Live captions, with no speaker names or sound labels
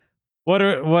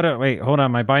Wait, hold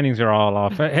on. My bindings are all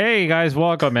off. Hey, guys,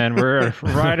 welcome, man. We're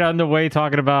right on the way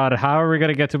talking about how are we going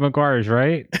to get to McGuire's,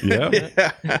 right?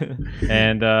 Yeah.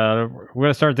 And we're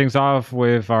going to start things off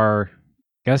with our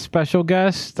special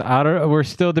guest. We're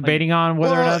still debating on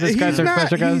whether or not this guy's our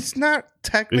special guest. He's not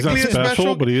technically He's not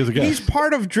special, but he is a guest. He's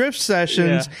part of Drift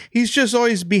Sessions. Yeah. He's just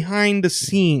always behind the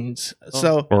scenes.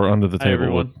 Or under the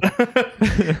table.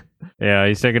 Yeah,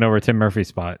 he's taking over Tim Murphy's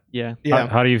spot. Yeah.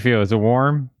 How do you feel? Is it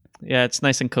warm? Yeah, it's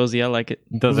nice and cozy. I like it.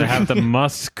 Does it have the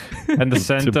musk and the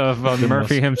scent of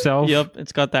Murphy himself? Yep,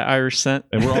 it's got that Irish scent.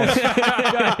 And we're all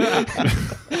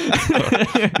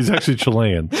he's actually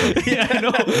Chilean. So. Yeah, I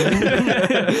know.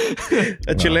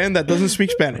 A Chilean that doesn't speak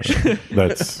Spanish.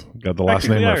 That's got the last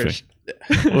name Murphy.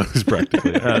 Well, he's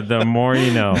practically. The more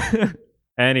you know.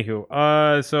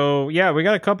 Anywho, so yeah, we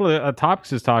got a couple of topics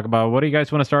to talk about. What do you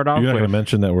guys want to start off with? You're not going to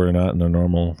mention that we're not in a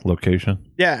normal location?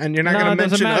 Yeah, and you're not going to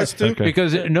mention us too? Okay.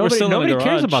 Because nobody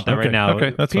cares about that right now.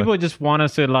 Okay, that's People fine. just want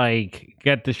us to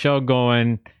get the show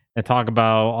going and talk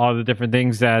about all the different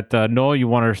things that Noel, you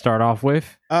wanted to start off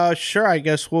with. Sure, I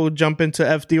guess we'll jump into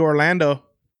FD Orlando.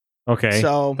 Okay,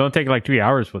 so don't take 3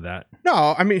 hours with that.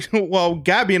 No, I mean, well,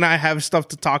 Gabby and I have stuff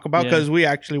to talk about because we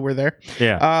actually were there.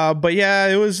 Yeah. But yeah,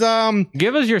 it was.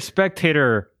 Give us your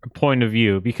spectator point of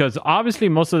view, because obviously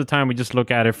most of the time we just look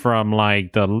at it from the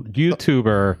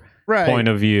YouTuber point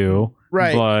of view,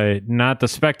 right? But not the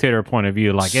spectator point of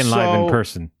view, live in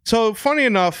person. So funny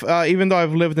enough, even though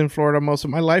I've lived in Florida most of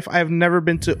my life, I've never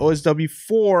been to OSW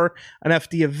for an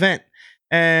FD event,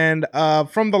 and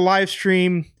from the live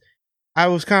stream, I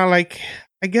was kind of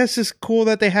I guess it's cool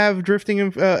that they have drifting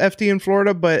in FD in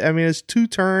Florida, but I mean, it's 2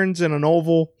 turns and an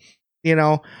oval. You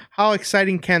know, how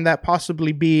exciting can that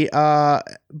possibly be?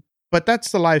 But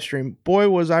that's the live stream. Boy,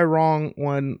 was I wrong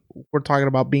when we're talking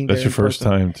about being That's there your first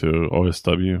time to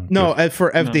OSW? No,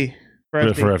 for FD.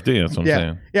 No. For FD, that's what I'm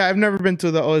saying. Yeah, I've never been to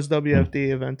the OSW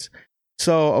FD events.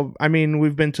 So, I mean,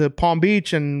 we've been to Palm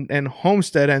Beach and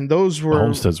Homestead, and those were...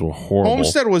 Homesteads were horrible.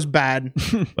 Homestead was bad.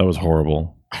 That was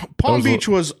horrible. Palm Beach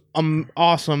was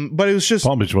awesome, but it was just...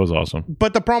 Palm Beach was awesome.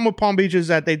 But the problem with Palm Beach is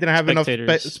that they didn't have enough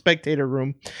spectator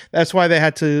room. That's why they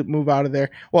had to move out of there.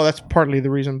 Well, that's partly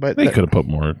the reason, but... They could have put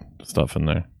more stuff in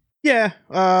there. Yeah,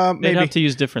 maybe. They'd have to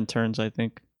use different turns, I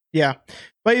think. Yeah,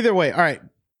 but either way, all right.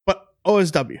 But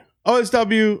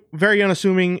OSW, very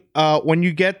unassuming. When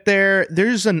you get there,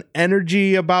 there's an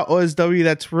energy about OSW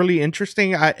that's really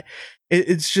interesting.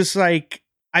 It's just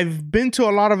I've been to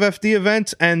a lot of FD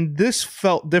events, and this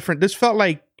felt different. This felt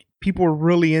like people were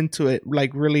really into it,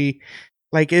 really,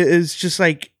 it is just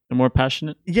more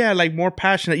passionate. Yeah, more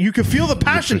passionate. You could feel the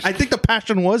passion. I think the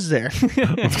passion was there.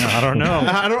 I don't know.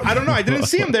 I don't know. I didn't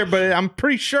see him there, but I'm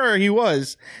pretty sure he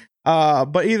was.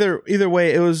 But either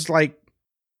way, it was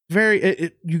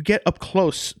you get up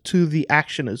close to the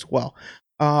action as well.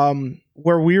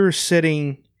 Where we were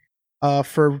sitting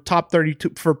for top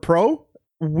 32 for pro,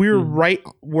 we're right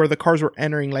where the cars were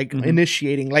entering,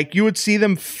 initiating. You would see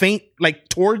them faint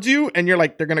towards you, and you're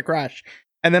they're gonna crash,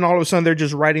 and then all of a sudden they're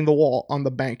just riding the wall on the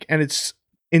bank, and it's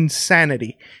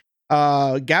insanity.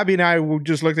 Gabby and I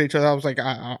just looked at each other. I was like,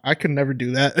 I could never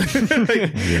do that.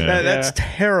 That's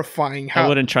terrifying. I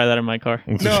wouldn't try that in my car.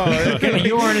 No,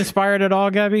 you weren't inspired at all,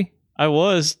 Gabby? I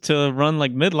was to run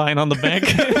midline on the bank.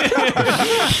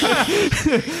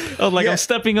 I'm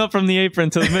stepping up from the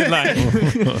apron to the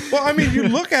midline. Well, I mean, you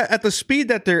look at the speed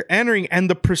that they're entering and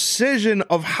the precision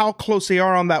of how close they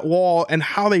are on that wall and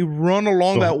how they run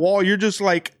along that wall. You're just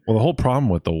well, the whole problem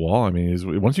with the wall, I mean, is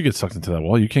once you get sucked into that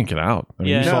wall, you can't get out. I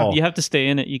mean, you have to stay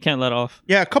in it. You can't let off.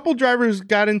 Yeah, a couple drivers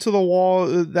got into the wall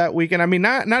that weekend. I mean,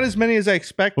 not as many as I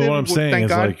expected. But what I'm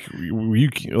saying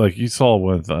is, you saw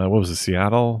with what was it,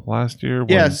 Seattle last year?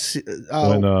 Yes,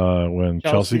 when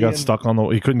Chelsea got stuck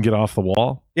on he couldn't get off the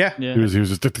wall. Yeah. He was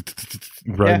just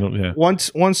riding. Yeah. Once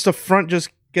the front just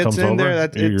gets in there,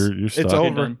 it's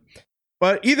over.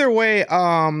 But either way,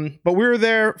 but we were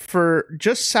there for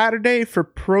just Saturday for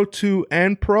Pro 2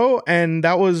 and Pro, and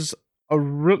that was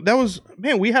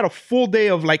we had a full day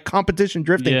of competition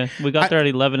drifting. Yeah, we got there at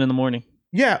 11 in the morning.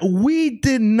 Yeah, we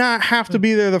did not have to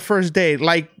be there the first day.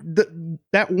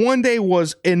 That one day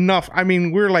was enough. I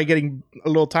mean, we were getting a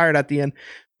little tired at the end,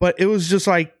 but it was just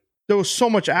there was so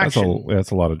much action.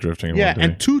 That's a lot of drifting in one day.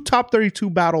 And 2 top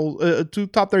 32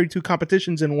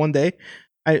 competitions in one day.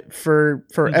 For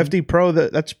FD Pro,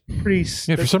 that's pretty.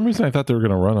 Yeah, for some reason I thought they were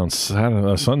going to run on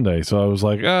Sunday, so I was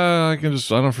like, I don't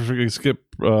know if I can skip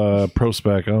Pro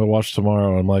Spec. I'm going to watch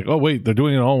tomorrow. I'm like, oh wait, they're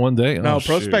doing it all one day. No,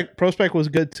 Pro Spec was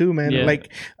good too, man.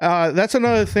 Yeah. That's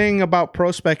another thing about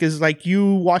Pro Spec is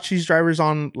you watch these drivers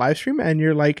on live stream and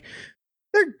you're like,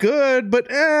 they're good, but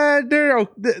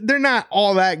they're not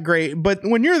all that great. But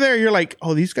when you're there, you're like,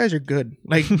 oh, these guys are good.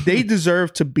 Like they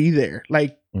deserve to be there.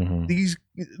 Like these,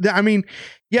 I mean,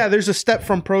 yeah, there's a step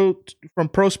from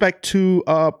prospect to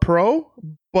pro,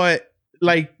 but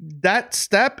like that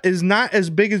step is not as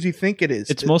big as you think it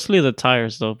is. It's mostly the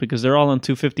tires though, because they're all on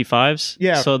 255s.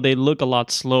 Yeah. So they look a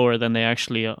lot slower than they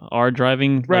actually are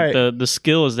driving. Right. Like the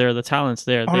skill is there, the talent's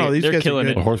there. Oh, no, these they're guys are killing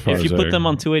good. it. The horsepower If you is put there. them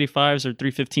on 285s or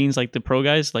 315s, like the pro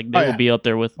guys, like they Oh, yeah. will be up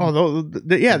there with. Oh,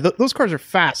 those cars are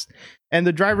fast, and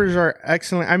the drivers are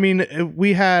excellent. I mean,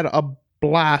 we had a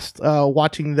blast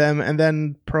watching them, and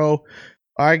then pro.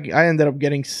 I ended up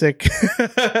getting sick.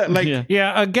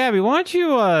 Gabby, why don't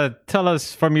you tell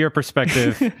us from your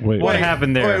perspective what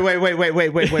happened there?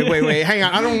 Wait. Hang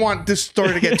on. I don't want this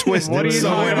story to get twisted. What are you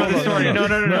talking about the story? No.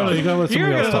 You gotta let You're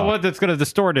somebody else the talk. one that's going to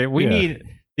distort it. We need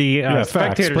the Facts.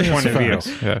 spectator's Bring us point of view.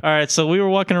 facts. Yeah. All right, so we were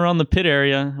walking around the pit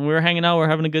area. And we were hanging out. We were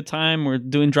having a good time. We are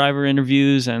doing driver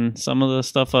interviews and some of the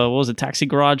stuff. What was it? Taxi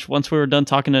Garage. Once we were done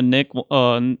talking to Nick,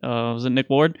 was it Nick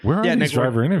Ward? Where are these Nick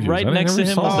driver interviews? Right I next never to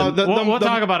him saw was them. We'll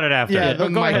talk about it after. Yeah, Go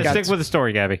ahead. Mike Stick with the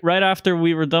story, Gabby. Right after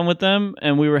we were done with them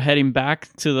and we were heading back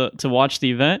to watch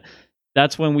the event,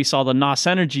 that's when we saw the NOS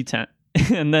Energy tent.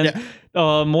 And then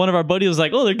one of our buddies was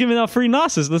like, "Oh, they're giving out free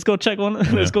NOSes. Let's go check one.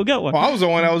 Let's go get one." Well, I was the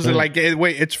one. I was like, hey,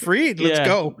 "Wait, it's free. Let's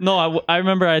go." No, I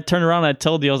remember I turned around and I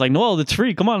told you, I was like, "No, it's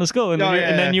free. Come on, let's go." And,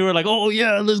 then you were like, "Oh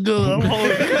yeah, let's go."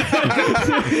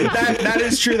 that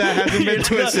is true. That hasn't been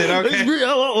twisted.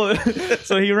 Okay.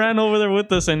 So he ran over there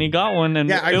with us and he got one, and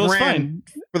Yeah, it was ran fine.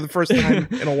 for the first time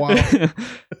in a while.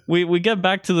 we get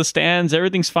back to the stands,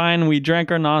 everything's fine. We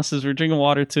drank our NOSes, we're drinking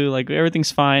water too, like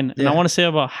everything's fine. And I want to say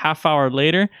about half hour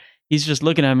later, he's just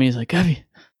looking at me, he's like, "Gabby,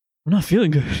 I'm not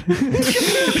feeling good."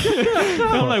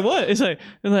 I'm like, "What?" It's like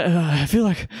I feel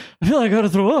like I gotta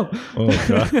throw up. Oh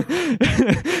god! No,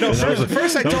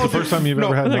 first I That was told the first time you've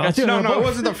ever had like, NOS? No, it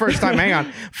wasn't the first time. Hang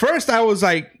on. First, I was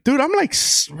like, "Dude, I'm like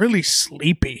really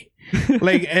sleepy."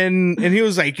 Like, and he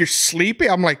was like, "You're sleepy?"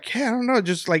 I'm like, "Yeah, I don't know,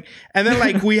 just like." And then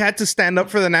like we had to stand up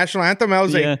for the national anthem. I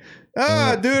was like, "Dude,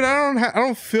 I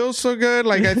don't feel so good.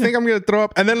 Like, I think I'm gonna throw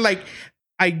up." And then like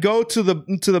I go to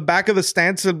the back of the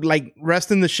stand to like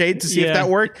rest in the shade to see if that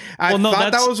worked. I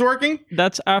thought that was working.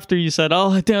 That's after you said, "Oh,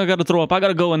 I think I gotta throw up. I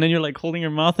gotta go," and then you're like holding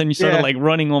your mouth and you started like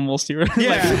running almost. You're but you're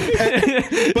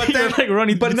like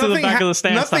running to the back of the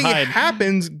stands to hide. Nothing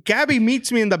happens. Gabby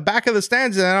meets me in the back of the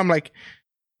stands, and I'm like,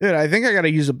 "Dude, I think I gotta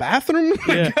use a bathroom."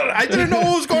 I didn't know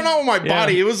what was going on with my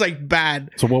body. It was like bad.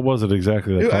 So what was it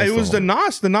exactly? It was the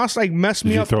NOS. The NOS like messed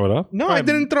me up. Did you throw it up? No, I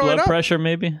didn't throw it up. Blood pressure,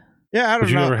 maybe. Yeah, I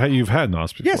don't know. You've had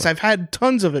NOS before? Yes, I've had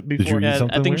tons of it before. Did you eat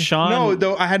something I think weird? Sean. No,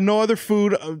 though I had no other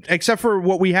food except for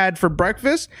what we had for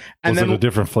breakfast. And Was then it a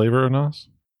different flavor of NOS?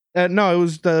 no, it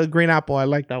was the green apple. I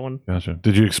like that one. Gotcha.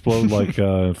 Did you explode like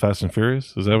Fast and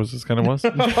Furious? Is that what this kind of was?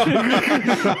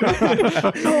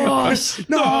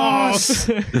 NOS.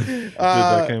 Did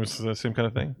that came the same kind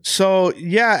of thing? So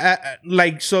yeah,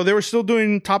 so they were still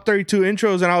doing top 32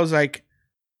 intros, and I was like,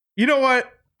 you know what?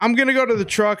 I'm gonna go to the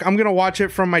truck. I'm gonna watch it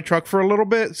from my truck for a little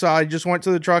bit. So I just went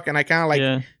to the truck and I kind of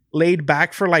like laid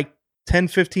back for like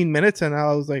 10-15 minutes, and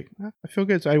I was like, I feel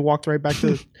good. So I walked right back to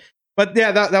the But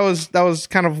yeah, that was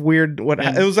kind of weird.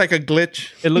 It was like a glitch.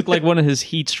 It looked like one of his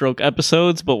heat stroke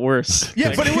episodes, but worse.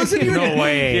 Yeah, but it wasn't even no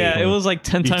way. Yeah, it was like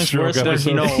 10 times stroke worse. There's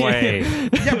no way.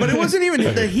 Yeah, but it wasn't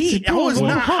even the heat. It was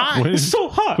not hot. It's so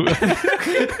hot. When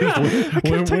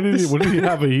did he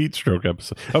have a heat stroke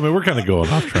episode? I mean, we're kind of going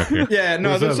off track here. Yeah,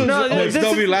 no, this was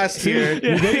OXW last year.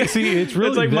 See, it's really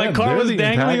It's like my car was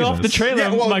dangling off the trailer.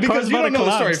 Yeah, well, my car's because you about don't to know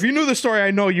the story. collapse. If you knew the story,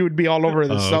 I know you would be all over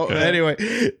this. Oh, okay. So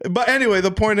anyway,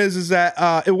 the point is that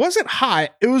it wasn't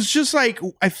hot. It was just like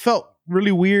I felt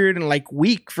really weird and like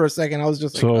weak for a second. I was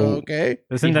just like, okay,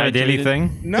 isn't that a daily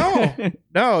thing? No.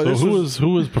 So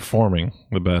who was performing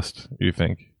the best? You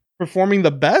think? Performing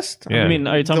the best? Yeah. I mean,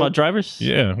 are you talking about drivers?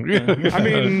 Yeah. I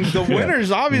mean, the winners,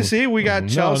 obviously, we got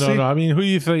Chelsea. No. I mean, who do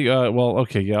you think?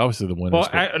 Obviously the winners.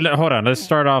 Well, hold on. Let's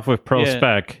start off with Pro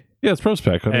Spec. Yeah, it's Pro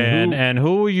Spec. I mean,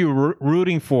 who were you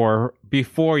rooting for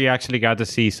before you actually got to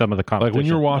see some of the competition? like when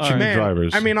you're watching the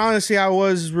drivers. I mean, honestly, I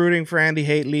was rooting for Andy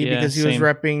Haitley because he was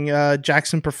repping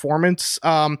Jackson Performance.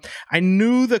 I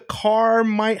knew the car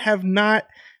might have not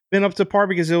been up to par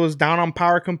because it was down on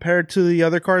power compared to the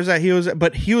other cars that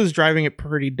but he was driving it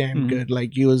pretty damn good. Like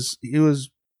he was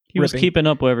keeping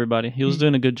up with everybody. He was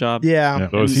doing a good job. Yeah.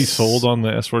 So is he sold on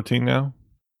the S14 now?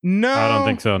 No, I don't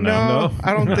think so. No,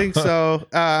 I don't think so.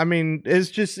 I mean, it's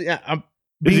just His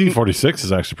E46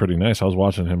 is actually pretty nice. I was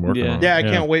watching him working on it. Yeah, I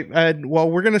can't wait.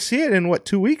 Well, we're gonna see it in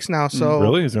 2 weeks now. So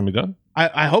really, is it gonna be done?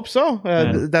 I hope so.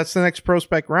 That's the next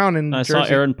prospect round in I Jersey.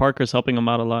 saw Aaron Parker's helping him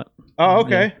out a lot. Oh,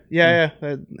 okay. Yeah.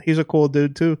 He's a cool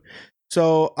dude too.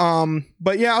 So,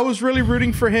 but yeah, I was really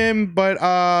rooting for him.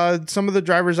 But some of the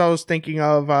drivers I was thinking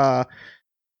of, I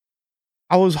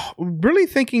was really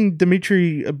thinking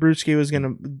Dmitry Brudski was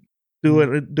gonna do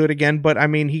it again. But I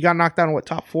mean, he got knocked out in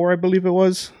top 4, I believe it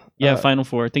was. Yeah, Final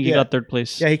 4. I think he got 3rd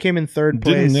place. Yeah, he came in 3rd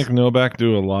place. Didn't Nick Novak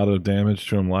do a lot of damage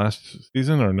to him last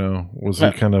season, or no? Was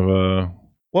he kind of a...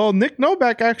 Well, Nick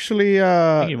Novak actually...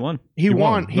 I think he won. He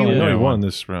won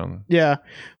this round. Yeah.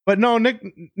 But no,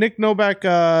 Nick Novak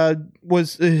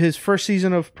was his first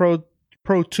season of Pro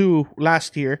 2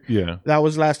 last year. Yeah. That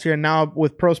was last year. And now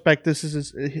with Prospect, this is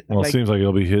his... Well, it seems like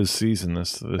it'll be his season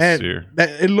this year.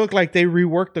 It looked like they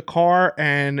reworked the car,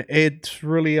 and it's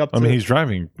really up to... I mean, he's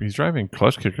driving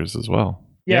Klutch Kickers as well.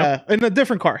 Yeah, in a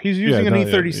different car. He's using an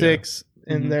E36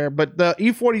 in there. But the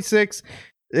E46,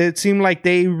 it seemed like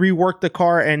they reworked the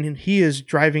car, and he is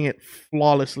driving it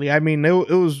flawlessly. I mean, it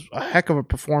was a heck of a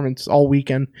performance all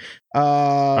weekend.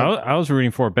 I was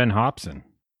rooting for Ben Hobson.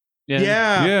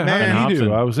 Yeah, man. How did he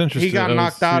do? I was interested. He got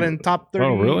knocked out in top 30.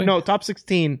 Oh, really? No, top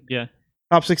 16. Yeah.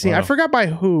 Top 16. Wow. I forgot by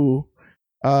who.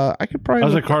 I could probably...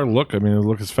 How's the car look? I mean, it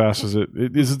look as fast as it...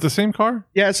 Is it the same car?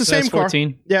 Yeah, it's the same car.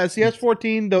 S14. Yeah, it's the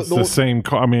S14. It's the same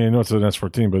car. I mean, I know it's an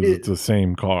S14, but it's the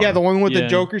same car. Yeah, the one with the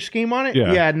Joker scheme on it.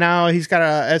 Yeah, now he's got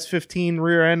a S15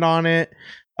 rear end on it.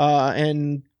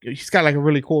 And he's got like a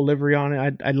really cool livery on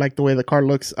it. I like the way the car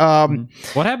looks.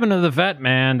 What happened to the vet,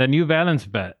 man? The New Balance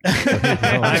vet.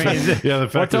 I mean, the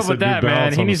fact what's up with that,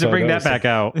 man? He needs to bring that back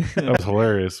out. That was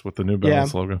hilarious with the New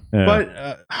Balance logo. Yeah.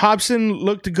 But Hobson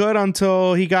looked good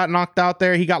until he got knocked out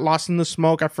there. He got lost in the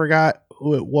smoke. I forgot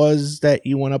who it was that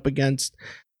he went up against.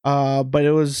 But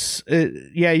it was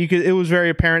very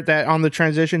apparent that on the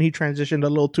transition, he transitioned a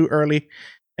little too early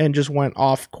and just went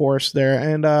off course there,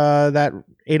 and that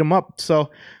ate him up. So,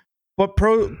 but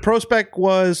Prospect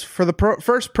was for the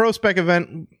first Prospect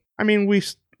event. I mean, we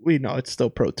know it's still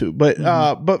Pro 2,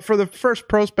 but for the first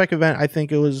Prospect event, I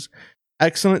think it was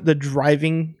excellent. The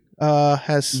driving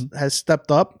has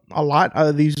stepped up a lot.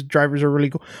 These drivers are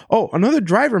really cool. Oh, another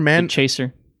driver, man, the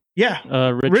Chaser. Yeah,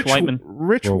 Rich Whiteman.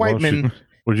 Rich Whiteman.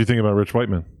 What did you think about Rich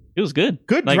Whiteman? He was good.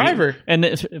 Good driver.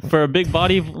 And for a big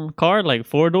body car, like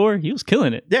 4-door, he was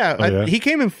killing it. Yeah, he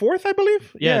came in 4th, I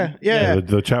believe. Yeah.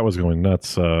 The chat was going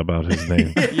nuts about his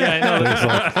name.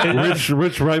 I know.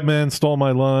 Rich Whiteman stole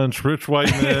my lunch. Rich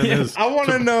Whiteman I want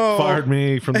to know. Fired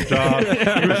me from the job.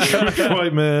 Rich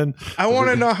Whiteman. I want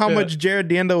to know how much Jared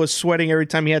Diendo was sweating every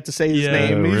time he had to say his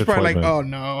name. He's probably Whiteman. Like, oh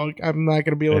no, I'm not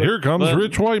going to be able to. Here comes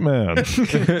Rich Whiteman.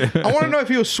 I want to know if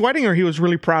he was sweating or he was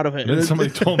really proud of it. And then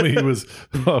somebody told me he was...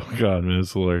 Oh God, man,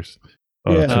 it's hilarious.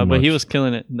 But he was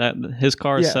killing it. That his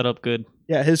car is set up good.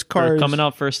 Yeah, his car coming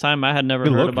out first time. I had never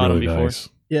heard about really him before. Nice.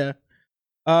 Yeah.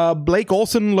 Blake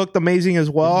Olson looked amazing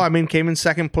as well. I mean, came in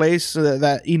 2nd place.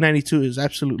 That E92 is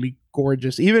absolutely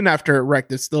gorgeous. Even after it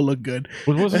wrecked, it still looked good.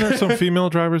 Wasn't there some female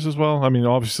drivers as well? I mean,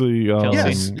 obviously,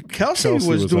 yes, Kelsey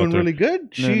was doing really good.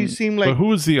 She seemed like. But who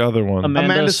was the other one?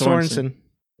 Amanda Sorensen.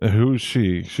 Who's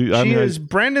she? She is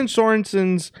Brandon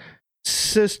Sorensen's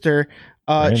sister.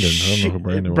 Brandon. I don't know who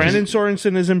Brandon was. Brandon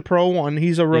Sorensen is in Pro 1.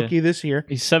 He's a rookie this year.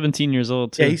 He's 17 years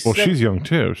old, too. Yeah, she's young,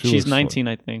 too. She's 19,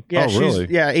 I think. Yeah,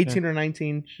 really? 18 or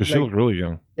 19. She looked really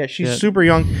young. Yeah, she's super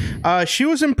young. She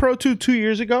was in Pro 2 2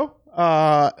 years ago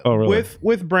really?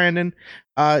 with Brandon.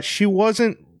 She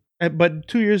wasn't, but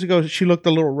 2 years ago, she looked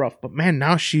a little rough. But, man,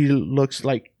 now she looks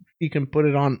like she can put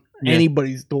it on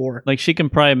anybody's door. Like, she can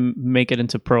probably make it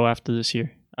into Pro after this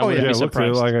year. I wouldn't be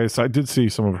surprised. Like I did see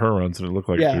some of her runs, and it looked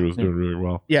like she was doing really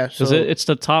well. Yeah, so it's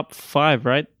the top 5,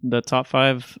 right? The top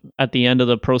 5 at the end of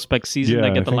the Prospect season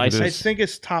that get the license. I think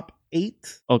it's top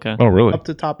 8. Okay. Oh, really? Up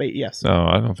to top 8, yes. No,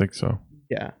 I don't think so.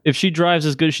 Yeah. If she drives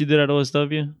as good as she did at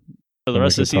OSW for the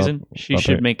rest of the season, she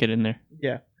should make it in there.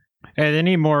 Yeah. Hey, they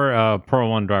need more Pro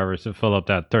 1 drivers to fill up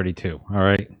that 32. All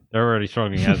right, they're already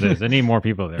struggling as is. They need more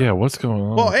people there. Yeah, what's going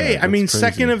on? Well, hey, I mean,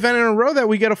 second event in a row that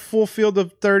we get a full field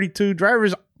of 32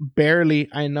 drivers. Barely,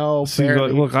 I know. See,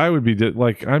 barely. Look, I would be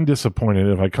I'm disappointed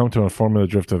if I come to a Formula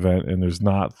Drift event and there's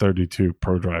not 32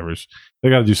 pro drivers. They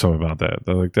got to do something about that.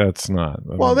 They're like, that's not.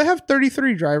 Well, they have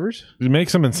 33 drivers. Make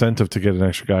some incentive to get an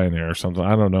extra guy in there or something.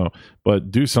 I don't know,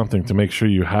 but do something to make sure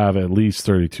you have at least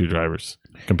 32 drivers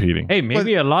competing. Hey,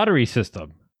 maybe a lottery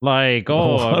system. Like,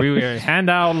 we hand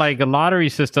out like a lottery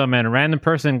system, and a random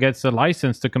person gets a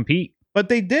license to compete. But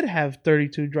they did have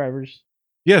 32 drivers.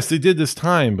 Yes, they did this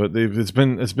time, but it's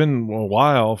been a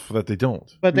while that they don't.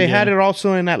 But they had it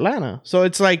also in Atlanta, so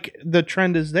it's like the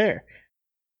trend is there.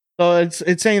 So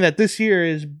it's saying that this year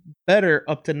is better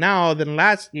up to now than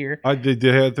last year. They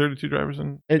had 32 drivers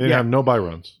in. They have no buy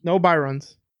runs. No buy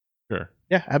runs. Sure.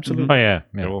 Yeah, absolutely. Oh yeah,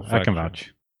 I can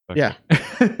vouch. Yeah.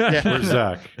 Where's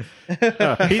Zach?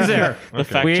 He's there.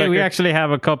 Okay. We actually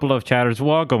have a couple of chatters.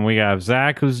 Welcome. We have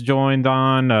Zach who's joined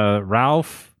on.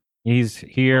 Ralph, he's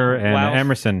here, and Ralph.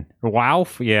 Emerson.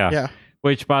 Ralph, Yeah.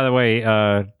 Which, by the way,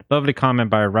 lovely comment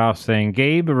by Ralph saying,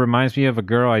 "Gabe reminds me of a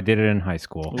girl I dated in high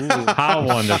school." How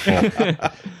wonderful!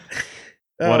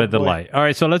 What a delight! All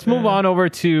right, so let's move on over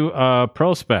to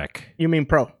Pro Spec. You mean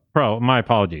Pro? Pro, my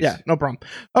apologies. Yeah, no problem.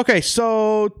 Okay,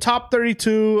 so top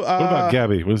 32. What about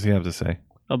Gabby? What does he have to say?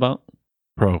 About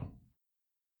Pro.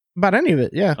 About any of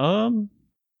it, yeah.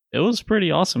 it was pretty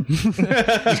awesome.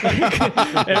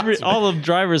 All the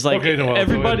drivers, like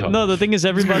everybody. No, the thing is,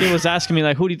 everybody was asking me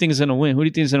like, "Who do you think is gonna win? Who do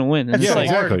you think is gonna win?" And Yeah, it's like,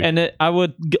 exactly. and I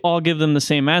would all give them the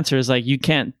same answer. It's like you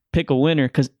can't pick a winner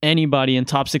because anybody in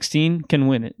top 16 can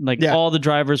win it. Like Yeah. all the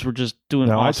drivers were just doing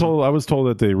Now awesome. I was told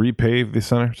that they repaved the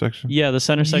center section. Yeah, the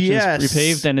center section Yes. is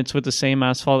repaved and it's with the same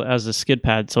asphalt as the skid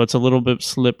pad, so it's a little bit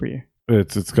slipperier.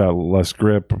 It's got less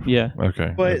grip. Yeah,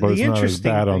 Okay. But the it's not as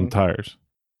interesting bad on thing- tires.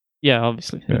 yeah,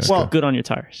 obviously, Yeah. it's Well- good on your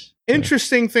tires.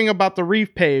 Interesting thing about the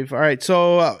repave. All right,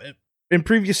 so in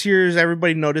previous years,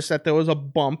 everybody noticed that there was a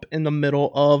bump in the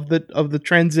middle of the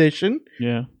transition,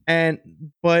 Yeah,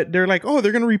 but they're like, oh,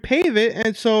 they're gonna repave it,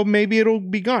 and so maybe it'll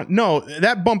be gone. No,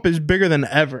 that bump is bigger than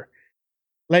ever.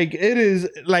 Like it is.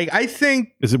 Like I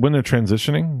think. Is it when they're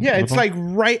transitioning? Yeah, it's like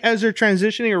right as they're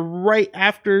transitioning, or right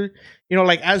after.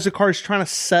 Like as the car is trying to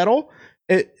settle.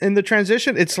 In the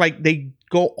transition, it's like they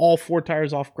go all 4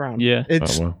 tires off ground. yeah,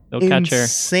 It's they'll catch air.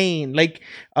 insane. Like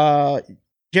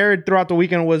Jared throughout the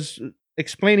weekend was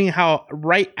explaining how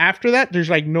right after that there's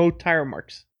like no tire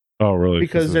marks Oh, really?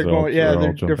 because they're all- going. Yeah, all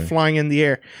they're jumping. flying in the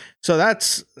air. So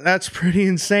that's pretty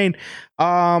insane.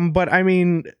 But I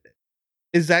mean,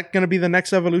 is that going to be the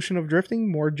next evolution of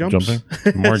drifting? More jumps,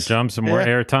 More jumps and more Yeah.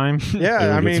 airtime. Yeah, They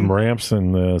will I get some mean, ramps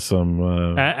and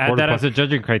some. Add that as a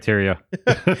judging criteria.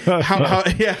 how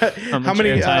much many?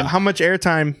 airtime? How much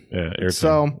airtime? yeah, airtime.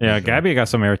 So Yeah, Gabby got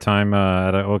some airtime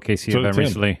at an OKC So event did Tim.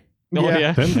 recently. Oh yeah.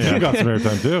 yeah, Tim got some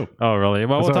airtime too. Oh, really?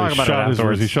 Well, we'll talk about it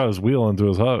afterwards. He shot his wheel into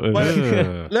his hub.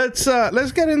 But-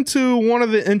 Let's get into one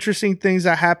of the interesting things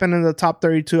that happened in the top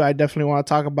 32. I definitely want to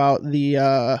talk about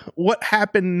the what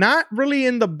happened, not really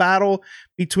in the battle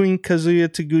between Kazuya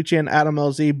Taguchi and Adam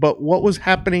LZ, but what was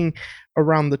happening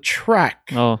around the track.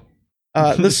 oh,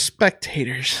 The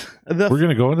spectators. We're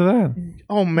gonna go into that.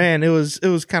 Oh man, it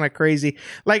was kind of crazy.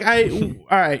 Like all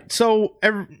right. So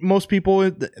most people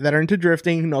that are into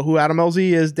drifting know who Adam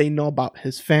LZ is. They know about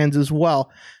his fans as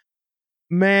well.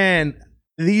 Man,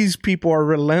 these people are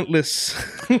relentless.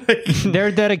 Like,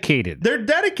 They're dedicated. they're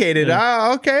dedicated.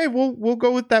 Okay, we'll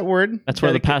go with that word. that's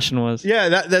where the Dedicated. passion was.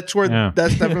 Yeah, that's where Yeah.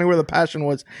 that's definitely where the passion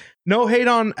was. No hate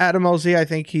on Adam LZ. I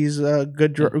think he's a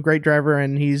great driver,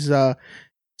 and he's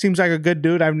seems like a good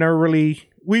dude.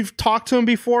 We've talked to him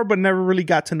before, but never really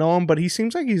got to know him. But he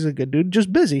seems like he's a good dude,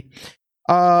 just busy.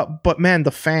 But man,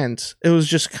 the fans, it was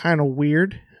just kind of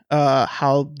weird.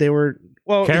 How they were.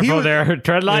 Well, Careful there.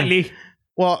 Tread lightly.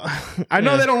 Well, I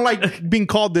know Yeah. they don't like being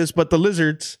called this, but the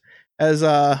lizards, as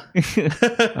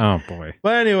Oh, boy.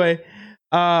 But anyway,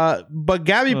 but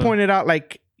Gabby pointed out,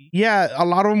 like, yeah, a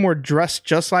lot of them were dressed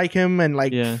just like him, and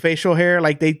like facial hair,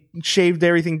 like they shaved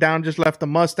everything down, just left the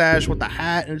mustache with the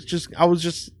hat, and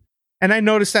and I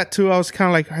noticed that too. I was kind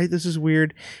of like, all right, this is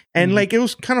weird, and like it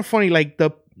was kind of funny. Like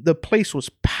the place was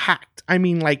packed. I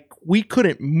mean, like we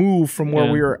couldn't move from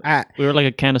where we were at. We were like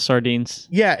a can of sardines.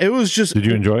 Yeah, it was just. Did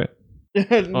you enjoy it?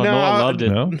 No, I loved it.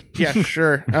 No. Yeah,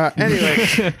 sure.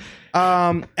 Anyway,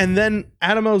 and then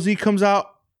Adam LZ comes out.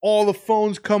 All the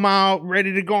phones come out,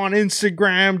 ready to go on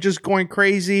Instagram, just going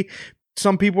crazy.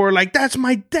 Some people are like, "That's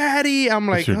my daddy." I'm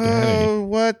like, your daddy. "Oh,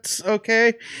 what?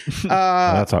 Okay."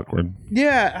 That's awkward.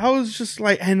 Yeah, I was just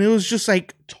like, and it was just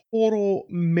like total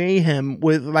mayhem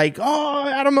with like, "Oh,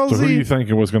 Adam LZ." So who do you think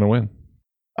was going to win?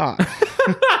 I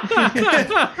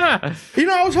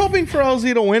was hoping for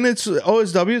LZ to win. It's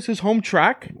OSW. It's his home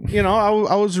track. I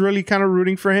was really kind of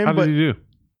rooting for him. How did he do?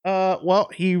 Well,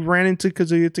 he ran into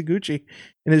Kazuya Taguchi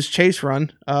in his chase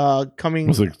run.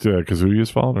 Was it Kazuya's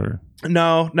fault or?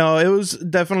 No, it was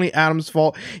definitely Adam's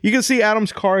fault. You can see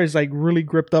Adam's car is like really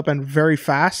gripped up and very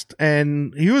fast,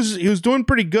 and he was doing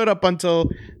pretty good up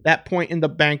until that point in the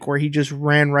bank where he just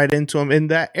ran right into him in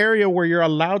that area where you're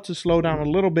allowed to slow down a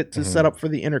little bit to set up for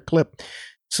the inner clip.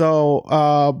 So,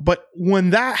 but when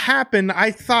that happened,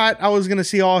 I thought I was going to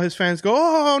see all his fans go,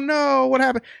 "Oh no, what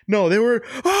happened?" No, they were,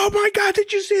 "Oh my God,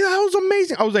 did you see that? That was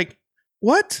amazing." I was like,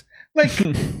 "What?" Like,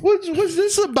 what's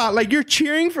this about? Like, you're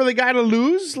cheering for the guy to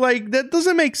lose? Like, that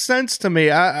doesn't make sense to me.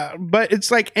 But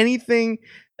it's like anything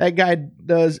that guy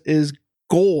does is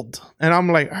gold. And I'm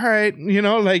like, all right,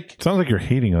 like... Sounds like you're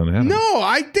hating on him. No,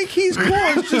 I think he's cool.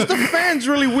 It's just the fans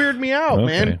really weird me out,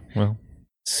 man. Well...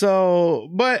 So,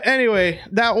 but anyway,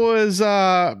 that was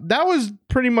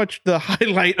pretty much the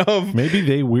highlight of. Maybe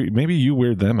you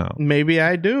weird them out. Maybe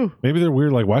I do. Maybe they're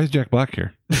weird. Like, why is Jack Black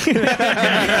here?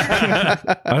 I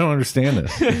don't understand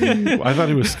this. I thought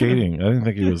he was skating. I didn't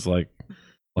think he was like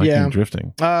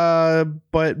drifting.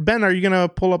 But Ben, are you gonna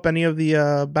pull up any of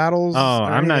the battles? Oh,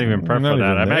 I'm not even prepped for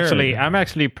that. I'm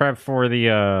actually prepped for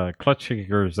the Klutch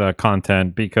Kickers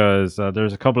content because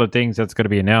there's a couple of things that's going to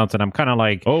be announced, and I'm kind of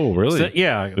like, oh, really? So,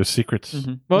 yeah, there's secrets.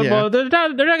 Mm-hmm. Well, they're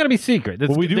not going to be secret.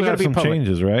 Well, we do have some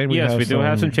changes, right? We do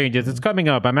have some changes. It's coming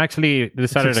up. I'm actually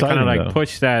decided to kind of like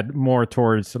push that more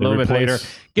towards a little bit later.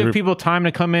 Give people time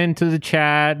to come into the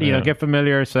chat, get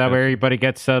familiar, so that way everybody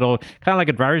gets settled. Kind of like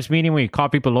a driver's meeting when you call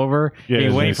people over.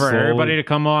 You're waiting for everybody to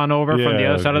come on over from the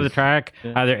other side of the track.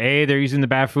 Either A, they're using the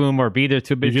bathroom, or B, they're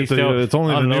too busy still. It's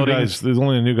only the new guys. There's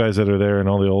only the new guys that are there, and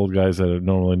all the old guys that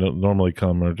normally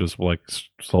come are just like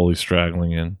slowly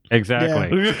straggling in.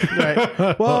 Exactly. Yeah.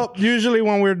 Right. Well, usually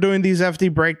when we're doing these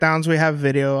FD breakdowns, we have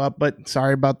video up, but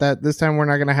sorry about that. This time we're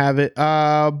not going to have it.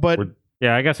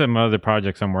 Yeah, I got some other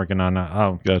projects I'm working on.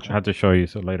 I'll have to show you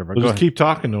later. But we'll just keep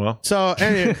talking, Noel. So,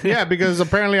 because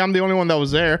apparently I'm the only one that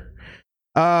was there.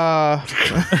 Nobody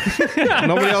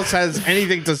else has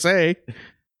anything to say.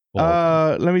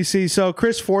 Let me see. So,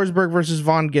 Chris Forsberg versus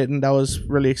Von Gittin. That was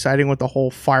really exciting with the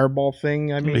whole fireball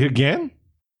thing. I mean, again?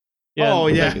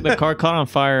 Yeah. The car caught on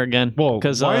fire again. Well,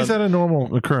 why is that a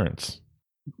normal occurrence?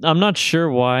 I'm not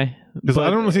sure why. Because I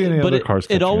don't see any other cars.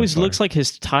 It always looks like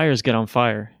his tires get on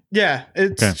fire. Yeah,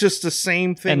 it's just the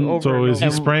same thing over. So is he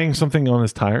spraying something on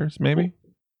his tires? Maybe.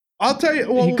 I'll tell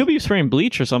you. Well, he could be spraying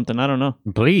bleach or something. I don't know.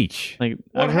 Bleach. Like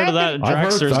I've heard of that.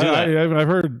 Dragsters do that. I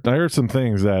heard some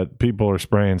things that people are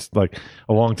spraying. Like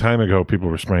a long time ago, people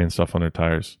were spraying stuff on their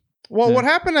tires. Well, what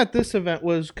happened at this event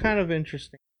was kind of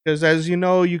interesting because, as you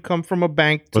know, you come from a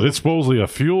bank. But it's supposedly a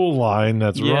fuel line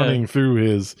that's running through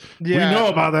his. Yeah. We know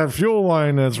about that fuel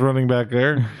line that's running back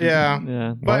there.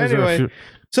 Yeah. But anyway.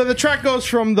 So the track goes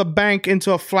from the bank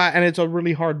into a flat, and it's a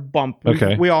really hard bump.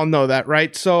 We all know that,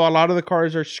 right? So a lot of the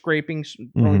cars are scraping,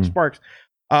 throwing sparks.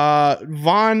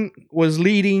 Vaughn was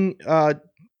leading.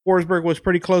 Forsberg was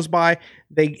pretty close by.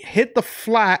 They hit the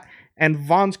flat, and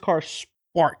Vaughn's car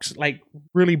sparks, like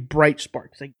really bright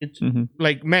sparks. Like it's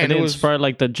like, man, it was spark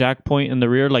like the jack point in the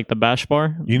rear, like the bash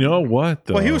bar. You know what?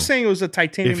 Though? Well, he was saying it was a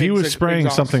titanium. If he was spraying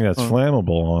something that's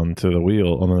flammable onto the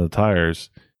wheel, onto the tires,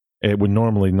 it would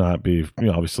normally not be,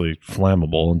 obviously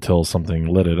flammable until something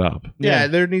lit it up. Yeah,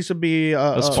 there needs to be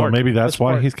a spark. So maybe that's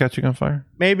why he's catching on fire?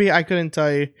 Maybe, I couldn't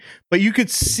tell you. But you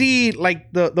could see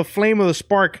like the flame of the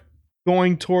spark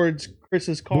going towards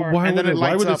Chris's car. Why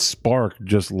would it spark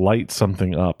just light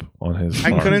something up on his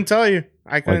car? I couldn't tell you.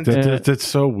 That's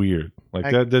so weird. Like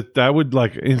that would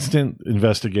like instant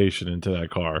investigation into that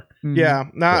car. Yeah.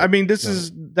 I mean, this is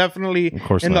definitely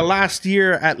in the last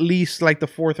year, at least like the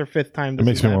fourth or fifth time. It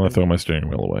makes me want to throw my steering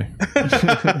wheel away.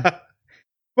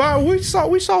 Well, we saw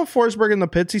Forsberg in the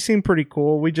pits. He seemed pretty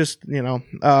cool. We just,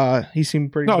 he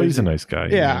seemed pretty. No, busy. he's a nice guy.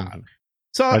 Yeah.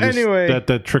 So anyway,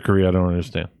 that trickery, I don't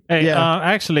understand. Hey,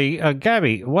 actually,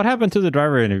 Gabby, what happened to the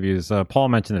driver interviews? Paul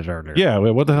mentioned it earlier. Yeah,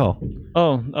 wait, what the hell?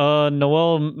 Oh,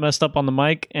 Noel messed up on the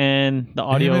mic and the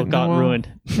audio got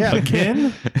ruined. Yeah.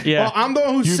 Again? Yeah. Well, I'm the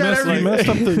one who set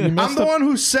everything. I'm the one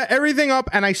who set everything up,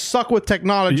 and I suck with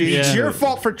technology. It's your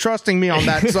fault for trusting me on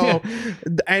that. So,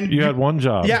 and you had one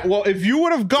job. Yeah. Well, if you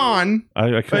would have gone,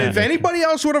 if anybody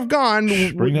else would have gone,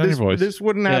 this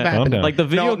wouldn't have happened. Like the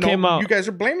video came out. You guys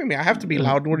are blaming me. I have to be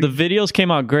loud. The videos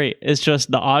came out great. It's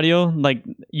just the audio, like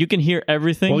you can hear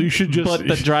everything. Well, you should just. But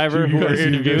the driver who we're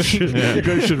interviewing, you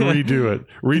guys should redo it,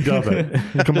 redub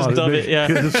it. Come on, dub it. Yeah,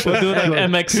 we'll do it like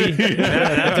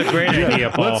MXC. That's a great idea,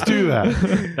 Paul. Let's do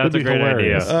that. That's a great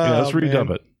idea. Let's redub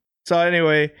it. So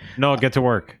anyway, no, get to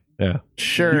work. Yeah,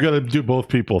 sure. You got to do both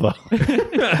people though.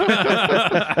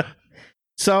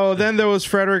 So then there was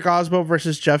Frederick Osbo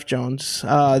versus Jeff Jones.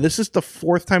 This is the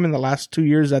fourth time in the last 2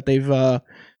 years that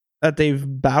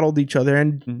they've battled each other,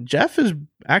 and Jeff is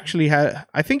actually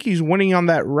I think he's winning on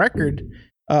that record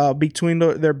between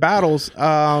their battles.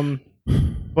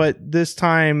 But this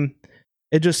time,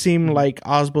 it just seemed like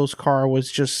Osbo's car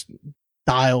was just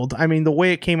dialed. I mean, the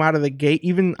way it came out of the gate,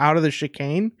 even out of the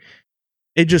chicane,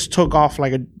 it just took off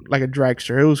like a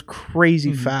dragster. It was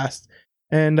crazy fast,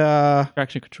 and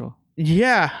traction control.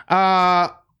 Yeah.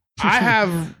 I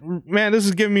have, man, this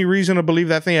is giving me reason to believe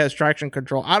that thing has traction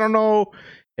control. I don't know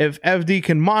if FD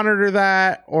can monitor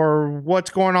that or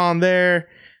what's going on there,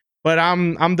 but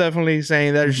I'm definitely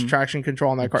saying there's traction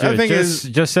control on that car. I think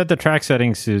just set the track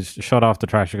settings to shut off the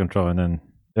traction control, and then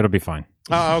it'll be fine.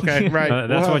 Oh, okay, right.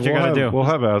 That's what you gotta do. We'll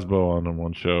have Asbo on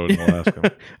one show and we'll ask him.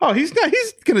 Oh, he's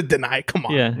gonna deny it. Come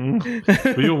on. Yeah.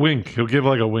 But he'll wink. He'll give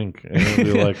like a wink, and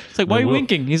he'll be like, It's like, why are you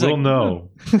winking? He's we'll like,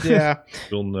 know. Yeah.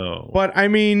 We'll know. But I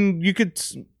mean, you could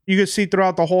see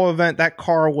throughout the whole event that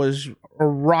car was a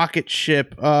rocket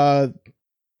ship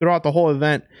throughout the whole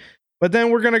event. But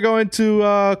then we're gonna go into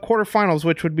quarterfinals,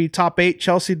 which would be top 8: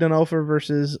 Chelsea Denofa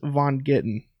versus Von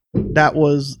Gittin. That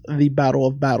was the battle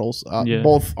of battles.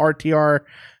 Both RTR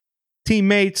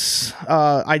teammates,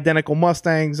 identical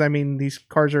Mustangs. I mean, these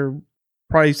cars are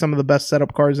probably some of the best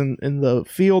setup cars in the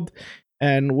field,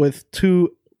 and with 2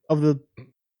 of the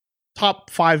top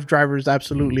 5 drivers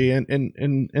absolutely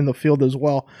in the field as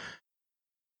well.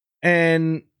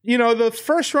 And you know, the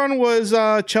first run was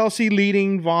Chelsea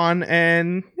leading Vaughn,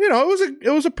 and you know,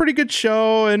 it was a pretty good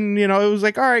show, and you know, it was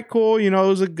like, all right, cool, you know, it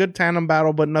was a good tandem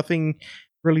battle, but nothing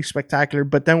really spectacular.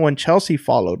 But then when Chelsea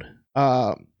followed,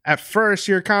 at first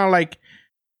you're kind of like,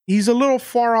 he's a little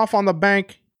far off on the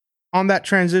bank on that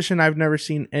transition. I've never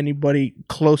seen anybody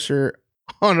closer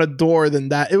on a door than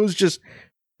that. It was just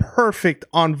perfect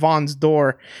on Vaughn's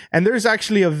door. And there's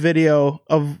actually a video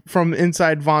from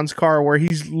inside Vaughn's car where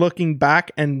he's looking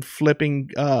back and flipping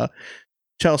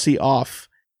Chelsea off.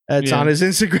 It's on his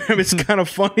Instagram. It's kind of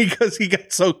funny because he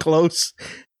got so close.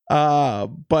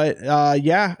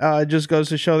 It just goes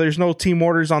to show there's no team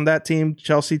orders on that team.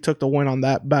 Chelsea took the win on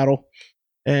that battle.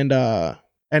 And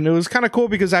it was kind of cool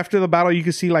because after the battle, you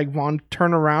could see like Vaughn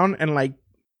turn around and like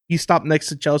he stopped next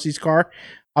to Chelsea's car,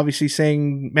 obviously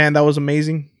saying, man, that was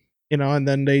amazing, you know, and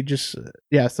then they just,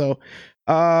 so,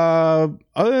 other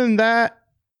than that,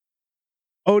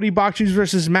 Odie Bakchis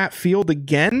versus Matt Field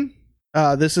again.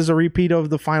 This is a repeat of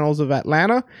the finals of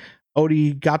Atlanta.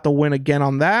 Odie got the win again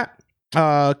on that.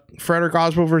 Frederick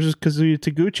Oswald versus Kazuya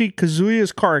Taguchi.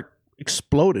 Kazuya's car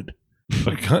exploded.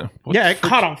 It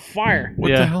caught on fire.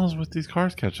 What the hell is with these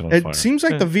cars catching on fire? It seems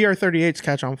like the VR38s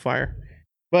catch on fire.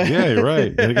 But yeah, you're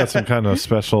right. They got some kind of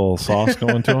special sauce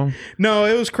going to them. No,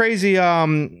 it was crazy.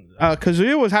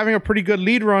 Kazuya was having a pretty good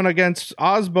lead run against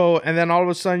Osbo, and then all of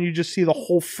a sudden you just see the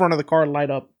whole front of the car light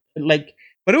up.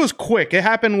 But it was quick. It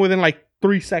happened within like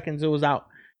 3 seconds. It was out.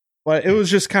 But it was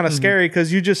just kind of scary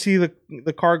because you just see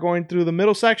the car going through the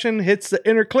middle section, hits the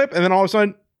inner clip, and then all of a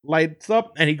sudden lights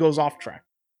up and he goes off track.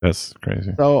 That's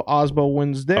crazy. So Osbo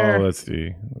wins there. Oh, that's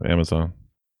the Amazon.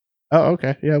 Oh,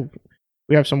 okay. Yeah.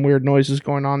 We have some weird noises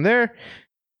going on there.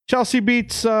 Chelsea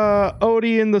beats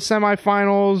Odie in the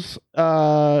semifinals.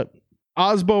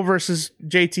 Osbo versus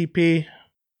JTP.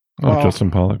 Oh,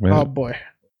 Justin Pollock, man. Oh, boy.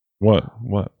 What?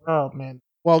 Oh, man.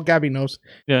 Well, Gabby knows.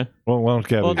 Yeah. Well, why don't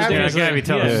Gabby? Gabby,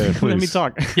 tell us. Let me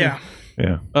talk. Yeah.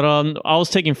 Yeah. But I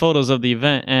was taking photos of the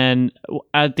event, and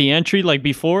at the entry, like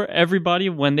before, everybody,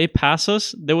 when they pass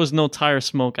us, there was no tire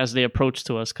smoke as they approach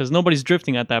to us because nobody's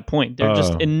drifting at that point. They're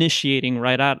just initiating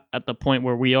right at the point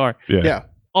where we are. Yeah.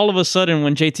 All of a sudden,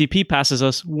 when JTP passes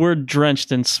us, we're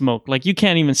drenched in smoke. Like you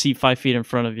can't even see 5 feet in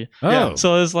front of you. Oh.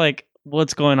 So it's like,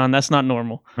 what's going on? That's not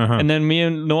normal. And then me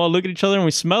and Noah look at each other and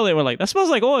we smell it. We're like, that smells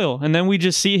like oil. And then we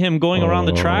just see him going around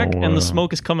the track and the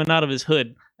smoke is coming out of his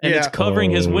hood. And it's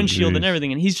covering his windshield and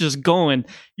everything. And he's just going.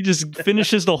 He just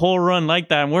finishes the whole run like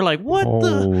that. And we're like, what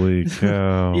Holy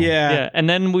cow. Yeah. And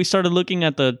then we started looking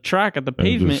at the track, at the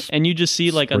pavement, and you just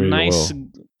see like a nice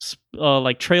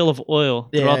like trail of oil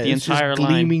throughout the entire just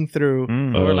gleaming through.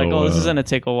 We're like, this is going to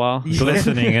take a while.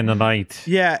 Glistening in the night.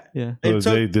 Yeah. Did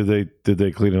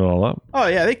they clean it all up? Oh,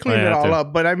 yeah. They cleaned it all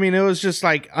up. But I mean, it was just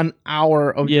like an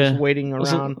hour of just waiting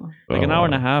around. Like an hour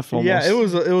and a half almost. Yeah, it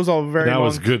was all very That long.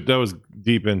 was good. That was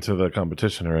deep into the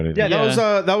competition already. Yeah,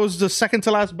 that was the second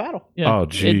to last battle. Yeah. Oh,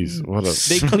 jeez.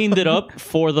 They cleaned it up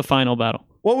for the final battle.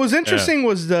 What was interesting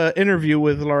was the interview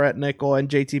with Laurette Nickel and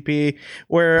JTP,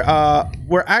 where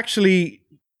actually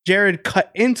Jared cut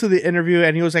into the interview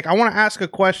and he was like, I want to ask a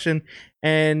question.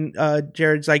 And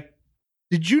Jared's like,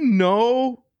 did you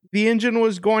know the engine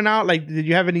was going out? Like, did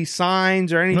you have any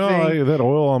signs or anything? No, that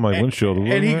oil on my windshield.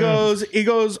 And he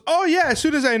goes, oh yeah, as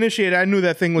soon as I initiated, I knew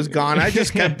that thing was gone. I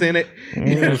just kept in it.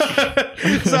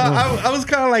 So I was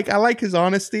kind of like, I like his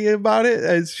honesty about it.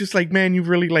 It's just like, man, you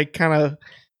really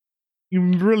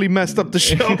messed up the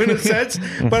show in a sense.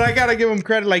 But I gotta give him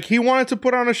credit. Like, he wanted to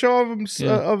put on a show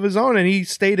of his own, and he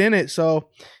stayed in it. So,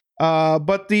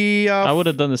 but I would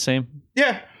have done the same.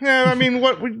 Yeah. I mean,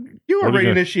 you were already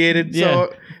initiated,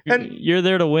 so And you're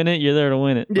there to win it. You're there to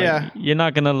win it. Like, Yeah. you're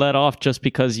not gonna let off just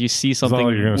because you see It's not something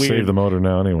like you're going to weird. save the motor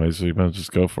now anyway, so you might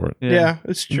just go for it. yeah,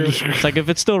 it's true. It's like if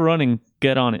it's still running,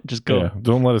 get on it. Just go. Yeah,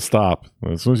 don't let it stop.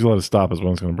 As soon as you let it stop, is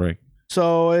when it's going to break.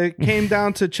 So it came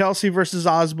down to Chelsea versus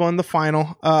Osbo in the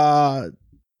final.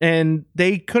 And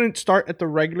they couldn't start at the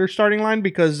regular starting line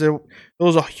because there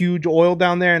was a huge oil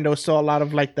down there, and there was still a lot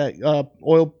of like that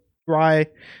oil dry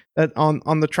that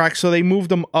on the track. So they moved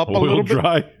them up a little Oil bit.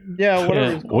 dry. Yeah, whatever.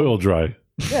 Yeah. It's called. Oil dry.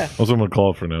 Yeah, That's what I'm going to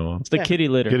call it for now on. It's the Yeah. kitty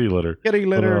litter. Kitty litter. kitty But,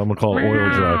 litter. I'm going to call it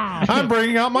oil dry. I'm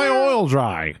bringing out my oil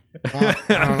dry. I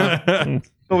don't know.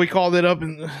 But we called it up,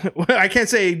 and I can't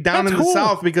say down That's in the cool.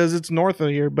 south because it's north of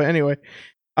here. But anyway,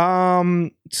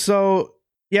 so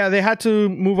yeah, they had to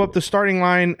move up the starting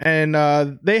line, and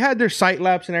they had their sight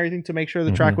laps and everything to make sure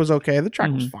the track was okay. The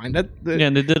track was fine. Yeah,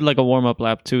 and they did like a warm up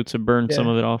lap too to burn Yeah. some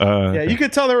of it off. Yeah, you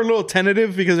could tell they were a little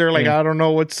tentative because they were like, Yeah. I don't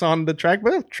know what's on the track,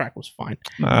 but the track was fine.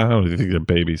 I don't think they're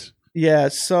babies. Yeah,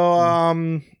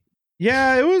 so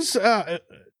yeah, it was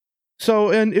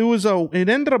and it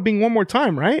ended up being one more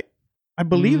time, right? I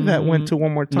believe that went to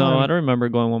one more time. No, I don't remember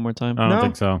going one more time. I don't No?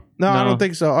 think so. No, I No. don't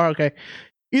think so. Oh, okay.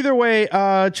 Either way,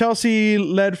 Chelsea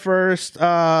led first.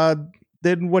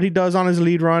 Did what he does on his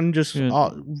lead run, just Yeah.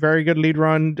 very good lead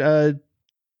run.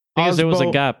 Because there was a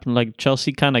Osbo- gap. Like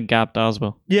Chelsea kind of gapped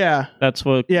Osbo. Yeah. That's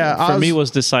what Yeah, for me was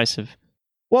decisive.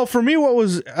 Well, for me, what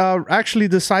was actually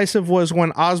decisive was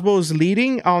when Osbo was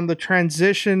leading on the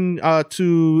transition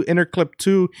to inner clip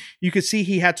 2. You could see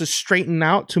he had to straighten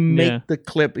out to make Yeah. the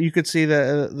clip. You could see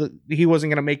the he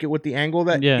wasn't going to make it with the angle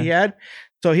that Yeah. he had.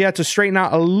 So he had to straighten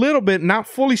out a little bit, not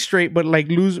fully straight, but like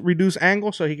reduce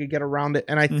angle so he could get around it.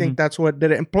 And I think that's what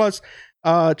did it. And plus,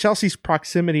 Chelsea's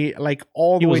proximity, like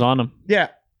all the He way, was on him. yeah,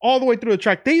 all the way through the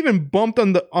track. They even bumped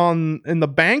in the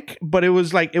bank, but it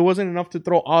was like it wasn't enough to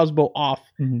throw Osbo off.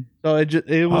 Mhm. So it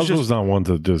was Osbo's just not one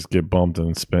to just get bumped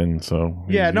and spin. So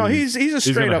yeah. No, he's a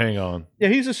straight gonna up. hang on. Yeah,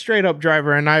 he's a straight up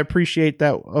driver, and I appreciate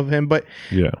that of him. But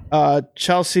Yeah,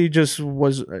 Chelsea just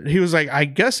was. He was like, I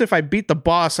guess if I beat the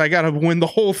boss, I gotta win the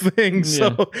whole thing.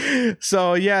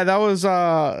 So yeah, that was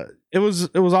it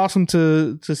was awesome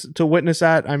to witness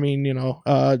that. I mean,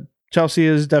 Chelsea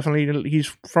is definitely he's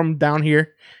from down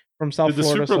here, from South did the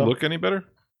Florida. Supra So look any better?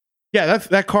 yeah,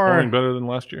 that car. Going better than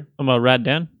last year? I'm about Rad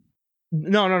Dan.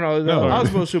 No, the No.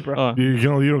 Osmo Supra. Oh. You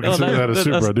don't consider that a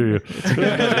Supra, do you?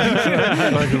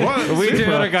 Like, what? We Supra?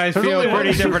 Toyota guys There's feel only one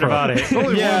pretty different Supra. about it. There's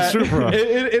only Yeah, one Supra.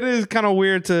 It is kind of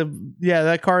weird to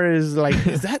that car is like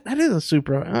is that is a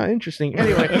Supra. Interesting.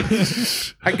 Anyway,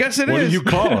 I guess it is. What do you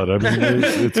call it? I mean,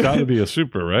 it's got to be a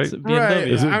Supra, right? It's a BMW. Right.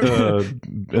 Is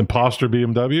it the imposter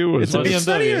BMW? It's a It's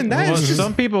not even that. Well, It's just,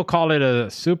 some people call it a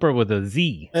super with a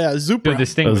Z yeah, to Supra. A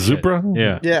distinguish it. Supra?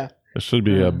 Yeah. Yeah. It should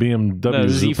be a BMW The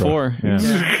Supra. Z4.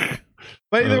 Yeah.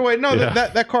 But either way, no, Yeah.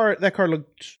 that car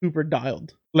looked super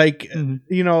dialed. Like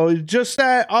Mhm. just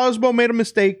that Osbo made a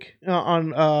mistake on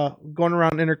going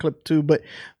around interclip 2, but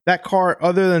that car,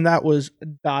 other than that, was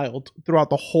dialed throughout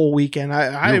the whole weekend.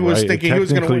 I You're was right. thinking it he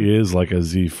was going to technically win. is like a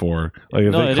Z4. Like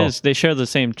if No, they it call- is. They share the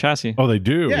same chassis. Oh, they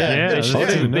do. Yeah, Yeah, they- they- I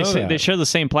didn't know They that. share the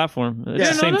same platform. It's Yeah.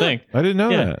 the same thing. I didn't know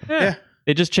Yeah. that. Yeah,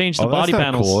 They just changed the Oh, that's body not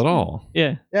panels. cool at all.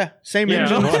 Yeah. yeah, same Yeah.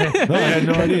 engine. No, I had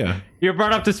no idea. You're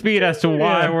brought up to speed as to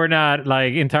why Yeah. we're not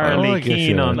like entirely Oh, I get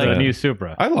keen you on like the that. new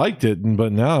Supra. I liked it,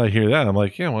 but now I hear that, I'm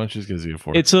like, yeah, why don't you just get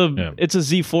Z4? It's a Yeah. it's a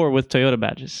Z4 with Toyota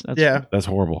badges. That's, Yeah, That's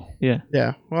horrible. yeah.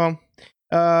 Well,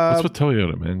 What's with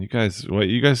Toyota, man?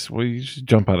 You should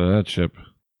jump out of that ship.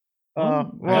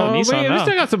 Well, Well, we Nissan now.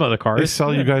 still got some other They cars.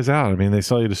 sell you guys out. I mean, they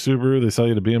sell you to Subaru, they sell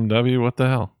you to BMW. What the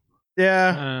hell?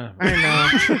 yeah. Uh, I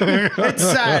know. It's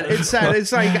sad. It's sad.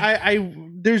 It's like I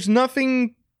there's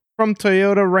nothing from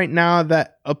Toyota right now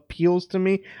that appeals to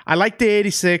me. I like the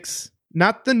 86,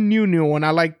 not the new one.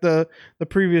 I like the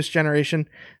previous generation.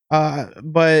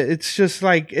 But it's just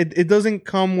like it doesn't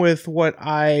come with what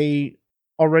I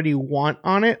already want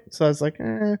on it. So I was like,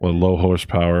 Well, low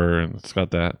horsepower, and it's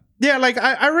got that. yeah, like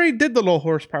I already did the low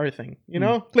horsepower thing, you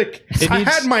know? Like It I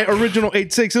needs- had my original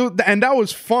 86 and that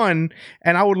was fun,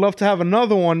 and I would love to have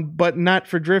another one, but not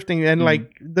for drifting. And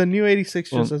like the new 86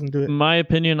 just Well, doesn't do it. My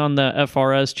opinion on the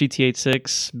FRS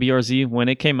GT86 BRZ when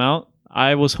it came out,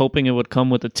 I was hoping it would come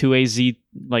with a 2AZ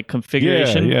like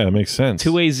configuration. Yeah, it makes sense.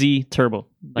 2AZ turbo.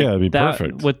 Like, Yeah, it'd be that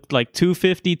perfect. With like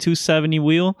 250, 270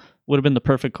 wheel would have been the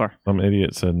perfect car. Some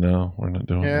idiot said, no, we're not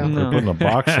doing Yeah. that. They're No. putting a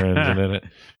boxer engine in it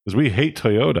because we hate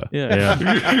Toyota. Yeah.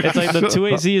 It's like the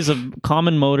 2AZ is a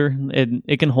common motor.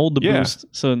 It can hold the Yeah. boost.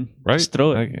 So Right? just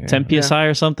throw it. Like, yeah. 10 PSI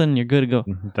or something, you're good to go.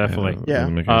 definitely. Yeah.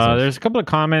 doesn't make any sense. There's a couple of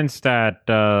comments that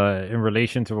in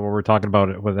relation to what we're talking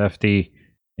about with FD,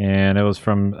 and it was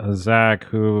from Zach,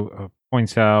 who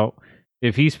points out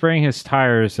if he's spraying his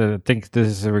tires, I think this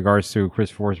is in regards to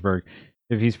Chris Forsberg.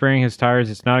 If he's spraying his tires,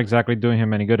 it's not exactly doing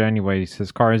him any good anyways.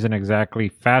 His car isn't exactly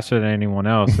faster than anyone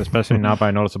else, especially not by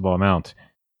a noticeable amount.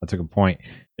 That's a good point.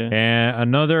 Yeah. And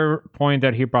another point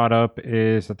that he brought up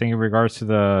is, I think in regards to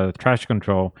the traction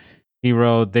control, he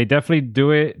wrote, they definitely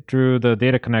do it through the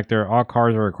data connector all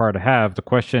cars are required to have. The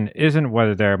question isn't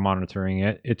whether they're monitoring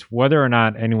it, it's whether or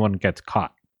not anyone gets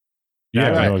caught. Yeah,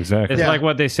 right. No, exactly. It's like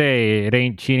what they say, it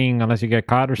ain't cheating unless you get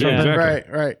caught or something. Yeah,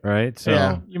 exactly. Right. So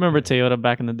you remember Toyota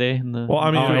back in the day? Well,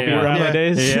 I mean,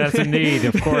 days. Yes, indeed,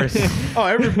 of course.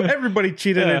 Everybody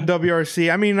cheated in WRC.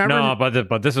 I mean,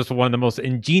 but this was one of the most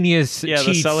ingenious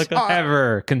cheats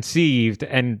ever conceived,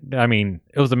 and I mean,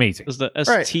 it was amazing. It was the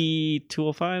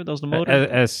ST205. That was the motor.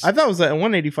 I thought it was the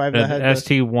 185 that had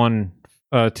ST1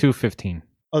 215.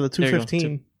 Oh, the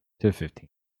 215. 215.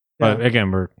 But again,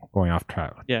 we're going off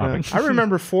track. Yeah, I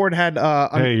remember Ford had.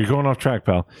 Hey, you're going off track,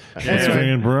 pal. They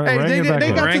got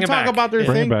to talk about their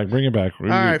thing. Bring it back. All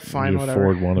right, fine,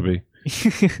 whatever. Ford wannabe.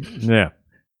 Yeah.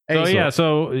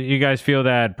 So you guys feel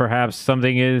that perhaps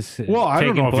something is I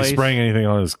don't know if he's spraying anything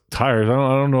on his tires. I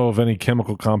don't know of any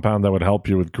chemical compound that would help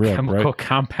you with grip. Chemical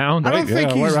compound? I don't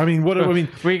think he's... I mean,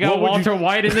 we got Walter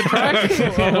White in the track?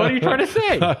 What are you trying to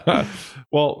say?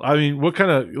 Well, I mean, what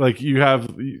kind of you have?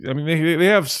 I mean, they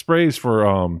have sprays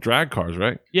for drag cars,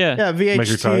 right? Yeah,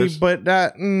 VHT, but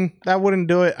that wouldn't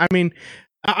do it. I mean,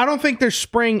 I don't think they're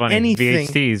spraying anything.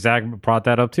 VHT, Zach brought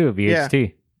that up too.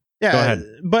 VHT. Yeah. Go ahead.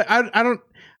 But I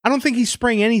don't think he's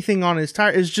spraying anything on his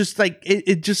tire. It's just like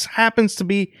it just happens to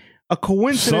be a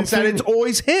coincidence that it's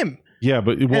always him. Yeah,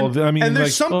 but and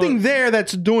there's something there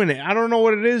that's doing it. I don't know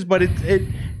what it is, but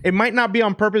it might not be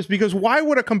on purpose, because why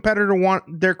would a competitor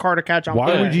want their car to catch on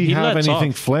fire? Why would he have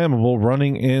anything flammable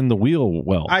running in the wheel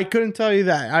well? I couldn't tell you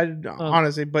that.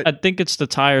 Honestly, but I think it's the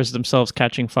tires themselves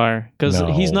catching fire, because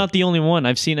he's not the only one.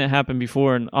 I've seen it happen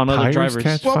before on other drivers.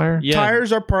 Catch fire? Yeah.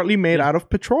 Tires are partly made out of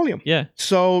petroleum. Yeah.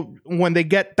 So when they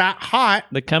get that hot,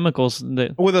 the chemicals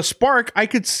with a spark, I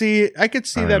could see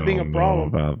that being a problem.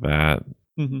 About that.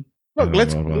 Mm-hmm. Look,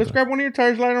 let's grab one of your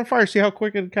tires, light it on fire, see how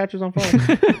quick it catches on fire. The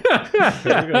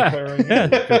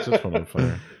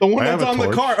one that's on the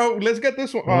car. Oh, let's get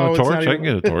this one. A torch? I can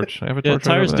get a torch. I have a torch.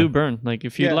 Tires do burn. Like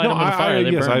if you light them on fire,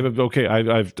 they burn.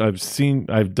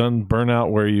 I've done burnout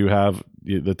where you have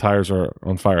the tires are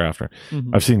on fire after.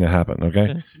 Mm-hmm. I've seen that happen.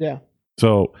 Okay. Yeah.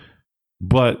 So,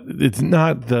 but it's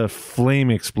not the flame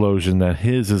explosion that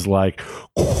his is like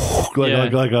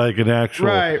an actual.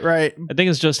 Right. I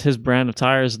think it's just his brand of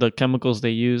tires, the chemicals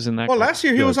they use in that. Well, last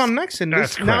year he was on Nexon.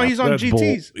 Now he's on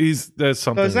GTs. That's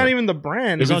something. So it's not even the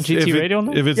brand. He's on GT radio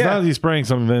now? If it's not he's spraying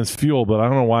something, then it's fuel. But I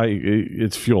don't know why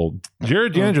it's fuel.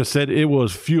 Jared D'Andrea said it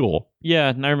was fuel.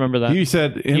 Yeah, I remember that. He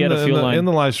said in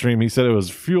the live stream, he said it was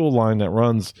fuel line that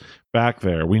runs back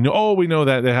there. We know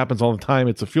that it happens all the time.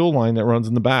 It's a fuel line that runs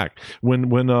in the back.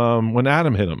 When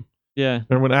Adam hit him. Yeah.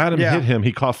 And when Adam hit him,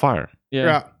 he caught fire.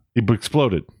 Yeah. He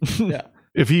exploded. Yeah.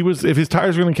 If his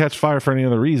tires were going to catch fire for any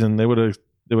other reason, they would have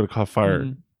caught fire.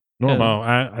 Mm-hmm. Normal. Well,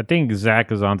 I think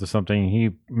Zach is onto something.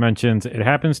 He mentions it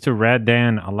happens to Rad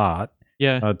Dan a lot.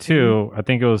 Yeah. Two, I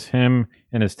think it was him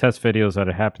in his test videos that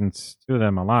it happens to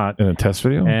them a lot. In a test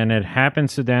video? And it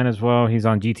happens to Dan as well. He's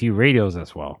on GT radios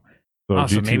as well. So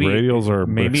GT radios are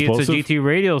explosive? It's a GT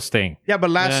radios thing. Yeah, but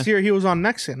last year he was on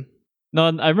Nexon. No,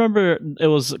 I remember it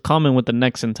was common with the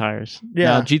Nexon tires.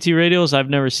 Yeah. Now, GT radios, I've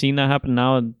never seen that happen.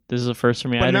 Now this is the first for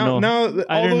me. But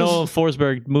I didn't know if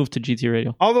Forsberg moved to GT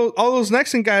radio. All those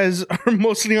Nexon guys are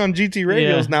mostly on GT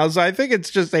radios now, so I think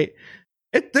it's just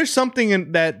there's something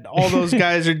in that all those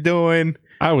guys are doing.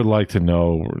 I would like to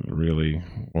know really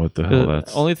what the hell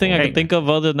that's. The only thing I can think of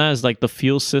other than that is like the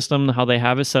fuel system, how they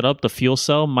have it set up. The fuel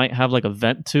cell might have like a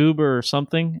vent tube or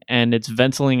something, and it's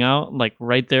ventilating out like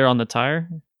right there on the tire.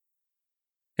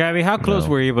 Gabby, how close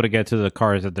were you able to get to the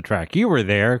cars at the track? You were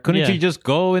there. Couldn't you just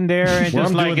go in there and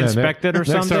just inspect it or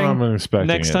something? Next time I'm inspecting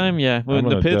Next time, yeah. With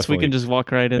the pits, we can just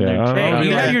walk right in there. Hey,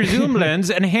 you have your zoom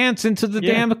lens enhance into the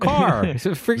damn car.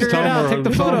 So figure it out. Take the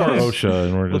photos. OSHA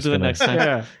and we'll do it next time.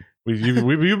 Yeah.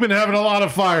 You've been having a lot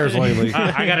of fires lately.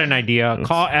 I got an idea.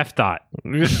 Call FDOT.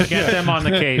 Get them on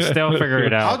the case. They'll figure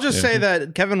it out. I'll just say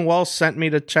that Kevin Wells sent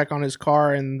me to check on his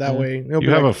car, and that way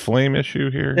you have a flame issue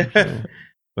here.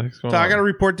 So I got to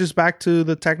report this back to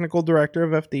the technical director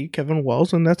of FD, Kevin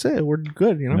Wells, and that's it. We're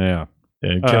good, you know. Yeah.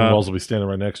 And Kevin Wells will be standing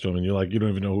right next to him, and you're like, you don't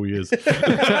even know who he is. There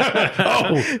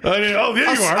you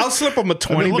are. I'll slip him a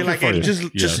 20. Be like, hey, just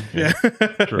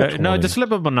no, just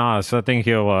slip him a NOS. I think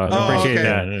he'll appreciate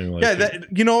that.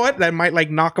 You know what? That might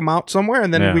like knock him out somewhere,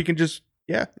 and then we can just.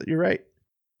 Yeah, you're right.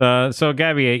 So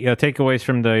Gabby, takeaways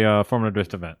from the Formula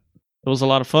Drift event. It was a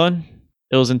lot of fun.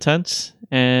 it was intense,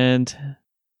 and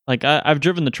like I've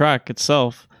driven the track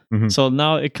itself, so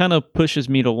now it kind of pushes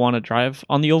me to want to drive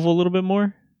on the oval a little bit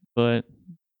more. But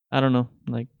I don't know,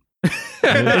 like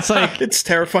it's like it's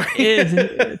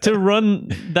terrifying to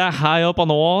run that high up on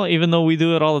the wall, even though we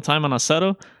do it all the time on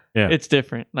Aceto. Yeah. It's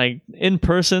different. Like in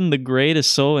person, the grade is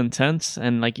so intense,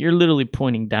 and like you're literally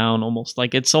pointing down almost.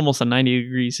 Like it's almost a 90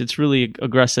 degrees. It's really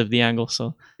aggressive, the angle.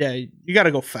 So yeah, you got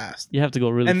to go fast. You have to go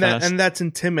really fast. And that's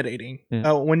intimidating.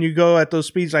 Yeah. When you go at those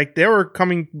speeds, like they were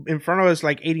coming in front of us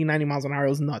like 80, 90 miles an hour. It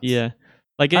was nuts. Yeah.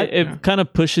 Like it kind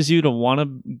of pushes you to want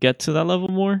to get to that level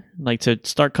more, like to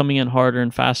start coming in harder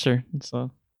and faster.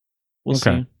 So we'll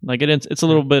see. Like it's a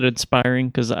little bit inspiring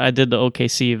because I did the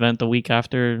OKC event the week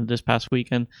after this past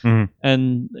weekend,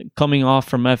 and coming off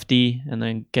from FD and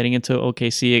then getting into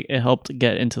OKC, it helped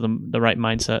get into the right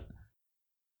mindset.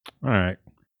 All right.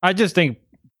 I just think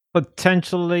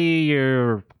potentially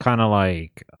you're kind of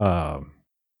like,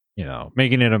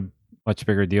 making it a much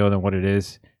bigger deal than what it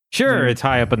is. Sure, it's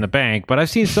high up in the bank, but I've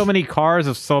seen so many cars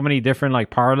of so many different like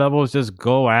power levels just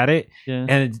go at it,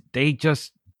 and they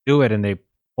just do it and they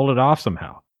pull it off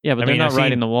somehow. Yeah, but they're not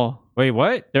riding the wall. Wait,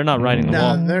 what? They're not riding the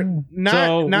wall. They're not.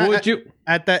 So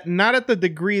not at the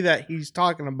degree that he's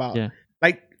talking about. Yeah.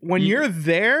 Like when you're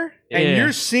there and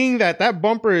you're seeing that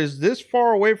bumper is this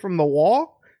far away from the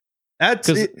wall, that's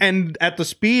it, and at the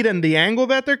speed and the angle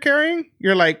that they're carrying,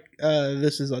 you're like,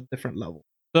 this is a different level.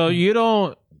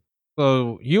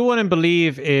 So you wouldn't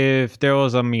believe if there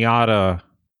was a Miata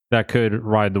that could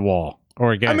ride the wall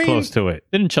or get close to it.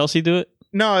 Didn't Chelsea do it?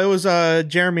 No, it was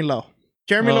Jeremy Lowe.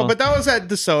 Lowe, but that was at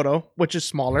DeSoto, which is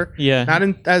smaller. Yeah. Not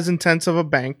as intense of a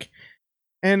bank.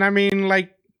 And I mean,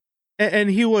 like,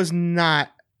 and he was not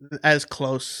as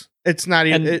close. It's not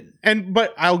even,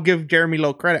 but I'll give Jeremy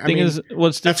Lowe credit. I mean,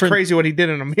 what's different, that's crazy what he did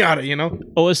in a Miata, you know?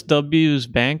 OSW's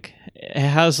bank, it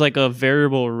has like a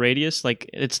variable radius, like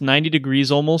it's 90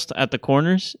 degrees almost at the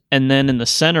corners, and then in the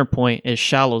center point it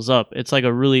shallows up. It's like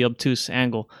a really obtuse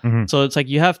angle. So it's like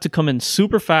you have to come in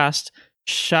super fast,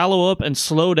 shallow up and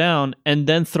slow down, and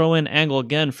then throw in angle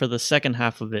again for the second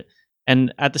half of it.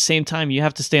 And at the same time you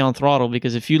have to stay on throttle,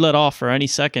 because if you let off for any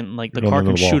second, like the car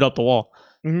can shoot up the wall.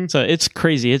 So it's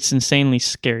crazy. It's insanely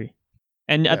scary.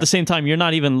 And at the same time, you're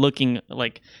not even looking,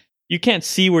 like, you can't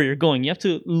see where you're going. You have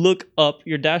to look up.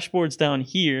 Your dashboard's down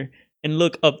here and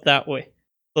look up that way.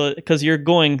 So, because you're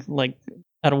going like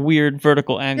at a weird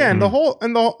vertical angle. Yeah, and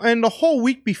the whole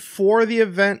week before the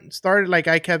event started, like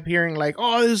I kept hearing like,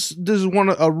 oh, this is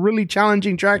a really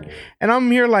challenging track. And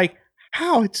I'm here like,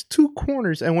 how? It's two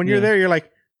corners. And when you're there, you're like,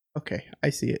 okay,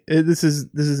 I see it. This is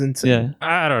insane. Yeah.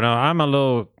 I don't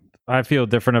know. I feel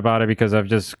different about it because I've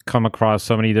just come across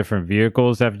so many different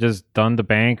vehicles that have just done the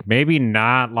bank. Maybe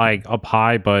not like up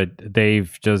high, but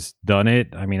they've just done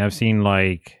it. I mean, I've seen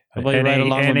like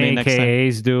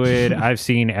NAKAs do it. I've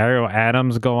seen Ariel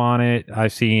Adams go on it.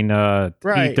 I've seen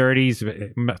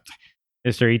E30s,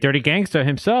 Mr. E30 Gangsta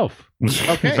himself.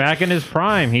 Okay. Back in his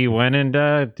prime, he went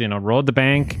and rode the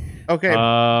bank. Okay.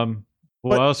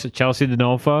 Who else? Chelsea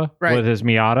DeNofa with his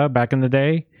Miata back in the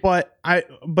day. But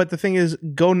the thing is,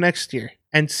 go next year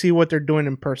and see what they're doing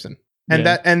in person, and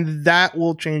that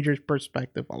will change your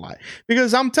perspective a lot.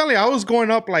 Because I'm telling you, I was going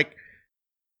up like,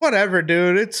 whatever,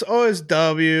 dude. It's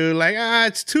OSW, like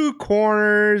it's two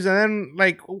corners, and then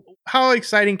like, how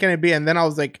exciting can it be? And then I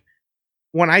was like,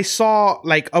 when I saw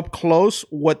like up close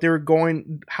what they were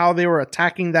going, how they were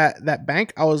attacking that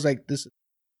bank, I was like, this is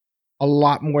a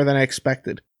lot more than I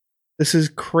expected. This is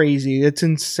crazy. It's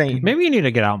insane. Maybe you need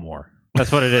to get out more.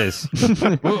 That's what it is.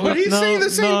 But he's saying the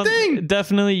same thing.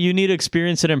 Definitely, you need to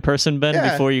experience it in person, Ben,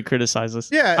 before you criticize us.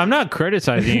 Yeah, I'm not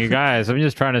criticizing you guys. I'm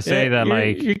just trying to say that,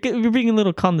 you're being a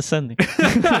little condescending.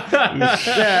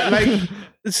 Like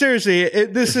seriously,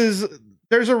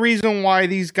 there's a reason why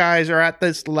these guys are at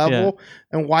this level,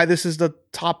 and why this is the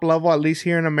top level, at least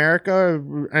here in America,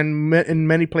 and in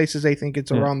many places they think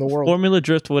it's around the world. Formula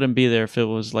Drift wouldn't be there if it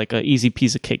was like an easy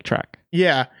piece of cake track.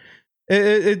 Yeah,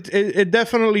 it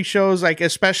definitely shows, like,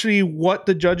 especially what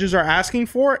the judges are asking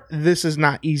for. This is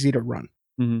not easy to run.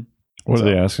 What are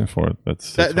they asking for?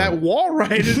 That's that wall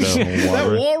ride.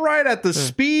 That wall ride at the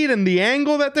speed and the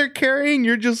angle that they're carrying.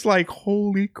 You're just like,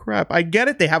 holy crap! I get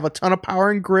it. They have a ton of power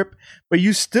and grip, but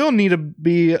you still need to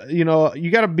be, you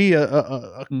got to be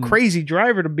a crazy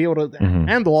driver to be able to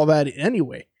handle all that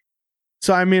anyway.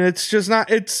 So I mean, it's just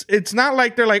not. It's not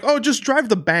like they're like, oh, just drive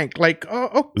the bank. Like,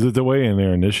 oh. Is it the way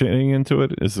they're initiating into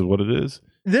it? Is it what it is?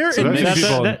 That's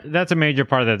a major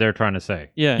part that they're trying to say.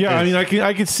 Yeah. I mean,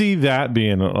 I can see that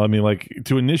being. I mean, like,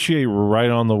 to initiate right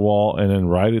on the wall and then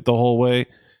ride it the whole way.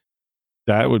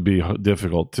 that would be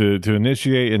difficult to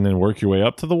initiate and then work your way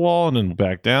up to the wall and then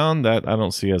back down. That I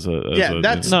don't see as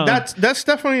that's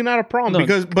definitely not a problem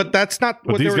but that's not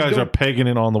but what these guys doing. are pegging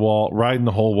it on the wall, riding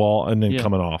the whole wall, and then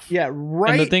coming off. Yeah,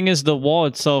 right. And the thing is, the wall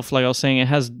itself, like I was saying, it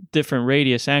has different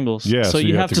radius angles. Yeah, so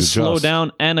you have to slow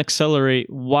down and accelerate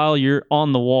while you're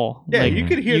on the wall. Yeah, you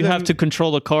could hear. You have to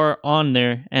control the car on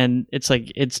there, and it's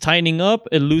like it's tightening up,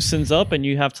 it loosens up, and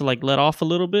you have to like let off a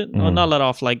little bit. Well, not let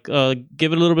off, like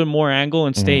give it a little bit more angle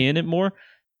and stay in it more.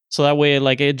 So that way,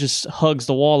 like it just hugs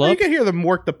the wall up. You can hear them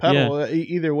work the pedal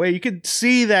either way. You could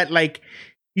see that like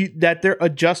that they're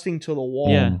adjusting to the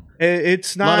wall. Yeah,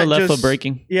 it's not a lot of left just foot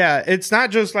braking. Yeah, it's not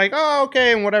just like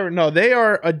okay and whatever. No, they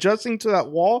are adjusting to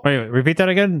that wall. Wait, repeat that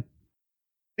again.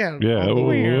 Yeah.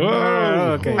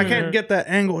 Okay. I can't get that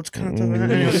angle. It's kind of tough.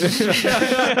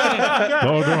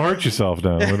 No, don't hurt yourself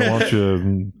now. We don't want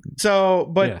you. So,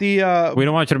 but we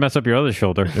don't want you to mess up your other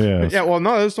shoulder. Yeah. Well,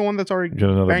 no, that's the one that's already get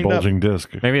another bulging disc.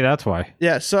 Maybe that's why.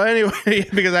 Yeah. So anyway,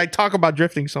 because I talk about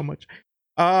drifting so much.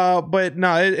 But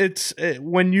no, it's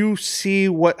when you see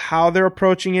how they're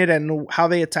approaching it and how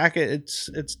they attack it,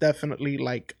 it's definitely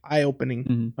like eye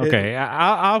opening. Okay,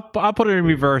 I'll put it in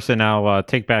reverse and I'll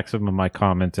take back some of my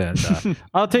comments and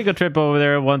I'll take a trip over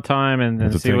there one time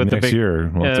and see what the big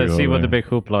what the big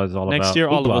hoopla is all about. Next year,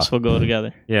 all of us will go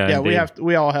together. Yeah,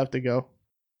 we all have to go.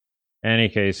 Any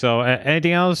case, so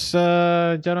anything else,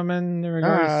 gentlemen, in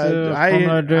regards to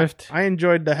Formula Drift? I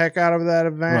enjoyed the heck out of that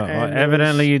event. Well,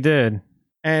 evidently you did.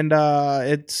 And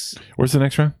it's where's the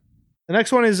next round? The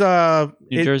next one is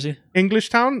New Jersey,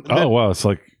 Englishtown. Oh wow, it's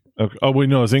like wait,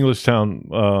 no, it's Englishtown.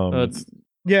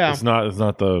 Yeah, it's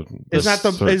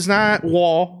not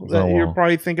Wall. You're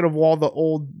probably thinking of Wall, the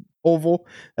old oval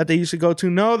that they used to go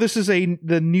to. No, this is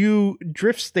the new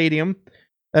drift stadium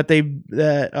that they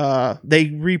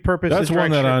repurposed. That's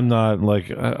one that I'm not like.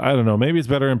 I don't know. Maybe it's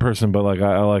better in person, but like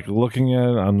I like looking at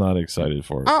it. I'm not excited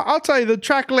for it. I'll tell you the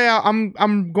track layout.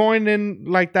 I'm going in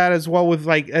like that as well with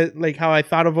like how I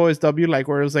thought of OSW, like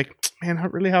where it was like, man,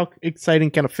 really how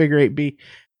exciting can a figure eight be?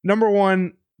 Number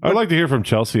one. I'd like to hear from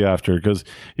Chelsea after because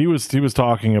he was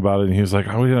talking about it and he was like,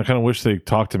 I kind of wish they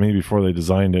talked to me before they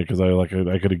designed it because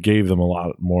I could have gave them a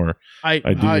lot more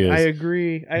ideas. I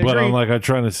agree. But I'm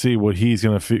trying to see what he's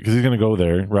gonna feel because he's gonna go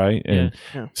there, right, and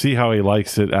see how he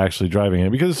likes it actually driving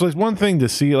it because it's like one thing to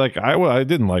see. Like I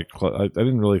didn't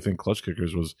really think Klutch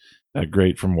Kickers was that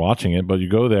great from watching it, but you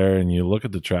go there and you look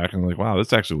at the track and like, wow,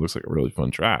 this actually looks like a really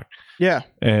fun track. Yeah,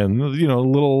 and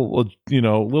little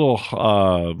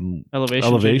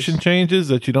elevation changes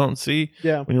that you don't see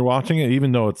when you're watching it,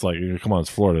 even though it's like, come on, it's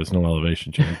Florida, there's no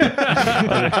elevation change.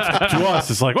 To us,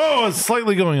 it's like, oh, it's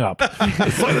slightly going up,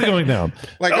 it's slightly going down.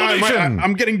 Like,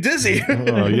 I'm getting dizzy.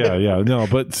 No,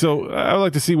 but so I would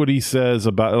like to see what he says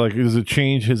about like, does it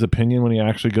change his opinion when he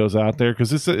actually goes out there?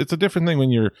 Because it's a different thing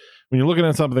when you're looking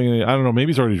at something. I don't know,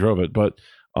 maybe he's already drove it, but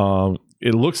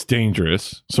it looks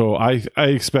dangerous. So I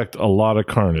expect a lot of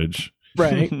carnage.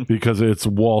 Right. Because it's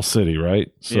Wall City, right?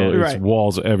 So it's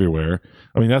walls everywhere.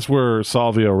 I mean, that's where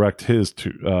Salvio wrecked his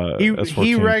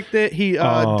he wrecked it.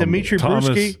 Dimitri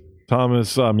Bruschi.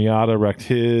 Thomas Miata wrecked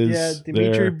his. Yeah,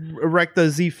 Dimitri wrecked the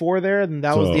Z4 there, and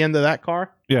that was the end of that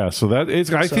car. Yeah, so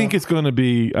I think it's going to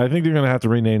be. I think they're going to have to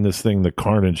rename this thing the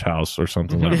Carnage House or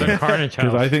something like that. The Carnage House.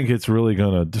 Because I think it's really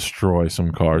going to destroy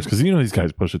some cars. Because these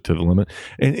guys push it to the limit,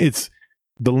 and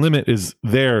the limit is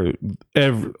there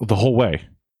the whole way.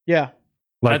 Yeah,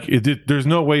 like there's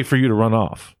no way for you to run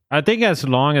off. I think as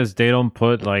long as they don't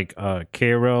put like a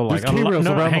K-rail, like K-rails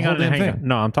around the whole thing.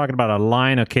 No, I'm talking about a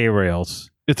line of K-rails.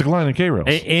 It's a line of K-rails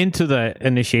into the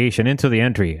initiation, into the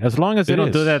entry. As long as they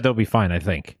don't do that, they'll be fine, I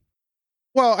think.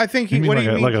 Well, I think like a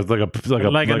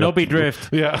Nopi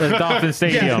Drift, the Dolphin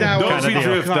Stadium. Nopi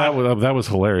Drift. That was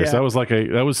hilarious. Yeah. That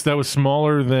was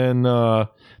smaller than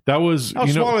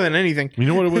smaller than anything. You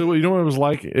know what it was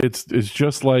like? It's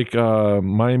just like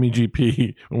Miami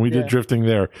GP when we did drifting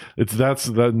there. That's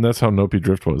how Nopi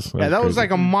Drift was. That was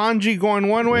like a Manji going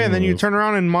one way, and then you turn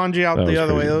around and Manji out the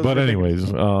other way. But anyways,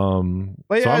 so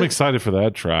I'm excited for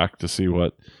that track to see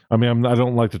what. I mean, I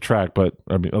don't like the track, but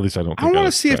I mean, at least I don't. I want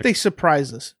to see if they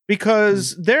surprise us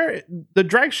because the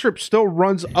drag strip still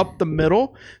runs up the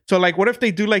middle. So, like, what if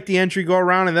they do like the entry go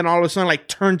around and then all of a sudden like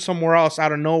turn somewhere else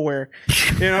out of nowhere?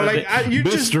 Like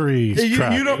mystery.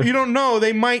 You don't know.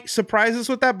 They might surprise us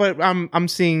with that, but I'm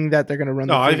seeing that they're going to run.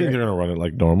 No, I think they're going to run it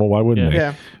like normal. Why wouldn't they?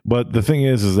 Yeah. But the thing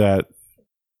is that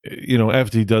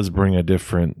FD does bring a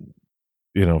different.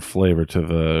 Flavor to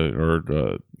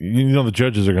the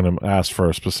judges are going to ask for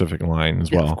a specific line as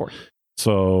well. Of course.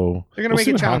 So they're going to make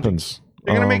it challenging.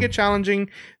 They're gonna make it challenging.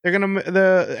 They're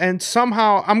gonna and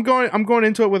somehow I'm going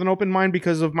into it with an open mind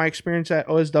because of my experience at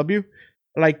OSW.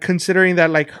 Like considering that,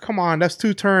 like, come on, that's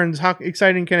 2 turns. How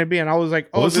exciting can it be? And I was like,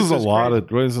 oh, this is a lot great.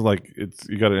 of. What is it like? It's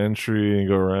you got an entry and you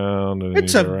go around. And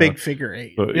it's a big figure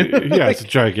 8. But, yeah, it's a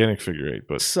gigantic figure 8.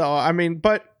 But so I mean,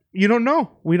 but you don't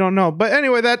know. We don't know. But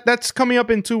anyway, that's coming up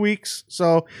in 2 weeks.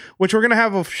 So which we're gonna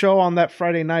have a show on that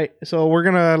Friday night. So we're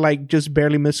gonna like just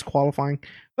barely miss qualifying.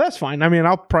 But that's fine. I mean,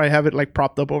 I'll probably have it like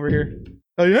propped up over here.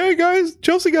 Like, hey guys,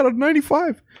 Chelsea got a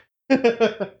 95.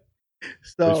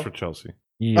 So for Chelsea.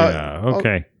 Yeah.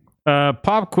 Okay.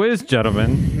 Pop quiz,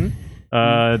 gentlemen.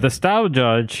 The style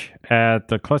judge at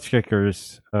the Klutch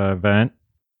Kickers event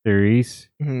series.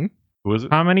 Who is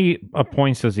it? How many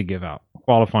points does he give out?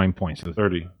 Qualifying points.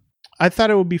 30. I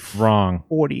thought it would be wrong.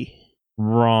 40.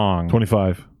 Wrong.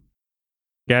 25.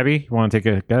 Gabby, you want to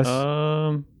take a guess?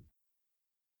 I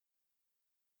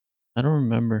don't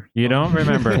remember. You don't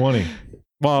remember? 20.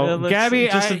 Well, Gabby,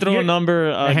 just to throw a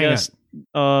number, I guess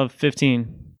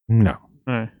 15. No.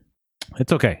 All right.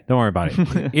 It's okay. Don't worry about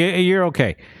it. You're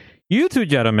okay. You two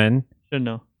gentlemen should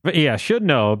know. Yeah, should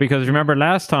know, because remember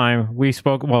last time we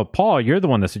spoke. Well, Paul, you're the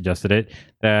one that suggested it,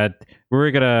 that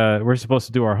we're supposed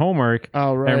to do our homework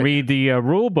and read the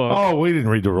rule book. Oh, we didn't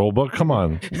read the rule book. Come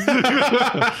on. All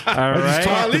right.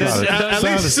 At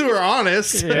least we're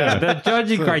honest. Yeah, the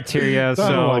judging criteria. It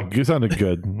sounded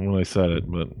good when I said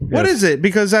it, but what is it?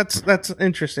 Because that's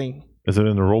interesting. Is it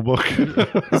in the rule book?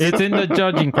 It's in the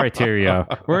judging criteria.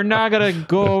 We're not going to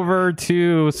go over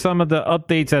to some of the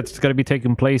updates that's going to be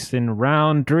taking place in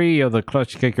round 3 of the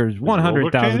Klutch Kickers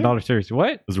 $100,000 series.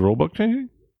 What? Is the rule book changing?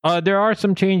 There are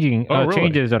some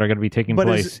changes that are going to be taking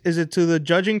place. But is it to the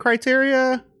judging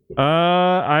criteria?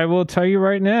 I will tell you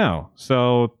right now.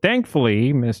 So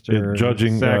thankfully, Mr.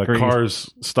 Judging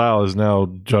Carr's style is now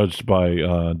judged by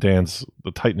Dan's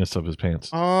the tightness of his pants.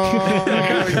 Oh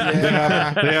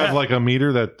yeah. They have like a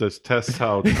meter that just tests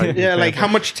how tight. Yeah, like how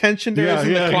much tension there is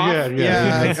in the cloth.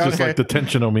 Yeah. It's just like the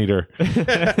tensionometer.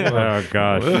 Oh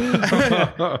gosh.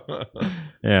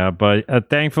 Yeah, but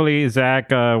thankfully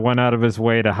Zach went out of his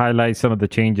way to highlight some of the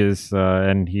changes,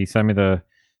 and he sent me the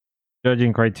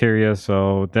judging criteria,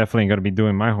 so definitely going to be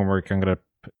doing my homework. I'm going to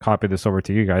copy this over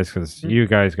to you guys because you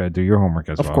guys got to do your homework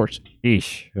as well. Of course.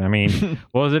 Eesh. I mean,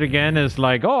 what was it again? It's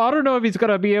like, I don't know if he's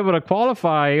going to be able to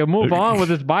qualify or move on with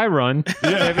his buy run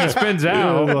if he spins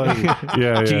out.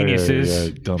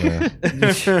 Geniuses.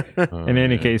 Dumbass. In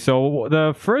any case, so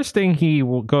the first thing he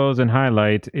goes and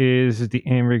highlights is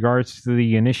in regards to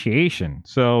the initiation.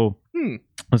 So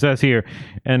it says here,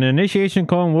 an initiation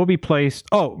cone will be placed.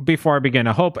 Oh, before I begin,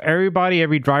 I hope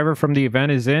every driver from the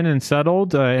event is in and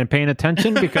settled and paying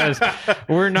attention, because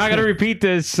we're not going to repeat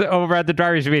this over at the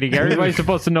drivers meeting. Everybody's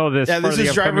supposed to know this. Yeah, this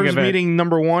is drivers meeting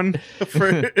number 1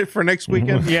 for next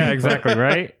weekend. Yeah, exactly,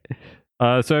 right?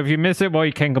 So if you miss it, well,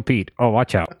 you can compete. Oh,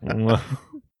 watch out.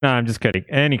 No, I'm just kidding.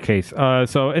 In any case,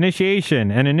 so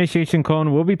initiation. An initiation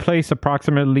cone will be placed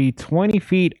approximately 20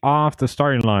 feet off the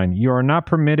starting line. You are not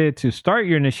permitted to start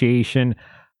your initiation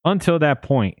until that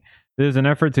point. This is an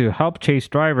effort to help chase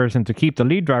drivers and to keep the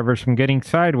lead drivers from getting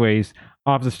sideways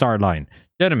off the start line.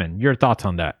 Gentlemen, your thoughts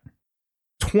on that?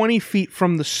 20 feet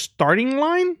from the starting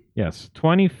line? Yes,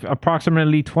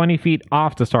 approximately 20 feet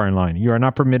off the starting line. You are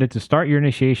not permitted to start your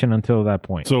initiation until that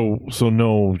point. So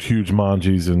no huge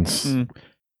manjis and...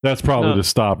 That's probably to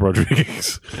stop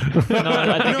Rodriguez.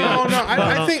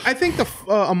 I think the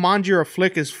a manji or a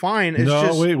flick is fine. It's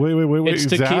wait. It's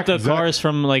to keep the cars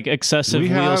from like excessive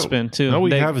wheel spin too. No,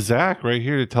 we have Zach right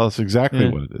here to tell us exactly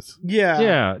what it is.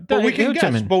 Yeah. But we can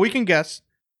guess.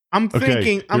 I'm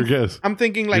thinking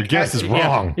like your guess is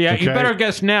wrong. Yeah, okay? You better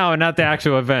guess now and not the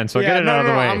actual event. So get it out of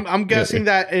the way. I'm guessing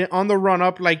that on the run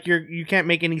up, like you can't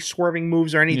make any swerving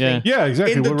moves or anything. Yeah,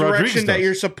 exactly. In the direction that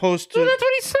you're supposed to. No, that's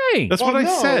what he's saying. That's what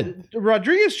I said.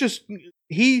 Rodriguez just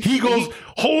he goes,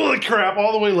 holy crap,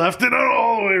 all the way left and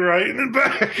all the way right and then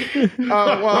back.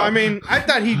 Well, I mean, I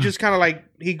thought he just kind of like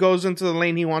he goes into the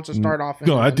lane he wants to start off in.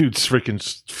 No, that dude's freaking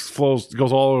flows,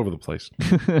 goes all over the place.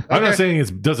 I'm not saying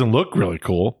it doesn't look really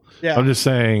cool. Yeah. I'm just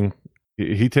saying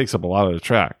he takes up a lot of the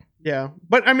track. Yeah.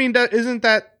 But I mean, isn't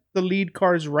that the lead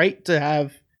car's right to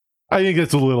have? I think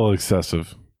it's a little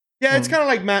excessive. Yeah, it's kind of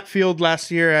like Matt Field last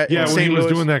year at when he was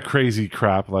doing that crazy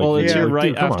crap. Like, it's your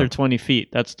right after 20 feet.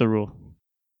 That's the rule.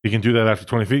 He can do that after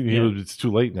 20 feet. It's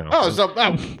too late now.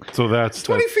 So that's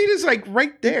 20 feet is like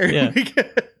right there. Yeah.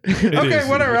 Okay,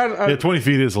 whatever. 20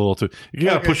 feet is a little too. You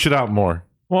got to push it out more.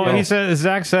 Well,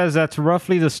 Zach says that's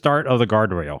roughly the start of the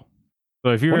guardrail.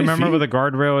 So if you remember where the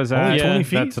guardrail is at, 20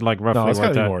 feet? That's like roughly. No, it's got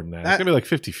to be more than that. It's going to be like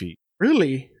 50 feet.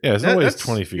 Really? Yeah, it's no way it's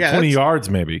 20 feet. 20 yards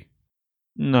maybe.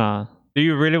 Nah. Do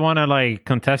you really want to like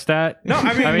contest that? No,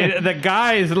 I mean the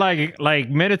guy is like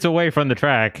minutes away from the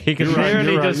track. He can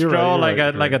literally just draw like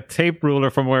a tape ruler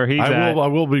from where he's at. I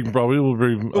will be. Probably will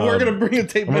be. We're gonna bring a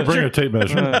tape measure. I'm gonna bring a tape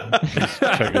measure.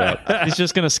 Check it out. He's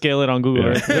just gonna scale it on Google.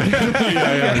 Right?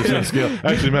 yeah. He's gonna scale.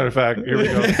 Actually, matter of fact, here we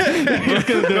go. He's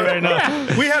gonna do it right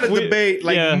now. We had a debate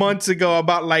months ago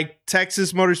about like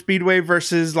Texas Motor Speedway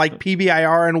versus like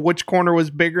PBIR and which corner was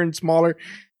bigger and smaller.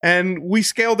 And we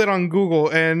scaled it on Google,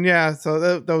 and so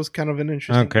that was kind of an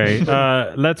interesting. Okay,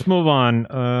 let's move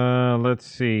on. Let's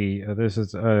see. This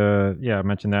is I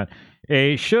mentioned that.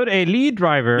 Should a lead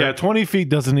driver? Yeah, 20 feet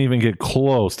doesn't even get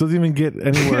close. Doesn't even get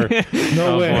anywhere.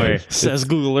 No way. Boy. Says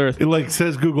Google Earth. It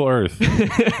says Google Earth.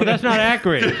 But that's not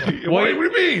accurate. What do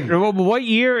you mean? What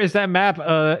year is that map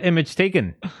image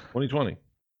taken? 2020.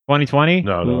 2020?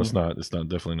 No, it's not. It's not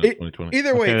definitely not 2020.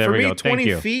 Either way, Okay, for me, go.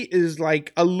 20 feet is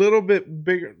like a little bit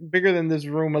bigger than this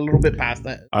room, a little bit past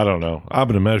that. I don't know. I'm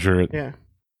gonna measure it. Yeah.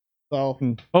 So.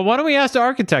 Well, why don't we ask the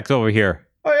architects over here?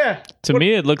 Oh yeah. To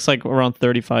me, it looks like around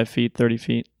 35 feet, 30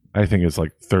 feet. I think it's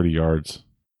like 30 yards.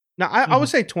 No, I would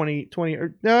say 20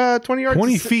 yards.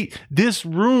 20 feet. This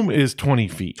room is 20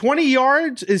 feet. 20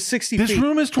 yards is 60 feet. This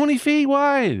room is 20 feet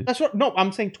wide. That's what. No,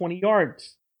 I'm saying 20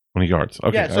 yards. 20 yards.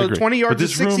 Okay. Yeah, so I agree. 20 yards But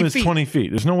this is 60 room is feet. 20 feet.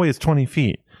 There's no way it's 20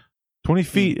 feet. 20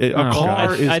 feet. A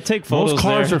car is. I take photos. Most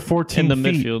cars there are 14 in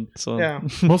the feet. midfield. So Yeah.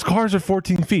 Most cars are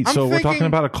 14 feet. I'm So we're talking thinking-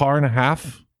 about a car and a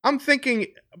half. I'm thinking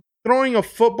throwing a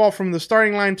football from the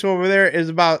starting line to over there is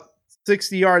about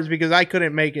 60 yards because I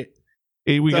couldn't make it.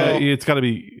 It's got to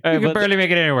be. You can barely make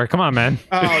it anywhere. Come on, man.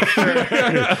 Oh, sure.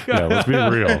 Yeah, let's be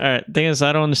real. all right. Thing is,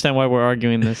 I don't understand why we're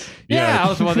arguing this. Yeah, I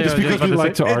was wondering. It's because we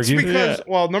like to It's argue. because,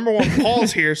 well, number one,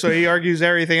 Paul's here, so he argues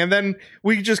everything. And then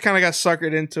we just kind of got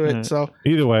suckered into it. So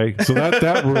Either way, so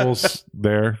that rules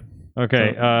there.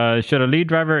 Okay. Should a lead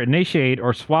driver initiate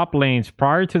or swap lanes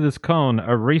prior to this cone,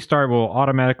 a restart will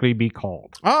automatically be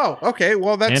called. Oh, okay.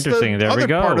 Well, that's Interesting. the There we other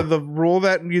go. part of the rule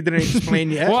that you didn't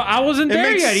explain yet. Well, I wasn't It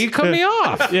there makes- yet. You cut me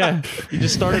off. Yeah, you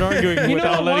just started arguing You know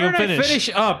without what? Why letting him don't I finish. finish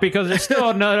up because there's still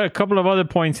a couple of other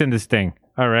points in this thing.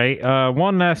 All right.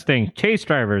 One last thing. Chase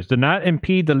drivers do not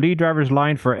impede the lead driver's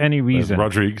line for any reason.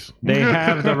 Rodriguez. They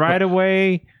have the right of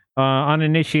way on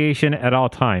initiation at all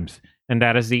times. And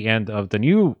that is the end of the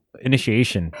new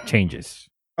initiation changes.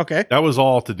 Okay. That was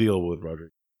all to deal with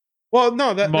Rodriguez. Well,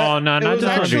 no, Well, no, it not was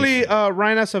just actually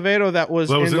Ryan Acevedo that was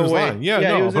That was in in the his way. line. Yeah, he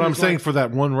no, was but in I'm his saying line. for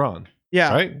that one run.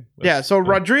 Yeah. Right? Yeah, so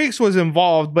Rodriguez was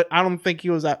involved, but I don't think he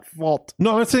was at fault.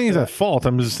 No, I'm not saying he's at fault.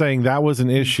 I'm just saying that was an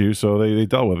issue, so they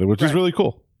dealt with it, which is Right. really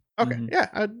cool. Okay, Mhm.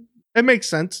 yeah, it makes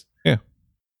sense. Yeah.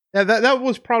 Yeah, that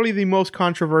was probably the most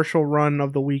controversial run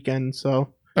of the weekend,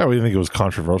 so I don't really think it was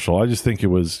controversial. I just think it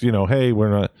was, hey, we're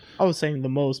not. I was saying the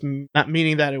most, not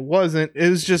meaning that it wasn't. It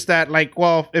was just that, like,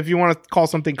 well, if you want to call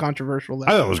something controversial, I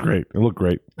thought it was great. It looked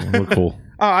great. It looked cool.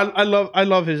 I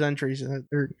love his entries.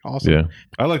 They're awesome. Yeah.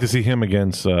 I'd like to see him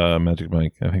against Magic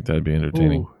Mike. I think that'd be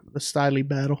entertaining. Ooh, the styly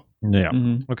battle. Yeah.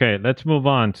 Mhm. Okay, let's move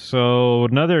on. So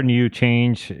another new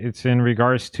change. It's in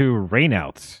regards to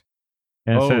rainouts.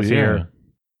 And it says here.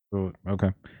 Oh, okay.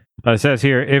 It says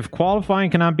here, if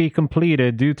qualifying cannot be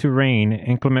completed due to rain,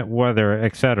 inclement weather,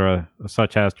 etc.,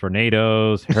 such as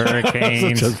tornadoes,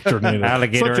 hurricanes, Such as tornadoes.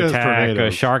 alligator Such as attack,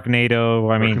 tornadoes.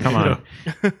 sharknado. I mean, come on.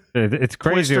 It's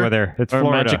crazy Twister. over there. It's Or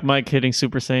Florida. Magic Mike hitting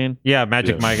Super Saiyan. Yeah,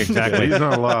 Magic Yeah. Mike, exactly. Yeah, he's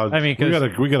not allowed. I mean, we gotta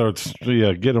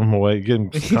get him away, get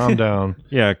him calm down,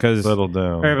 Yeah, because settle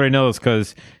down. everybody knows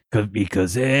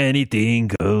because anything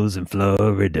goes in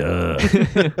Florida.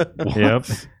 Yep.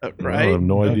 I have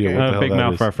no idea Okay. what the hell Big that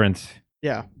mouth is. reference.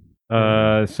 Yeah.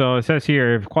 So it says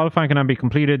here, if qualifying cannot be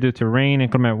completed due to rain,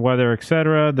 inclement weather,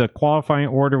 etc., the qualifying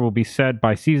order will be set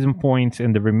by season points,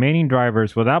 and the remaining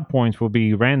drivers without points will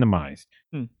be randomized.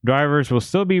 Drivers will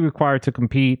still be required to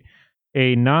compete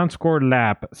a non-scored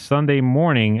lap Sunday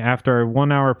morning after a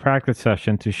 1-hour practice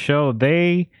session to show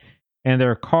they and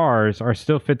their cars are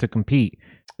still fit to compete.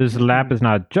 This lap is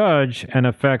not judged and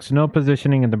affects no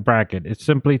positioning in the bracket. It's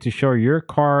simply to show your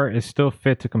car is still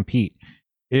fit to compete.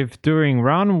 If during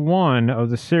round 1 of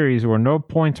the series where no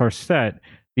points are set,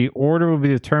 the order will be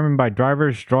determined by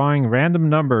drivers drawing random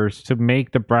numbers to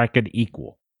make the bracket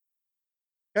equal.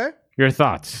 Okay. Your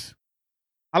thoughts?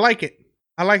 I like it.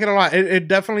 I like it a lot. It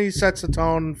definitely sets a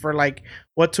tone for like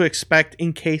what to expect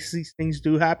in case these things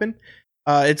do happen.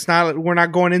 We're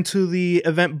not going into the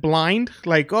event blind.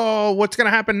 Like, oh, what's gonna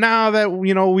happen now that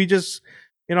we just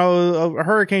a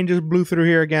hurricane just blew through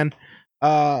here again.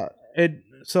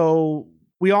 So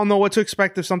we all know what to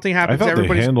expect if something I happens. thought they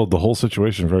Everybody's handled the whole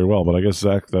situation very well, but I guess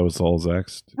that was all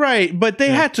Zach's. right, but they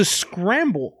had to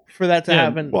scramble for that to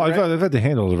happen. Well, right? I thought they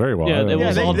handled it very well. Yeah, it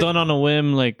was all they- done on a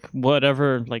whim, like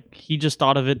whatever. Like he just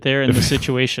thought of it there in the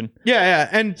situation. Yeah,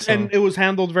 and it was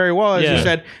handled very well, as you Yeah.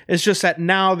 said. It's just that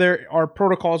now there are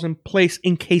protocols in place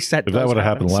in case that. If that would have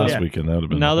happen. happened last So, weekend, that would have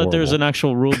been Now that there's an horrible.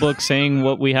 actual rule book saying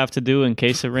what we have to do in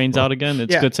case it rains out again,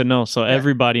 it's Yeah. good to know. So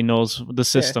everybody knows the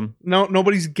system. no,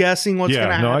 nobody's guessing what's going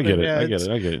to happen. I get it. Yeah, I get it's-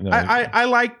 it. I get it. No, I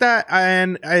like that,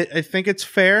 and I think it's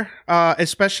fair,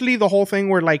 especially the whole thing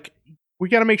where like we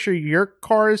got to make sure your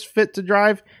car is fit to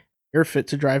drive, you're fit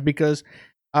to drive because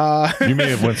you may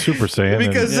have went Super Saiyan.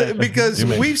 because You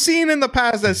may- we've seen in the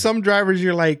past that some drivers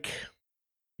you're like,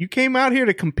 you came out here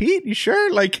to compete, you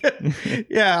sure? Like,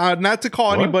 yeah, not to call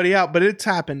What? anybody out, but it's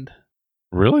happened.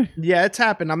 Really? Yeah, it's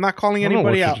happened. I'm not calling I don't know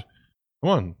anybody what out. you- Come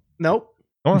on. Nope,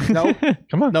 Come on. nope,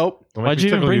 Come on. nope. Don't make Why'd me you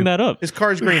even tickle bring that up? His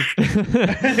car's green.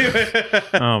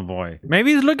 Oh boy,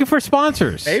 maybe he's looking for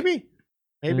sponsors. Maybe.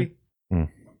 Hmm.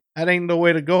 That ain't the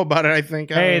way to go about it, I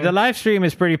think. I Hey, don't the know. live stream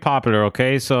is pretty popular.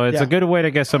 Okay, so it's Yeah. a good way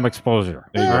to get some exposure.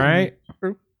 Yeah. All right.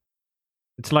 True.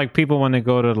 It's like people when they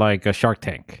go to like a Shark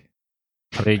Tank.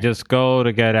 They just go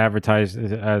to get advertised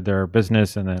their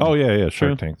business, and then Oh yeah, Shark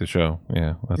True. Tank, the show.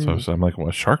 Yeah, that's what I was, I'm like,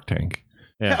 what, Shark Tank?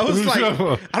 yeah. I was like,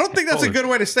 I don't think that's a good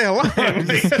way to stay alive.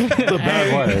 It's a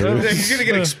bad way. You're gonna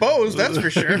get exposed, that's for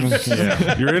sure.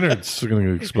 Yeah, your innards are going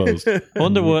to get exposed. I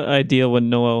wonder what idea would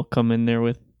Noel come in there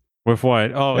with. With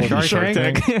what? Oh, Shark, Shark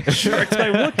Tank. It's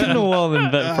like, what can Noel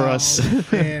invent for us? Oh,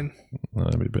 man. No,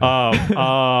 that'd be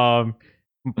bad.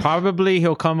 Probably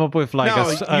he'll come up with like No,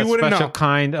 a you wouldn't special know.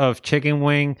 kind of chicken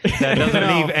wing that doesn't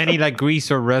No. leave any like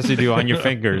grease or residue on your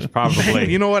fingers.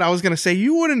 Probably. You know what I was gonna say?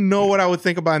 You wouldn't know what I would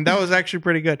think about, and that was actually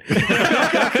pretty good.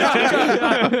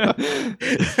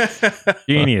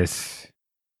 Genius.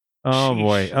 Oh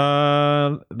boy.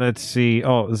 Let's see.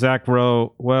 Oh, Zach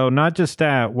Rowe. Well, not just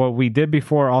that. What we did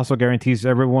before also guarantees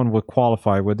everyone would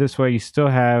qualify. With this way, you still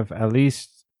have at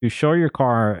least to show your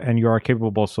car and you are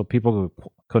capable. So people who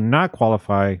could not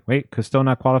qualify, could still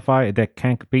not qualify, that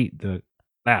can't compete the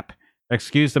lap.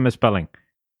 Excuse the misspelling.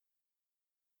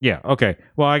 Yeah. Okay.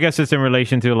 Well, I guess it's in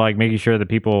relation to like making sure that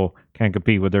people can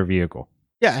compete with their vehicle.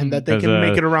 Yeah, and that they Because, can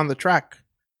make it around the track.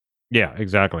 Yeah,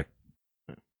 exactly.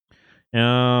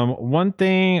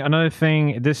 Another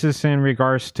thing, this is in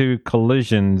regards to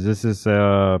collisions. This is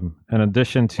an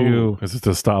addition to, Is it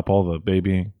to stop all the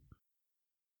babying?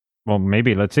 well,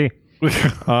 maybe, let's see.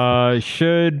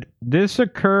 Should this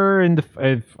occur in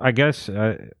the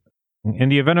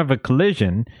event of a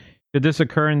collision, should this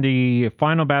occur in the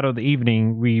final battle of the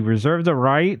evening, we reserve the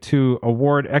right to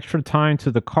award extra time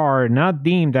to the car not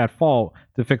deemed at fault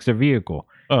to fix the vehicle.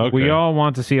 Oh, okay. We all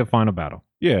want to see a final battle.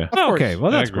 Yeah. Of course. Okay,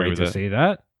 well, I that's agree great with to that. see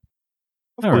that.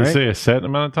 All Does it right. say a set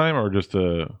amount of time or just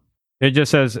a? It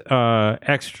just says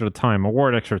extra time,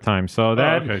 award extra time. So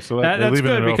that, okay. So that's leaving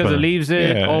good because open. it leaves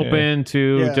it Yeah, open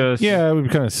to Yeah. just... Yeah, it would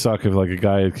kind of suck if like a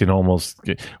guy can almost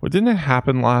get. Well, didn't it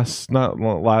happen it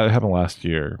happened last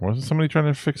year? Wasn't somebody trying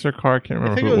to fix their car? I can't I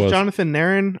remember think who it was Jonathan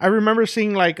Nairn. I remember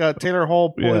seeing like Taylor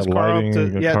Hall pull his car up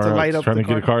to light up trying the to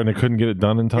get a car. car and they couldn't get it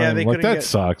done in time. Yeah, they like couldn't that get-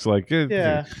 sucks. Like,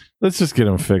 Yeah. let's just get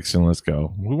them fixed and let's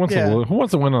go. Who wants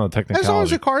to win on a technicality? As long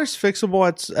as the car is fixable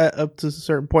up to a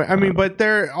certain point. I mean, but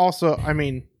they're also, I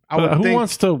mean, I would who think,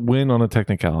 wants to win on a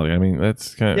technicality? I mean,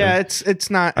 that's kind of yeah, it's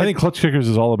not. I think Klutch Kickers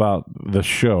is all about the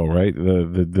show, right?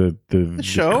 The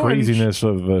show and craziness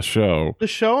of the show. the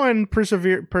show and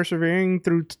persevering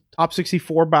through top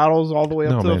 64 battles all the way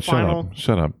up No, to man, the final.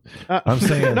 shut up. I'm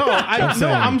saying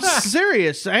I'm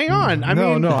serious. Hang on.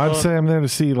 I'm saying I'm there to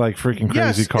see like freaking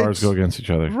crazy Yes, cars it's- go against each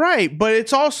other. Right, but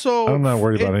it's also I'm not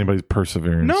worried about anybody's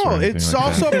perseverance. No, or anything it's like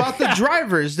also that. about the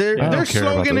drivers. I Their don't care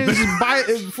about slogan those.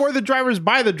 is for the drivers,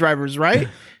 by the drivers, right?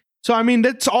 So I mean,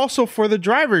 that's also for the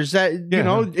drivers. That you Yeah,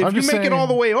 know, I'm if you just make it all saying-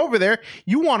 the way over there,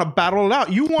 you want to battle it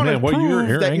out. You want to Man, what, prove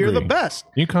you're that you're the angry. best.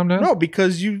 Can you calm down? No,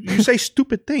 because you say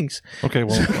stupid things. Okay,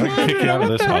 well, I can kick you out of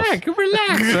this house.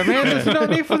 Relax, man. There's no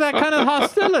need for that kind of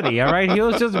hostility. All right, he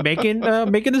was just making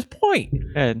his point.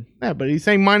 Ed. Yeah, but he's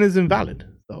saying mine is invalid.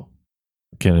 So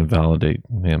Can't invalidate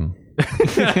him.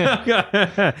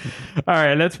 All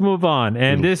right, let's move on.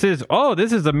 And this is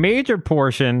a major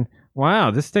portion.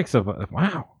 Wow, this takes up.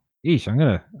 Wow, Eesh, I'm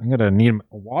gonna need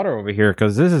water over here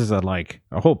because this is a whole The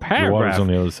water's paragraph. on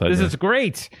the other side. This is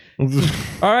great.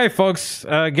 All right, folks,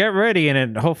 get ready,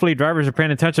 and hopefully drivers are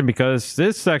paying attention because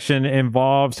this section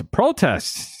involves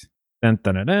protests. Dun,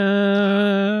 dun, dun,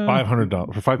 dun.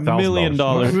 $500 for $5,000. $1 million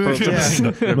protest.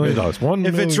 $1 million.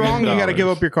 if it's wrong, you got to give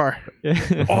up your car.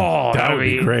 Oh, That would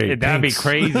be great. That'd be Pinks.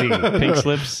 crazy. Pink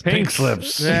slips. Pink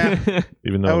slips. Yeah,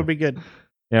 Even that though would be good.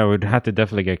 Yeah, we'd have to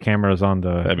definitely get cameras on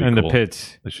the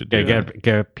pits. They should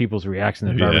get people's reaction,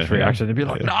 the driver's reaction, and be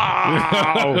like, "No!"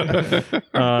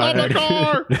 Not my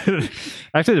car.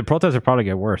 Actually, the protests would probably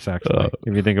get worse. Actually,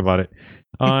 if you think about it.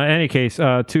 In any case,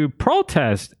 to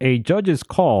protest a judge's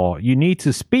call, you need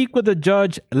to speak with a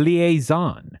judge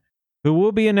liaison, who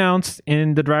will be announced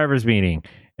in the drivers' meeting,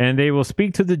 and they will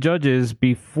speak to the judges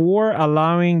before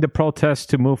allowing the protest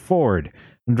to move forward.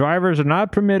 Drivers are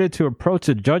not permitted to approach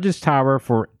the judge's tower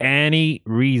for any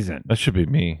reason. That should be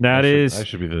me. That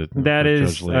should be the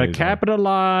is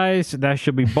capitalized. That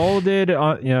should be bolded,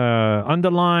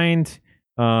 underlined,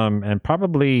 and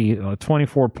probably a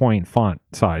 24-point font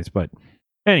size. But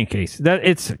in any case, that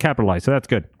it's capitalized, so that's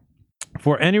good.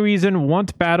 For any reason,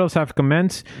 once battles have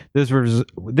commenced, this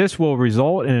will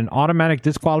result in an automatic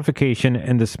disqualification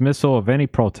and dismissal of any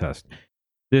protest.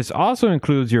 This also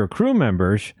includes your crew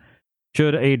members.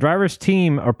 Should a driver's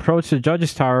team approach the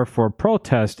judge's tower for a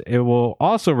protest, it will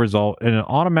also result in an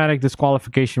automatic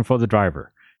disqualification for the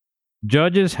driver.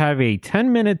 Judges have a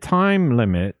 10-minute time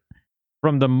limit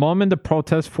from the moment the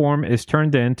protest form is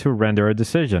turned in to render a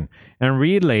decision and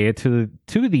relay it to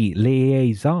the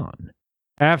liaison.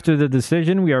 After the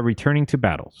decision, we are returning to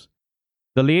battles.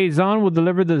 The liaison will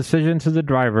deliver the decision to the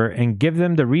driver and give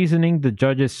them the reasoning the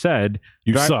judges said.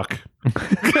 You suck.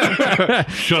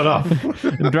 Shut up.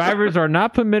 Drivers are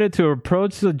not permitted to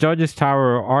approach the judge's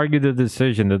tower or argue the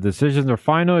decision. The decisions are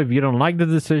final. If you don't like the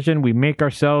decision, we make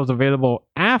ourselves available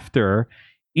after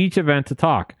each event to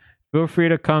talk. Feel free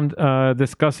to come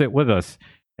discuss it with us.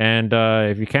 And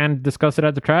if you can discuss it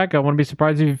at the track, I wouldn't be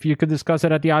surprised if you could discuss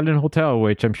it at the Island Hotel,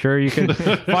 which I'm sure you can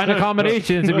find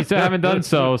accommodations if you still haven't done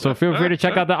so. So feel free to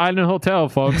check out the Island Hotel,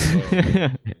 folks.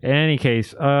 In any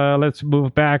case, let's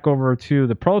move back over to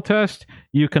the protest.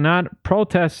 You cannot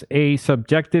protest a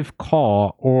subjective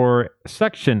call or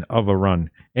section of a run.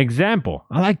 Example,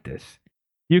 I like this.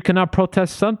 You cannot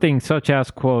protest something such as,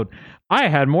 quote, I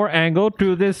had more angle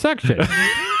through this section.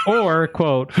 Or,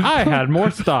 quote, I had more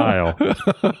style,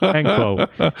 end quote.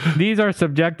 These are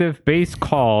subjective-based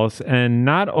calls and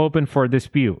not open for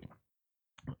dispute.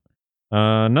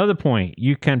 Another point,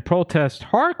 you can protest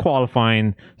hard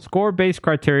qualifying score-based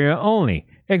criteria only.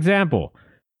 Example,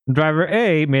 driver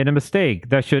A made a mistake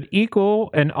that should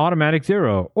equal an automatic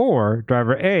 0, or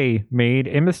driver A made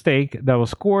a mistake that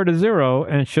was scored a 0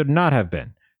 and should not have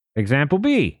been. Example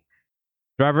B.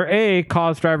 Driver A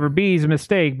caused driver B's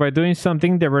mistake by doing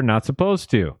something they were not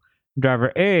supposed to.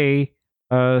 Driver A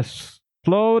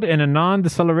slowed in a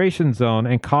non-deceleration zone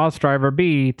and caused driver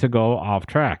B to go off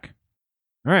track.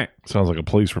 All right. Sounds like a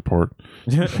police report.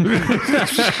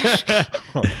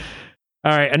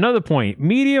 All right, another point.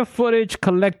 Media footage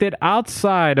collected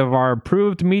outside of our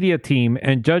approved media team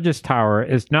and judges tower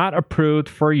is not approved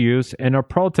for use in a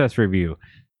protest review.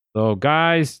 So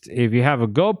guys, if you have a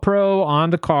GoPro on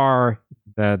the car,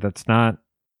 that's not,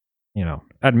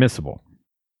 admissible.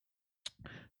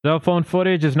 Cell phone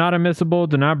footage is not admissible.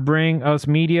 Do not bring us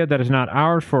media that is not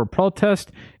ours for a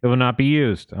protest. It will not be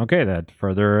used. Okay, that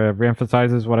further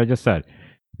reemphasizes what I just said.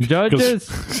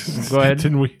 Judges, go ahead.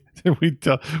 Didn't we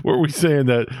tell? Were we saying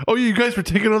that? Oh, you guys were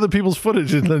taking other people's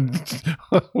footage, and then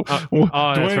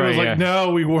Dwayne was like,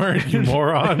 "No, we weren't, you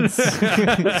morons."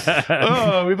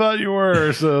 Oh, we thought you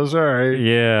were. So sorry.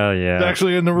 Yeah. It's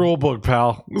actually in the rule book,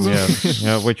 pal.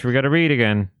 yeah, which we got to read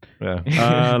again.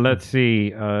 Yeah. Let's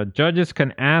see. Judges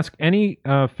can ask any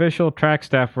official track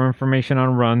staff for information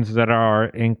on runs that are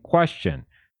in question.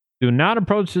 Do not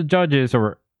approach the judges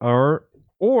or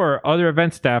other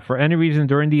event staff for any reason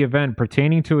during the event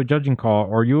pertaining to a judging call,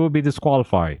 or you will be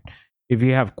disqualified. If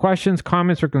you have questions,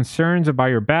 comments, or concerns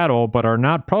about your battle but are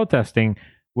not protesting,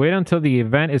 wait until the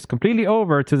event is completely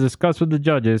over to discuss with the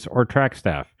judges or track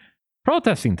staff.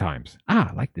 Protesting times.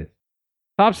 I like this.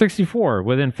 Top 64,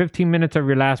 within 15 minutes of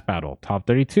your last battle. Top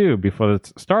 32, before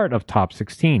the start of top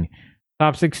 16.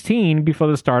 Top 16, before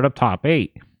the start of top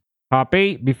 8. Top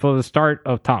 8, before the start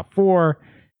of top 4.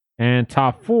 And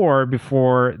top 4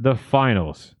 before the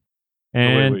finals.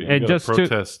 And wait, just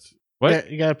protest. To what? Yeah,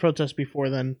 you got to protest before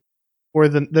then, or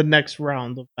the next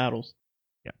round of battles.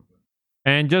 Yeah.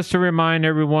 And just to remind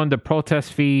everyone, the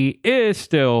protest fee is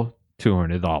still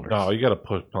 $200. No, you got to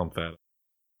pump that.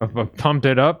 Pumped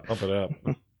it up. Pump it up.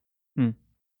 The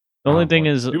only thing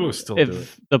is,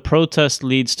 if the protest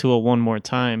leads to a one more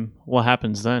time, what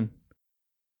happens then?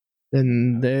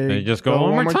 Then they just go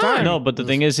one more time. No, but the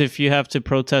thing is, if you have to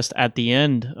protest at the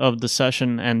end of the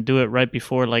session and do it right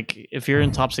before, like if you're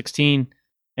in top 16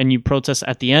 and you protest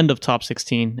at the end of top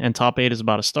 16 and top 8 is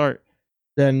about to start,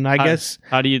 then I guess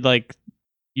how do you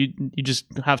you just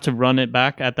have to run it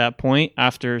back at that point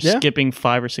after skipping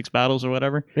 5 or 6 battles or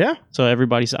whatever. Yeah. So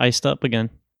everybody's iced up again.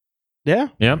 Yeah.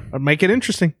 Yeah. Make it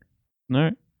interesting. All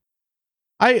right.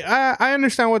 I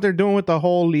understand what they're doing with the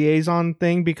whole liaison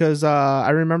thing because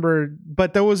I remember,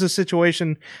 but there was a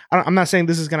situation. I'm not saying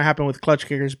this is going to happen with Klutch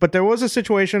Kickers, but there was a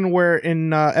situation where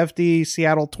in FD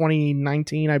Seattle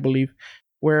 2019, I believe,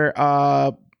 where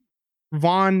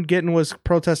Vaughn Gittin was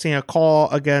protesting a call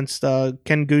against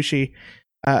Ken Gucci,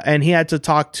 and he had to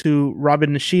talk to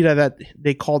Robin Nishida that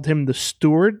they called him the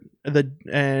steward,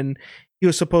 and he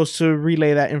was supposed to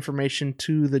relay that information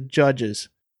to the judges.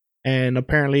 And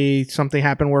apparently something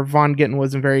happened where Vaughn Gittin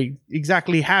wasn't very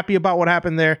exactly happy about what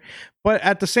happened there. But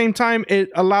at the same time, it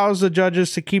allows the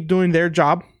judges to keep doing their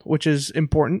job, which is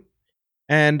important.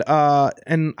 And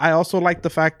I also like the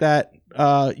fact that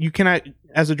you cannot,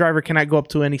 as a driver, cannot go up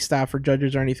to any staff or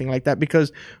judges or anything like that,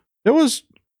 because there was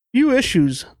few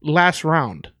issues last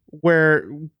round where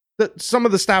some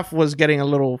of the staff was getting a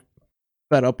little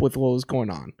fed up with what was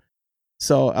going on.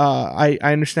 So I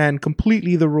understand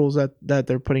completely the rules that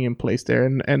they're putting in place there,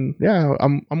 and yeah,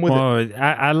 I'm with it.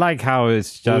 I like how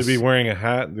it's just. Will they be wearing a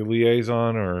hat, the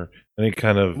liaison, or any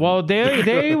kind of? Well,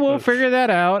 they will figure that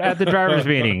out at the drivers'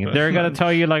 meeting. They're gonna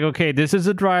tell you like, okay, this is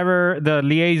the driver, the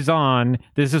liaison.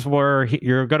 This is where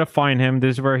you're gonna find him.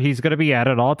 This is where he's gonna be at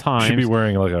all times. Should be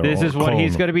wearing like a. This is what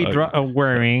he's gonna be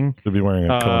wearing. Should be wearing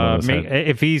a cone.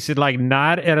 If he's like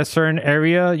not at a certain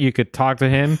area, you could talk to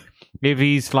him. If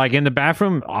he's like in the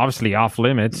bathroom, obviously off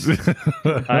limits.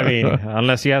 I mean,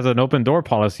 unless he has an open door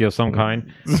policy of some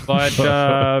kind. But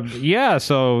yeah,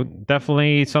 so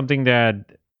definitely something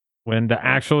that when the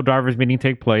actual drivers meeting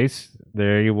take place,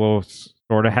 there you will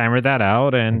sort of hammer that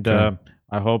out. And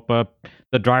I hope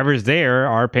the drivers there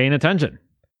are paying attention.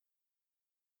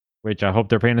 Which I hope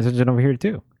they're paying attention over here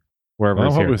too. Wherever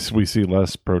I hope we see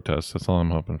less protests. That's all I'm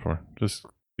hoping for. Just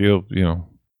deal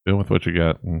with what you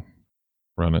got and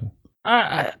run it.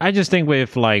 I just think with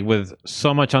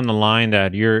so much on the line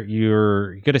that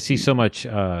you're going to see so much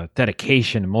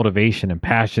dedication, and motivation, and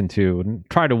passion to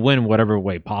try to win whatever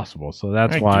way possible. So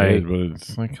that's why. But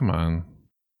it's like, come on,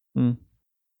 I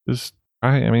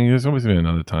mean, there's always been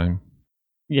another time.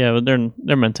 Yeah, but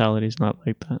their mentality is not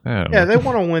like that. Yeah, they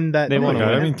want to win that. They want to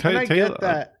win. I mean, I get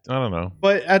that. I don't know,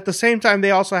 but at the same time, they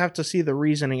also have to see the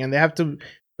reasoning, and they have to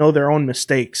know their own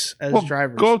mistakes as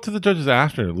drivers. Go up to the judges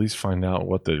after, at least find out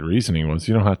what the reasoning was.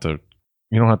 You don't have to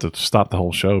stop the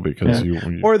whole show because you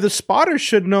or the spotters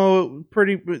should know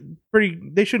pretty.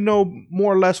 They should know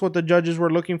more or less what the judges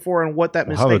were looking for and what that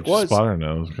mistake was. How the spotter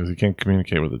knows because he can't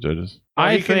communicate with the judges.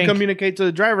 He can communicate to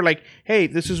the driver like, "Hey,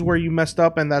 this is where you messed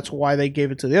up, and that's why they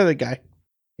gave it to the other guy."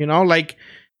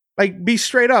 Like be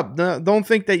straight up. Don't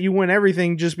think that you win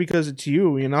everything just because it's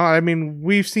you. I mean,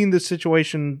 we've seen this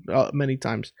situation many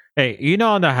times. Hey,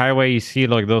 on the highway you see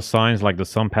like those signs, like the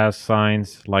sun pass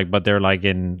signs, but they're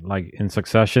in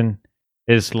succession.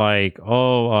 It's like,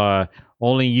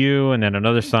 only you, and then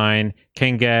another sign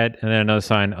can get, and then another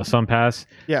sign, a sun pass.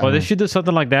 Yeah. Well, they should do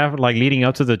something like that, like leading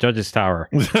up to the judge's tower.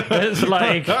 It's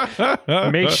like,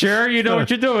 make sure you know what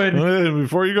you're doing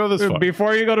before you go this far.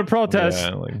 Before you go to protest.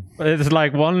 Yeah, it's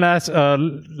like one last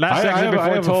section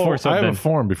before toll or something. I have a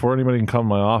form before anybody can come to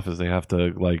my office. They have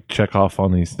to check off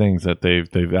on these things that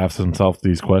they've asked themselves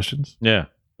these questions. Yeah.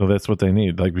 So that's what they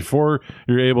need. Like before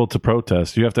you're able to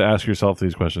protest, you have to ask yourself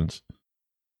these questions.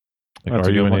 Like,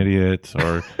 are you an idiot,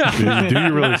 or do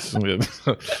you really?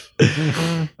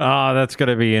 That's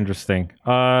gonna be interesting.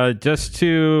 Just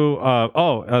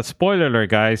to spoiler alert,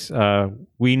 guys.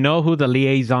 We know who the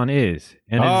liaison is,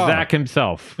 and it's Zach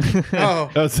himself.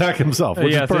 Zach himself,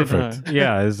 which is perfect.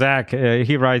 Zach.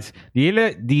 He writes,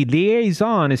 the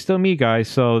liaison is still me, guys.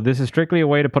 So this is strictly a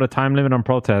way to put a time limit on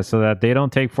protests so that they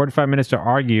don't take 45 minutes to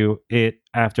argue it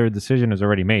after a decision is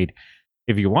already made.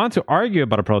 If you want to argue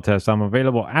about a protest, I'm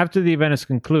available after the event is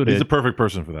concluded. He's the perfect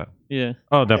person for that. Yeah.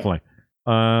 Oh, definitely.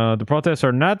 The protests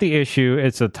are not the issue.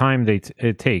 It's the time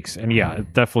it takes. And yeah,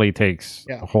 it definitely takes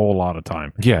a whole lot of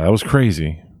time. Yeah, that was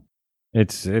crazy.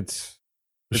 It's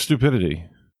stupidity.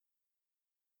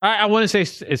 I wouldn't say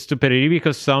it's stupidity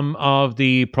because some of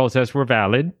the protests were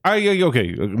valid.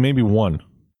 Okay, maybe one.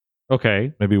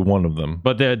 Okay. Maybe one of them.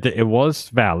 But it was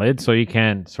valid, so you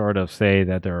can't sort of say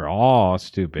that they're all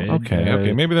stupid.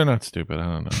 Okay. Maybe they're not stupid.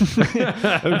 I don't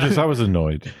know. I was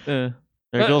annoyed. There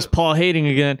goes Paul hating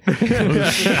again.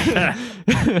 I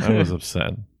was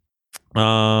upset.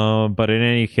 But in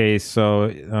any case, so...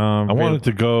 I wanted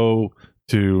to go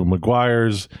to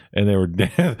McGuire's, and they were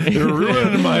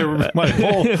ruining my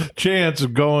whole chance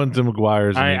of going to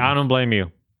McGuire's. I don't blame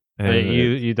you.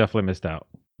 You definitely missed out.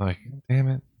 Like, damn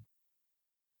it.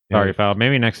 Sorry, Fal.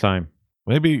 Maybe next time.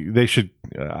 Maybe they should.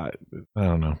 I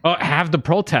don't know. Oh, have the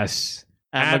protests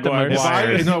at the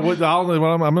McGuire's.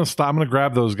 I'm gonna stop. I'm gonna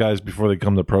grab those guys before they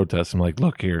come to protest. I'm like,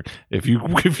 look here. If you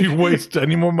waste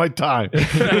any more of my time,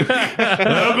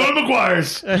 I'll go to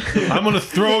McGuire's. I'm gonna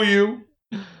throw you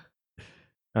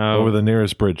over the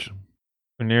nearest bridge.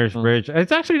 The nearest bridge.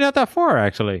 It's actually not that far,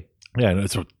 actually. Yeah,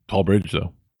 it's a tall bridge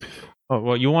though. Oh,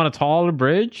 well, you want a taller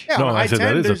bridge? Yeah, No, on I said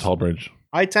that I-10, is a tall bridge.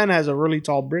 I-10 has a really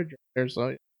tall bridge there,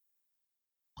 so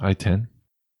I-10.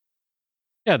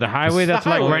 Yeah, the highway that's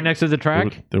like highway. right next to the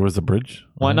track. There was a bridge.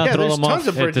 Why not Yeah, throw there's them tons off?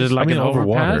 of bridges. It's like I mean, an over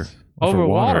water. overpass? Over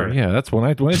water. Yeah, that's when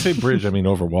I say bridge. I mean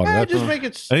over water. yeah, That's just make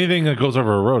it. anything that goes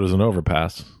over a road is an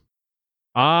overpass.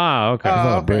 Ah, okay. It's not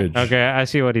a okay. bridge. Okay, I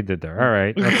see what he did there. All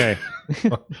right. Okay.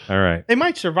 All right. They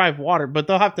might survive water, but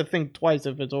they'll have to think twice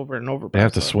if it's over and over. They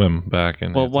have to swim back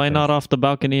and. Well, why not off the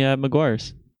balcony at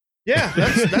McGuire's? Yeah,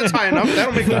 that's high enough.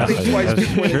 That'll make them think twice That's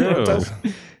before they true. protest.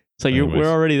 So Anyways. we're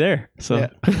already there. So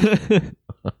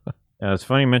Yeah, it's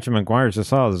funny you mentioned McGuire's. I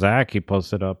saw Zach, he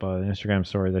posted up an Instagram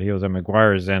story that he was at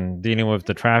McGuire's and dealing with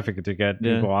the traffic to get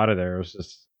people out of there. It was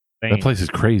just insane. That place is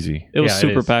crazy. it was Yeah, it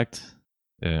super is. packed.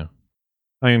 Yeah,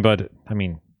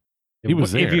 He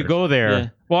was if you there. go there. Yeah.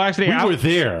 Well, actually, we were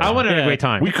there. I went on a Yeah. great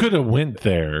time. We could have went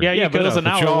there. Yeah, Yeah, but it was an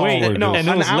But hour y'all wait. were No, just- And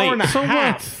it an was hour late. and a So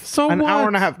half. what? So An what? hour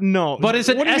and a half. No, But it's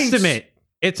an What do you mean estimate.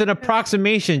 It's an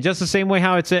approximation, just the same way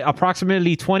how it's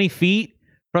approximately 20 feet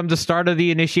from the start of the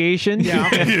initiation. Yeah.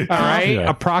 All right. Yeah.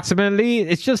 Approximately.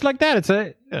 It's just like that. It's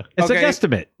a Yeah. it's Okay. a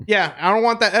guesstimate. Yeah, I don't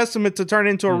want that estimate to turn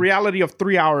into a reality of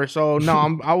 3 hours. So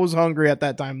no, I was hungry at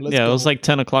that time. Let's Yeah, go. it was like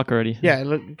 10 o'clock already. yeah,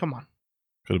 come on.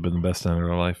 Could have been the best night of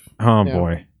our life. Oh Yeah.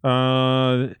 boy.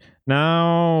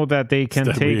 Now that they can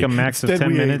Instead take we- a max of instead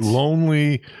 10 we ate minutes.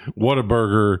 lonely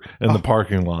Whataburger in the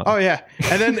parking lot. Oh yeah,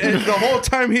 and then the whole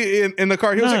time he in the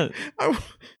car, he was like,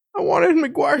 I wanted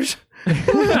McGuire's.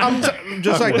 I'm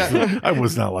just like that. I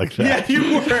was not like Yeah, that. you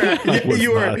were. Yeah, was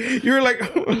you were. not. You were like,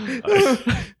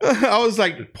 I was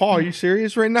like, Paul, are you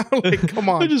serious right now? Like, come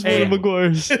on. I just Hey. wanted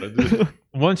McGuire's.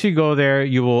 Once you go there,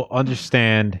 you will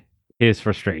understand his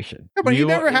frustration. Yeah, but he You-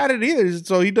 never had it either,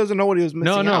 so he doesn't know what he was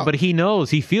missing. No, out. but he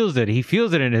knows. He feels it. He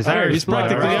feels it in his Irish He's blood.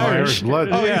 practically right? Irish. blood.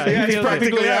 Oh yeah, he he's feels it.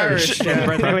 practically Irish. Yeah.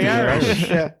 Practically Irish.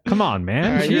 Yeah. Come on, man.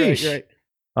 All right, you're right, Sheesh. you're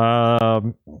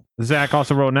right. Zach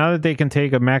also wrote, now that they can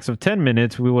take a max of 10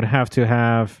 minutes, we would have to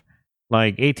have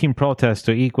like 18 protests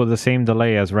to equal the same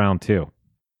delay as round 2.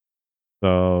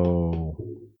 So,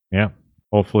 yeah,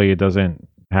 hopefully it doesn't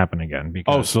happen again.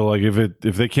 Because, Oh, so like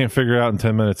if they can't figure it out in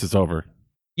 10 minutes, it's over.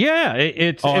 yeah,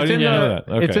 it's I in didn't know that.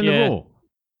 Okay. it's in the Yeah. rule.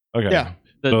 Okay. Yeah.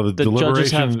 So the judges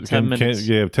deliberation have 10 minutes.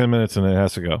 you have 10 minutes and it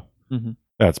has to go. Mhm.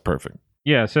 That's perfect.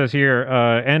 Yeah, it says here,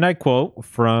 and I quote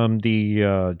from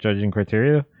the judging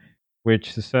criteria,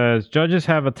 which says judges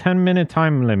have a 10-minute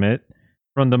time limit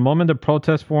from the moment the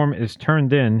protest form is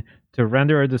turned in to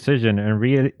render a decision and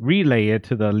relay it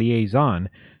to the liaison.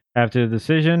 After the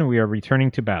decision, we are returning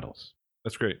to battles.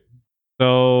 That's great.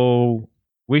 So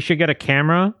we should get a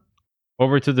camera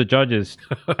over to the judges'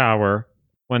 tower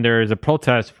when there is a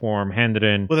protest form handed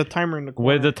in With a timer in the corner.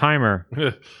 with a timer.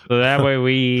 So that way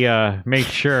we make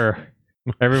sure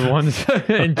everyone's in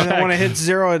And then check. when it hits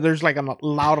 0, there's like a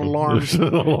loud alarm. There's a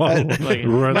lot of Like-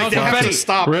 red Like they have confetti. to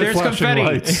stop. Red There's flashing confetti.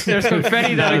 lights. There's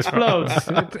confetti that explodes.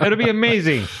 It'll be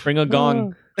amazing. Bring a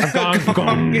gong.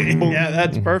 Gong. Yeah,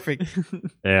 that's perfect.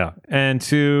 Yeah. And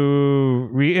to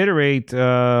reiterate,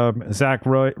 Zach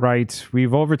writes,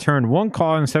 we've overturned one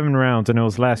call in 7 rounds, and it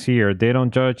was last year. They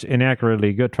don't judge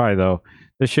inaccurately. Good try, though.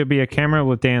 There should be a camera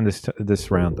with Dan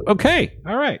this round. Okay.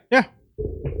 All right.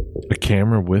 A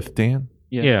camera with Dan?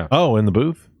 Yeah. Oh, in the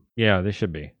booth? Yeah, there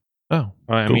should be. Oh.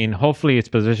 I Cool. mean, hopefully it's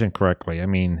positioned correctly. I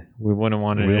mean, we wouldn't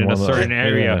want it We don't in a want certain that.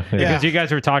 area. Yeah. Because you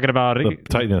guys were talking about The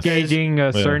tightness. gauging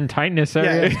a certain tightness Yeah,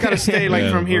 area. it's got to stay like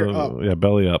from here up. Yeah,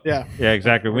 belly up. Yeah. Yeah,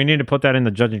 exactly. We need to put that in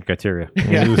the judging criteria.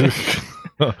 Yeah.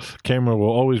 Camera will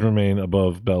always remain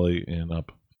above belly and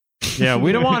up. Yeah,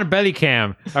 we don't want a belly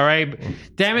cam. All right.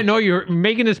 Damn it, no, you're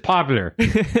making this popular.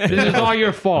 This is all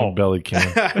your fault. Belly cam.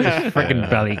 Freaking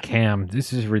belly cam.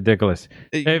 This is ridiculous.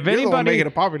 If If anybody- make it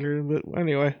popular, but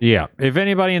anyway. Yeah. If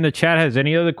anybody in the chat has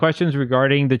any other questions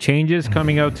regarding the changes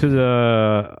coming out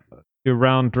to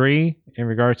round 3 in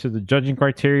regards to the judging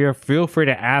criteria, feel free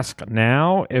to ask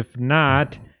now. If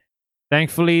not,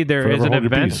 thankfully there is Forever an hold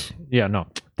your event. peace. Yeah, no.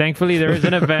 Thankfully there is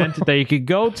an event that you could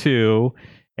go to,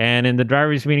 and in the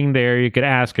drivers meeting there you could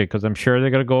ask it, because I'm sure they're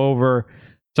going to go over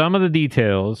some of the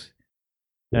details.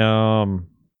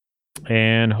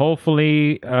 And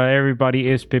hopefully everybody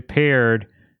is prepared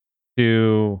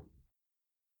to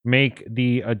make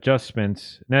the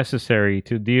adjustments necessary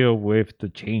to deal with the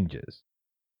changes.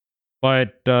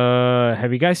 But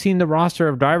have you guys seen the roster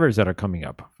of drivers that are coming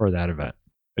up for that event?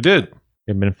 I did.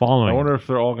 They've been following. I wonder if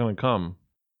they're all going to come.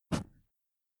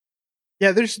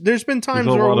 Yeah, there's been times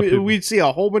where we'd see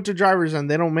a whole bunch of drivers and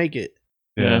they don't make it.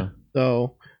 Yeah.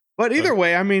 So, but either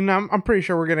way, I mean, I'm pretty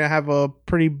sure we're gonna have a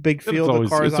pretty big field of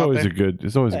cars out there.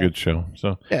 It's always a good show.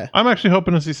 So yeah, I'm actually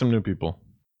hoping to see some new people.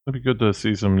 It'd be good to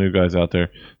see some new guys out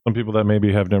there. Some people that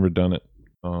maybe have never done it.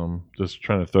 Just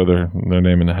trying to throw their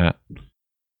name in the hat.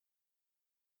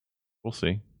 We'll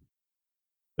see.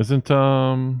 Isn't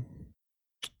Brandon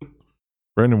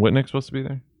Whitnick supposed to be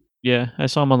there? Yeah, I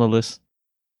saw him on the list.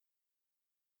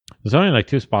 There's only like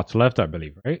 2 spots left, I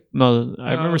believe, right? No,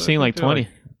 I remember seeing like 20.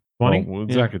 20? Well,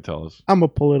 Zach could tell us. I'm gonna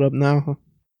pull it up now.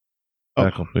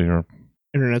 Zach will be here.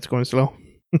 Internet's going slow.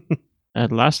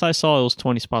 At last I saw, it was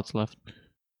 20 spots left.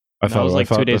 I thought it was like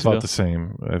 2 days ago. I thought the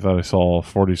same. I thought I saw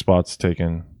 40 spots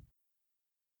taken,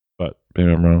 but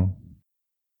maybe I'm wrong.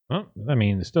 Well, I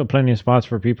mean, there's still plenty of spots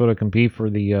for people to compete for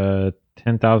the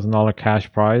 $10,000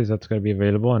 cash prize that's going to be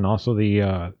available, and also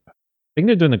the I think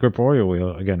they're doing the Grip Royal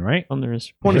wheel again, right? There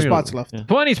is 20 spots left. Yeah.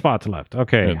 20 spots left.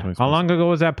 Okay. Yeah, 20 How spots. long ago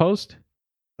was that post?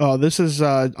 Oh, this is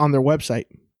on their website.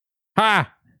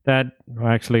 Ha!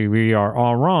 Actually, we are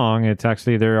all wrong. It's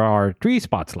actually there are 3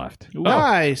 spots left. Ooh.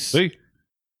 Nice. See,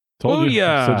 told you.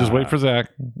 Booyah. So just wait for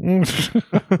Zach.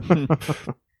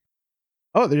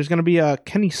 Oh, there's gonna be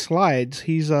Kenny Slides.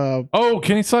 He's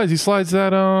Kenny Slides. He slides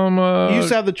that he used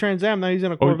to have the Trans Am. Now he's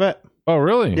in a Corvette. Oh,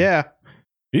 really? Yeah.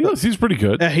 He's pretty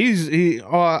good. Yeah, I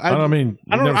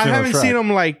haven't seen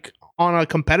him like on a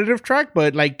competitive track,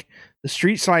 but like the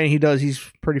street sliding he does, he's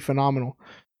pretty phenomenal.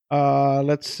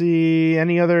 Let's see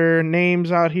any other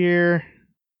names out here.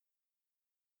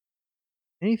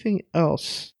 Anything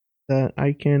else that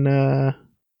I can? A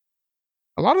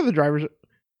lot of the drivers.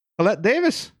 Colette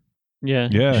Davis. Yeah.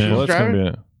 Well, that's gonna be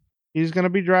it. He's gonna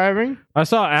be driving. I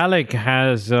saw Alec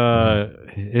has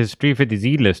his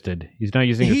 350Z listed. He's not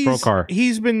using his pro car.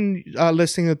 He's been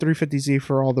listing the 350Z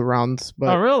for all the rounds.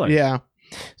 But, oh, really? Yeah.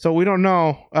 So we don't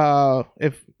know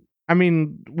if. I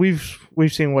mean, we've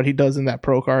seen what he does in that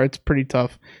pro car. It's pretty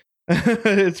tough.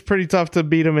 It's pretty tough to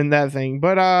beat him in that thing.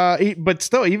 But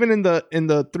still, even in the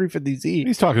 350Z,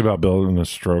 he's talking about building a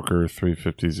Stroker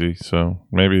 350Z. So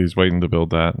maybe he's waiting to build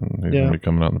that, and he's gonna be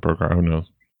coming out in the pro car. Who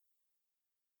knows?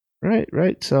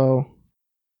 Right. So,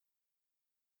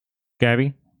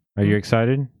 Gabby, are you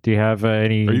excited? Do you have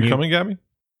any? Are you coming, Gabby?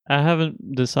 I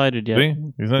haven't decided yet.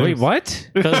 Wait, what?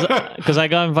 Because I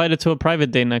got invited to a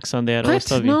private day next Sunday at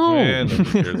OSW. No. Yeah,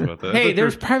 nobody cares about that. Hey,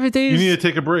 there's private days. You need to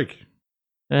take a break.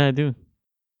 Yeah, I do.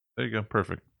 There you go.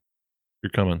 Perfect.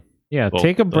 You're coming. Yeah,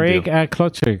 take a break at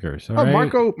Klutch Kickers. All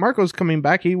right? Marco's coming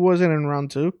back. He wasn't in round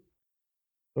 2, so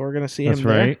we're gonna see him. That's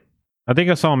right. There. I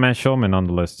think I saw Matt Shulman on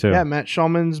the list too. Yeah, Matt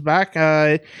Shulman's back.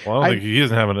 I don't think he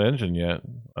doesn't have an engine yet.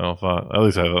 I don't thought. At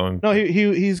least I don't. No,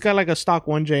 he's got like a stock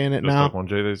 1J in it now. Stock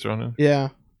 1J that he's running. Yeah,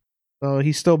 so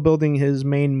he's still building his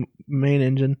main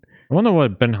engine. I wonder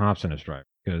what Ben Hobson is driving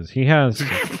because he has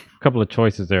a couple of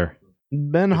choices there.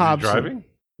 Ben Hobson driving?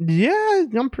 Yeah,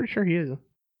 I'm pretty sure he is.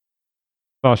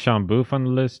 Saw Sean Booth on the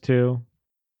list too.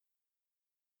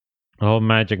 Oh,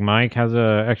 Magic Mike has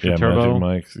a extra turbo.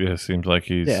 Magic Mike, seems like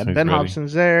he's Ben ready.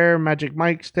 Hobson's there. Magic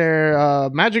Mike's there.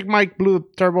 Magic Mike blew the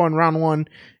turbo in round 1,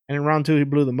 and in round 2 he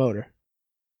blew the motor.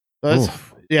 So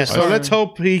let's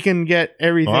hope he can get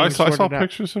everything. I saw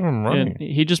pictures of him running.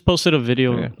 Yeah, he just posted a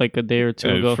video like a day or two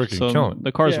ago. So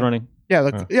the car's running. Yeah,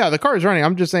 the car is running.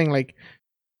 I'm just saying, like,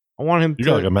 I want him. You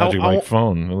got like a Magic Mike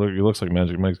phone. It looks like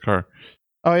Magic Mike's car.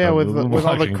 Oh yeah, with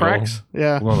all the cracks. Gold.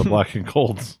 Yeah, one of the black and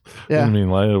golds. Yeah, I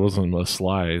mean, like, it wasn't a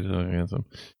slide against him.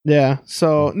 Yeah.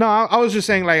 So no, I was just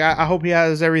saying, like, I hope he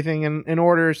has everything in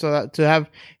order so that to have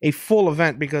a full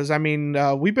event, because I mean,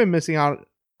 we've been missing out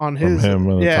on his. From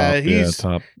him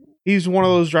top. He's one of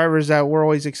those drivers that we're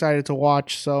always excited to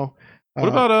watch. So what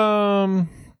about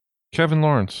Kevin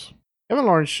Lawrence? Kevin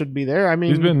Lawrence should be there. I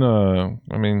mean, he's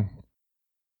been.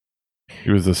 He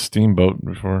was a steamboat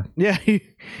before. Yeah.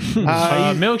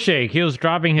 Milkshake. He was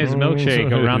dropping his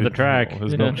milkshake around the track.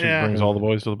 His milkshake brings all the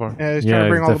boys to the bar. Yeah, he's trying to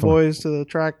bring all the boys to the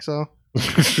track, so.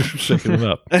 Shaking it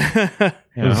up.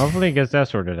 Hopefully he gets that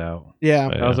sorted out. Yeah.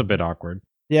 That was a bit awkward.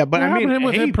 Yeah, but what happened to him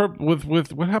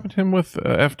what happened to him with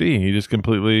FD? He just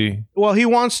completely. Well, he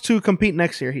wants to compete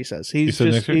next year. He says he's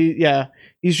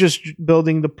just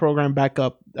building the program back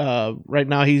up. Right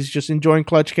now, he's just enjoying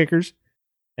Klutch Kickers,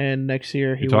 and next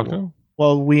year he talked to him.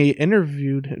 Well, we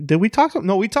interviewed. Did we talk to him?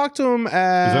 No, we talked to him. Is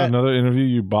that another interview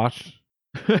you botched?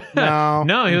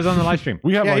 No, he was on the live stream.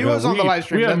 He was on the live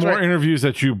stream. We have more interviews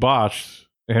that you botched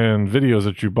and videos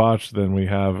that you botched than we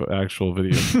have actual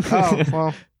videos. Oh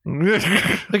well.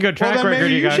 It's a good track Well, then record,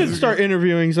 maybe you you guys. should start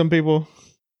interviewing some people.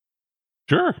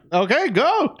 Sure. Okay,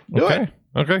 go. Do it.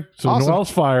 Okay. So Awesome. Noel's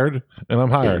fired, and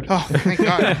I'm hired. Oh, thank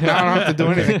God. Now I don't have to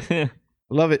do anything.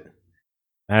 Love it.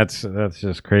 That's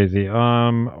just crazy.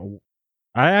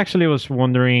 I actually was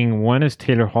wondering, when is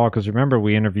Taylor Hall? Because remember,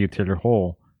 we interviewed Taylor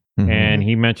Hall, and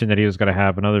he mentioned that he was going to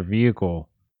have another vehicle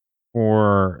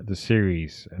for the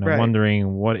series, and I'm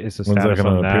wondering what is the When's status that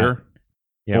on going to that. appear?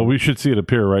 Yeah. Well, we should see it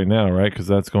appear right now, right? Because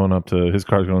that's going up to his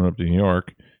car's going up to New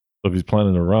York. So if he's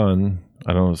planning to run,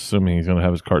 I don't assuming he's going to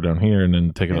have his car down here and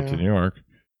then take it up to New York.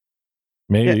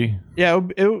 Maybe. Yeah.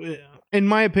 In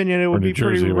my opinion, it would be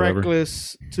Jersey pretty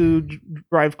reckless to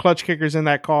drive Klutch Kickers in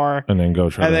that car and then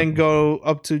go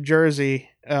up to Jersey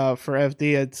for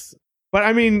FD. But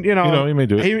I mean, he may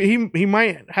do it. He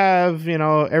might have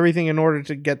everything in order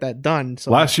to get that done.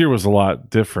 So last year was a lot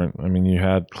different. I mean, you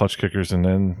had Klutch Kickers and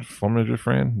then Formula Drift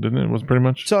ran, didn't it? It was pretty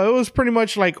much. So it was pretty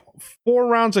much like 4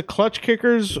 rounds of Klutch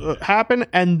Kickers happened,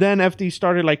 and then FD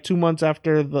started like 2 months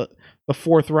after the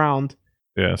 4th round.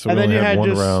 Yeah, so and we then only you had one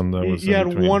just, round that was you in had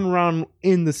between. 1 round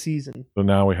in the season. So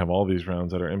now we have all these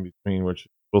rounds that are in between, which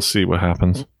we'll see what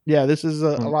happens. Yeah, this is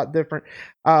a lot different.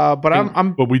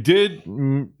 But we did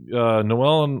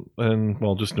Noel and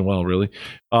well, just Noel really.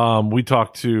 We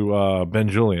talked to Ben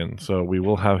Julian, so we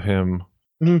will have him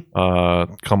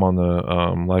come on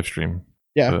the live stream.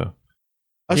 Yeah,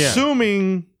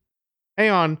 assuming. Hang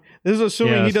on, this is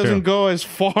assuming he doesn't go as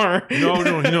far.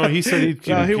 No. He said he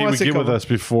would get with us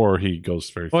before he goes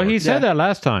very far. Well, he said that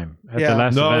last time at the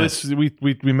last event.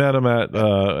 We met him at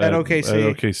OKC. At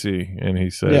OKC, and he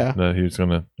said that he was going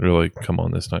to really come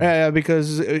on this time. Yeah,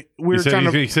 because he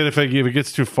said if it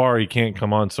gets too far, he can't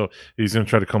come on, so he's going to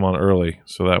try to come on early,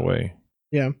 so that way.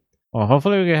 Yeah. Well,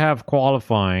 hopefully we can have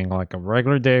qualifying, like a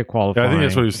regular day qualifying. Yeah, I think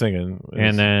that's what he was thinking.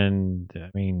 And then, I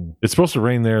mean... It's supposed to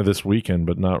rain there this weekend,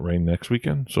 but not rain next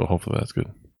weekend, so hopefully that's good.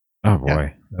 Oh,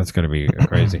 boy. That's going to be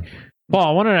crazy. Paul,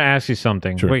 I wanted to ask you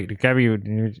something. Sure. Wait, Gabby, oh,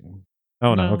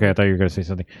 no. Okay, I thought you were going to say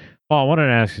something. Paul, I wanted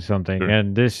to ask you something, Sure.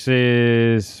 and this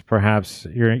is perhaps...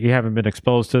 You haven't been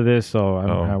exposed to this, so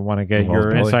I want to get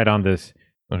your insight on this.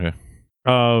 Okay.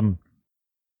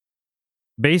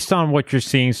 Based on what you're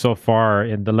seeing so far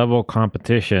in the level of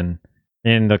competition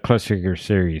in the Klutch Kickers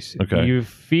series, do you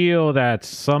feel that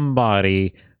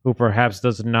somebody who perhaps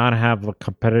does not have a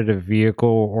competitive vehicle,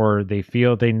 or they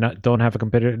feel they don't have a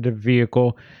competitive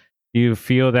vehicle, do you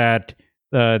feel that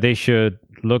they should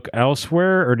look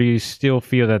elsewhere, or do you still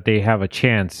feel that they have a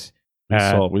chance?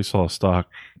 We saw a stock.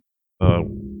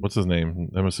 What's his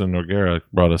name? Emerson Noguera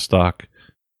brought a stock.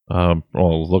 It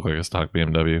looked like a stock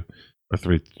BMW.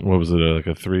 What was it? Like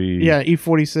a 3? Yeah,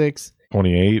 E46.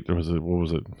 28, or was it? What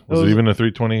was it? Was it even a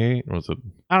 328? Was it?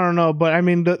 I don't know, but I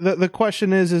mean, the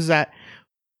question is it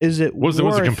was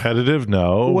it competitive?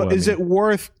 No. Is it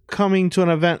worth coming to an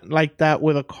event like that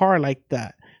with a car like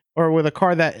that, or with a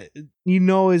car that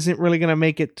isn't really going to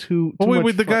make it too?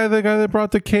 Wait, the guy that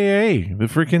brought the KA, the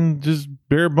freaking just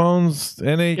bare bones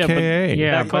NAKA.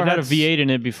 That car had a V8 in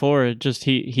it before. It just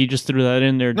he just threw that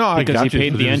in there because he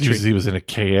paid the entry. He was in a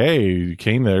KA. He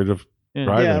came there to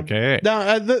drive a KA.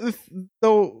 Now,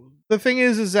 the thing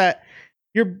is that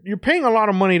you're paying a lot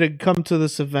of money to come to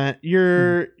this event.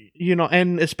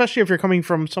 And especially if you're coming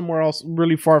from somewhere else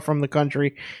really far from the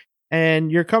country,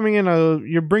 and you're bringing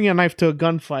a knife to a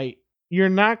gunfight. You're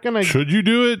not gonna. Should you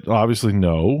do it? Obviously,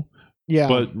 no. Yeah.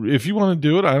 But if you want to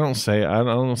do it, I don't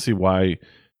see why.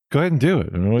 Go ahead and do it.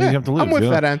 I mean, what do you have to lose? I'm with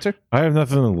that answer. I have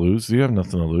nothing to lose. You have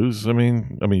nothing to lose. I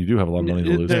mean, you do have a lot of money to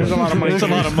lose. There's a lot of money. It's a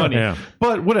lot of money. Yeah.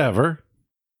 But whatever.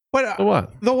 But so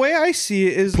what? The way I see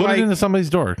it is put it into somebody's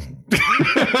door.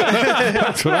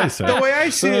 That's what I say. The way I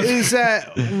see it is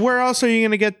that where else are you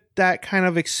going to get that kind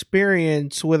of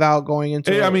experience without going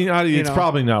into? It's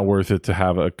probably not worth it to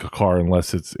have a car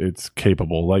unless it's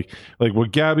capable. Like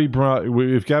what Gabby brought.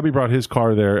 If Gabby brought his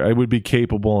car there, it would be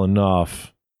capable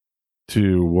enough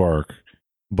to work.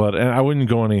 But I wouldn't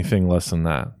go anything less than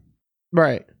that.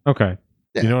 Right. Okay.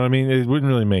 You know what I mean? It wouldn't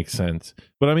really make sense.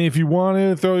 But I mean, if you want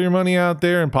to throw your money out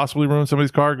there and possibly ruin somebody's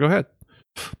car, go ahead.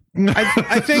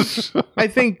 I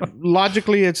think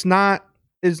logically it's not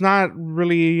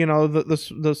really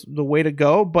the way to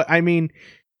go. But I mean,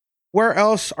 where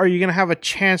else are you going to have a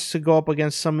chance to go up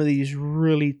against some of these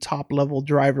really top level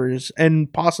drivers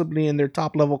and possibly in their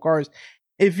top level cars?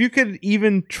 If you could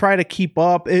even try to keep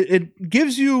up, it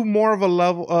gives you more of a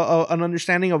level, an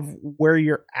understanding of where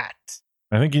you're at.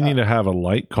 I think you need to have a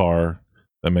light car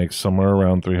that makes somewhere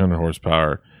around 300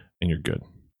 horsepower, and you're good.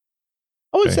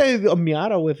 I would say a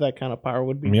Miata with that kind of power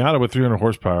would be. Miata with 300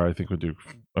 horsepower, I think would do.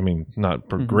 I mean, not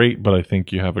great, but I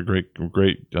think you have a great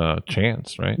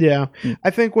chance, right? Yeah, I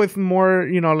think with more,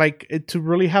 to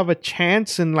really have a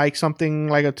chance in like something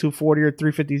like a 240 or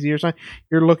 350Z or something,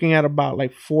 you're looking at about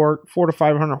like 400 to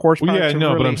 500 horsepower. Well, yeah,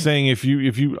 no, but I'm saying I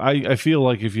feel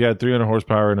like if you had 300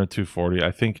 horsepower and a 240,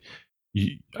 I think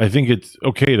it's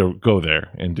okay to go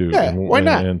there and do why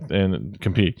not? And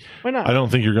compete. Why not? I don't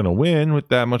think you're going to win with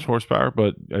that much horsepower,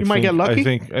 but you might get lucky.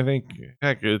 I think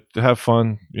heck, have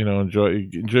fun. Enjoy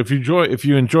if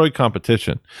you enjoy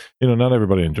competition. Not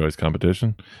everybody enjoys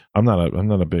competition. I'm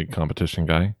not a big competition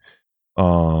guy.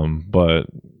 But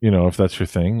if that's your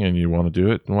thing and you want to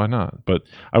do it, why not? But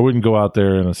I wouldn't go out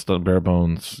there in a bare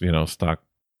bones, stock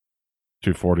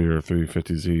 240 or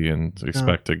 350Z and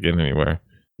expect to get anywhere.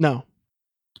 No.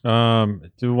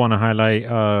 Do want to highlight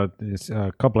a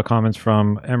couple of comments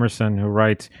from Emerson, who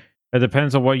writes, "It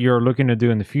depends on what you're looking to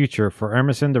do in the future. For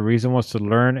Emerson, the reason was to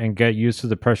learn and get used to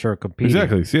the pressure of competing.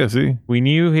 Exactly. Yeah, see? We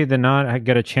knew he did not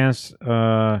get a chance.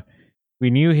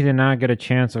 We knew he did not get a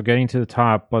chance of getting to the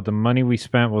top, but the money we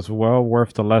spent was well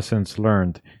worth the lessons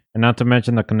learned, and not to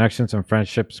mention the connections and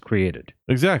friendships created."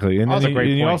 Exactly, and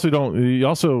you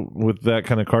also with that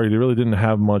kind of car, you really didn't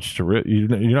have much to risk. You're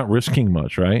not risking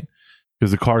much, right?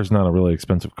 Because the car is not a really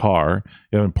expensive car.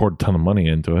 You haven't poured a ton of money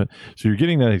into it. So you're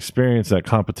getting that experience, that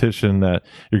competition, that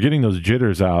you're getting those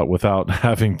jitters out without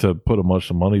having to put a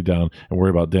bunch of money down and worry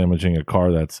about damaging a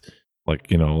car that's like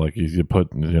you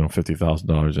put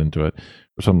 $50,000 into it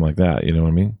or something like that. You know what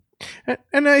I mean?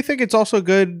 And I think it's also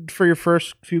good for your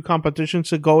first few competitions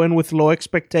to go in with low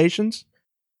expectations.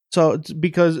 So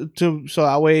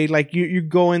that way, like you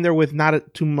go in there with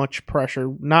not too much pressure,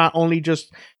 not only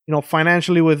just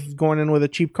financially with going in with a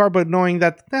cheap car, but knowing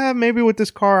that maybe with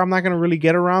this car I'm not going to really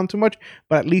get around too much,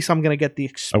 but at least I'm going to get the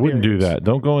experience. I wouldn't do that.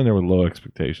 Don't go in there with low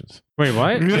expectations. Wait,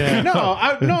 what?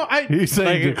 Yeah. He's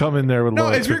saying to come in there with low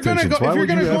expectations. If you're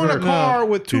going to go in a car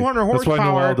with 200 horsepower, that's why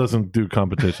Noel doesn't do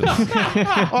competitions.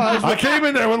 I came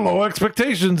in there with low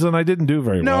expectations and I didn't do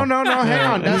very well. No.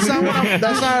 Hang on.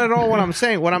 That's not at all what I'm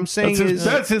saying. What I'm saying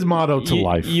that's his motto to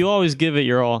life. You always give it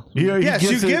your all. Yes,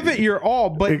 you give it your all,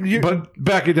 but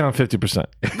back it down 50%.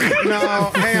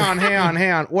 No,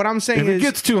 hang on. What I'm saying is, if it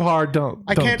gets too hard,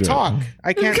 I can't talk.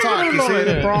 I can't talk. You see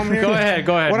the problem here? Go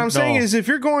ahead. What I'm saying is, if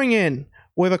you're going in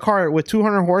with a car with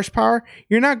 200 horsepower,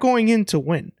 you're not going in to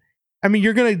win. I mean,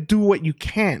 you're going to do what you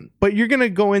can, but you're going to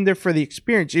go in there for the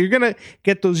experience. You're going to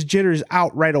get those jitters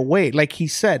out right away. Like he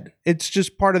said, it's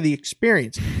just part of the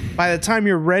experience. By the time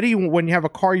you're ready, when you have a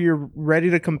car you're ready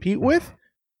to compete with,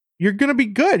 you're going to be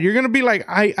good. You're going to be like,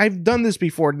 I've done this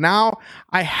before. Now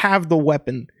I have the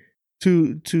weapon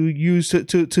to use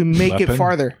to make it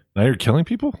farther. Now you're killing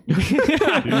people? You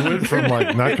went from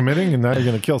like not committing and now you're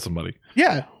going to kill somebody.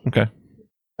 Yeah. Okay.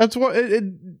 That's what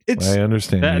it's. I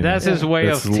understand. That's his way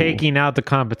of taking out the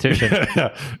competition.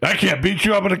 I can't beat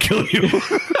you. I'm going to kill you.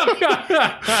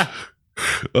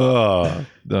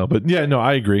 No, but yeah, no,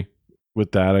 I agree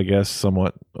with that, I guess,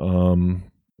 somewhat.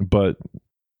 But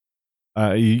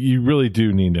you really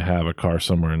do need to have a car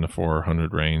somewhere in the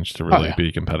 400 range to really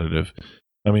be competitive.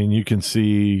 I mean, you can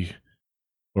see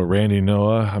what Randy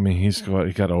Noah. I mean, he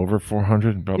got over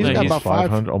 400. Probably he's got about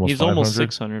 500. Almost. He's 500. almost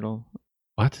 600.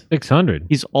 What? 600.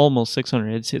 He's almost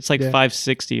 600. It's like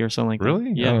 560 or something like really?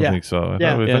 that. Yeah. I don't think so. I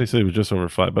thought he said it was just over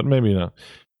 5, but maybe not.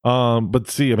 But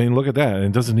see, I mean, look at that.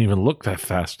 It doesn't even look that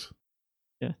fast.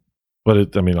 Yeah.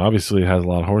 But obviously it has a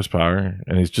lot of horsepower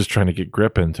and he's just trying to get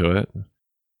grip into it.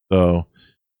 So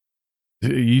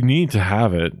you need to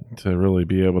have it to really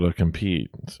be able to compete.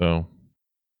 So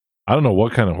I don't know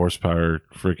what kind of horsepower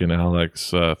freaking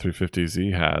Alex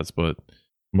 350Z has, but it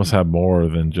must have more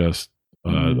than just a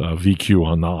VQ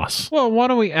on NOS. Well, why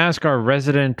don't we ask our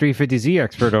resident 350Z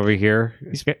expert over here,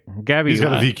 Gabby? He's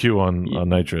got a VQ on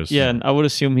nitrous. Yeah, and I would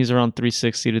assume he's around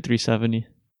 360 to 370.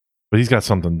 But he's got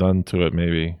something done to it,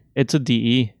 maybe. It's a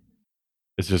DE.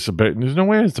 It's just there's no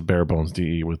way it's a bare bones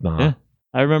DE with NOS. Yeah.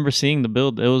 I remember seeing the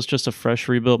build. It was just a fresh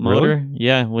rebuilt motor. Really?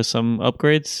 Yeah, with some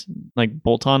upgrades, like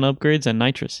bolt-on upgrades and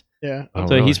nitrous. Yeah. Oh,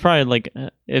 so really? he's probably like,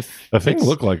 if the thing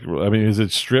looked like, is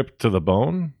it stripped to the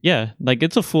bone? Yeah, like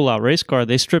it's a full-out race car.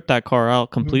 They stripped that car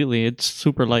out completely. It's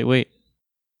super lightweight.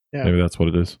 Yeah. Maybe that's what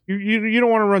it is. You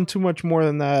don't want to run too much more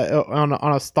than that on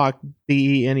a stock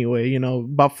DE anyway.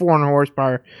 About 400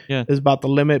 horsepower is about the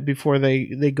limit before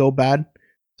they go bad.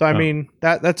 So, I mean,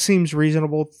 that seems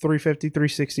reasonable, 350,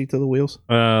 360 to the wheels.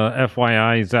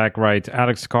 FYI, Zach writes,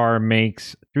 Alex car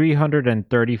makes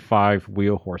 335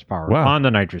 wheel horsepower on the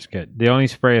nitrous kit. They only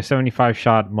spray a 75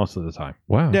 shot most of the time.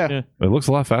 Wow. Yeah. It looks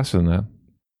a lot faster than that.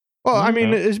 Well, I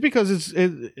mean, it's because it's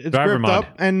Driver gripped mod.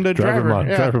 up and the driver.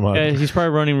 Driver mod. Yeah, he's probably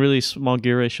running really small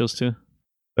gear ratios too.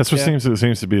 That's what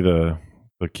seems to be the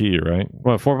key, right?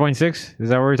 What, 4.6? Is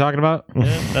that what we're talking about?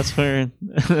 Yeah, that's where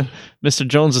Mr.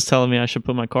 Jones is telling me I should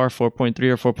put my car 4.3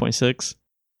 or 4.6.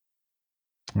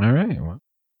 All right. Well,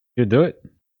 you do it.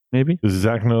 Maybe. Does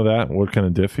Zach know that? What kind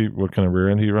of what kind of rear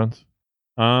end he runs?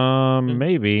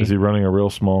 Maybe. Is he running a real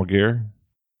small gear?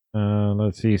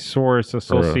 Let's see. Source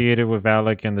associated with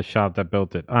Alec and the shop that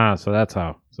built it. So that's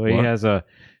how. So he has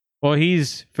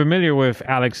he's familiar with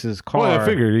Alex's car. Well, I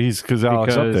figured because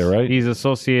Alex up there, right? He's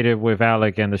associated with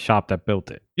Alec and the shop that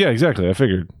built it. Yeah, exactly. I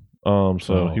figured.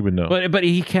 So he would know. But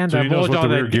he can't divulge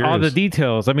all the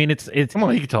details. I mean, it's Come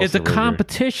on, he can tell it's a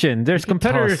competition. There's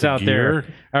competitors out there.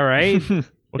 All right.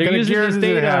 They're using this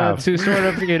data to sort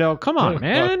of, come on,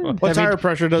 man. What tire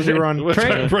pressure does he run? What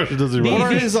tire pressure does he run? What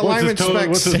are his alignment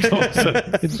specs?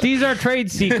 These are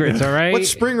trade secrets, all right? What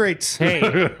spring rates? Hey,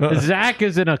 Zach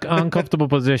is in an uncomfortable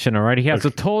position, all right? He has to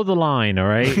toe the line, all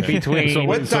right? Between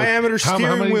what diameter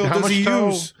steering wheel does he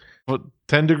use? What,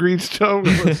 10 degrees toe?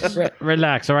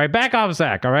 Relax, all right? Back off,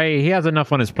 Zach, all right? He has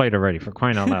enough on his plate already, for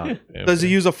crying out loud. Does he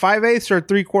use a 5/8 or a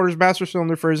 3/4 master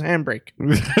cylinder for his handbrake?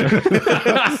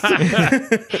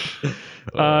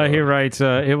 He writes,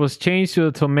 it was changed to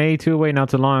a Tomei two-way not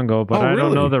too long ago, but I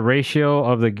don't know the ratio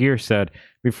of the gear set.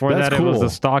 Before that, it was a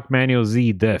stock manual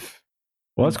Z diff.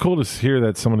 Well, that's cool to hear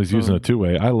that someone is using a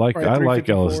two-way. I like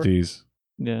LSDs.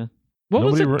 Yeah.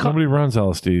 Nobody runs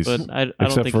LSDs. But I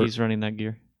don't think he's running that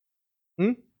gear.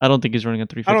 I don't think he's running a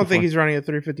 354. I don't think he's running a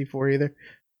 354 either.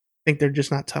 I think they're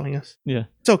just not telling us. Yeah.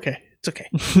 It's okay. It's okay.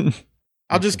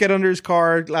 I'll just get under his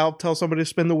car. I'll tell somebody to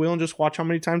spin the wheel and just watch how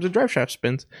many times the drive shaft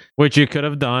spins. Which you could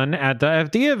have done at the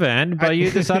FD event, but you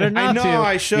decided not to.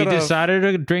 I should have. You decided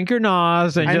to drink your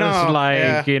NOS and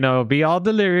be all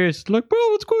delirious. Like, bro,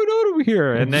 what's going on over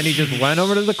here? And then he just went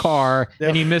over to the car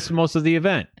and he missed most of the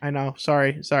event. I know.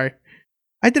 Sorry.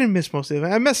 I didn't miss most of it.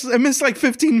 I missed like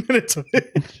 15 minutes of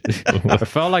it. It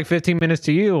felt like 15 minutes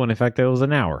to you, when in fact it was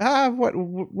an hour.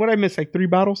 What I missed? Like 3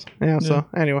 bottles? Yeah, so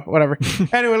anyway, whatever.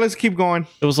 Anyway, let's keep going.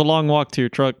 It was a long walk to your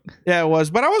truck. Yeah, it was.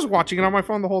 But I was watching it on my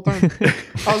phone the whole time.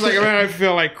 I was like, man, I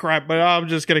feel like crap, but I'm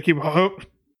just going to keep hope.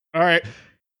 All right.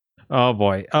 Oh,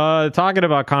 boy. Talking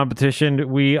about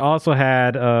competition, we also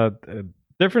had a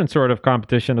different sort of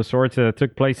competition of sorts that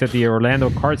took place at the Orlando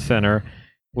Kart Center,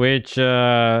 which...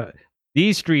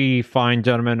 these three fine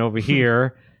gentlemen over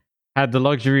here had the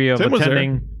luxury of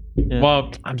attending. Yeah.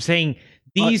 Well, I'm saying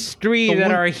these three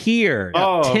that are here.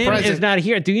 Tim is not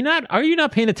here. Are you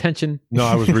not paying attention? No,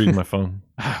 I was reading my phone.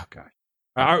 Oh,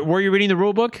 God. Were you reading the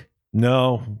rule book?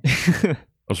 No. I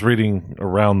was reading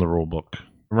around the rule book.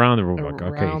 Around the rule book.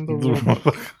 Okay. The rule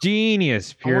book.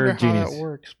 Genius. Pure genius. How that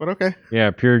works, but okay.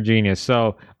 Yeah, pure genius.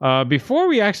 So before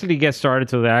we actually get started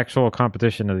to the actual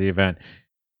competition of the event,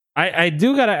 I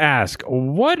do gotta ask,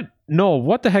 what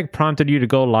the heck prompted you to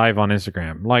go live on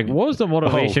Instagram? Like, what was the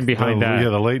motivation behind that? Yeah,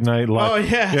 the late night live. Oh,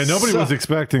 yeah. Yeah, nobody was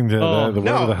expecting whatever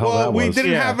the hell that was. We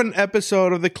didn't have an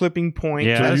episode of the clipping point.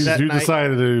 Yeah, so you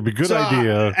decided it would be a good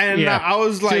idea. And I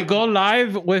was like... To go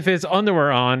live with his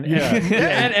underwear on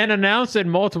and announce it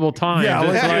multiple times. Yeah,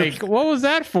 like, what was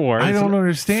that for? I don't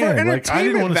understand. Like, I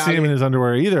didn't want to see him in his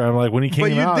underwear either. I'm like, when he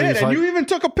came out... But you did, and you even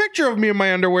took a picture of me in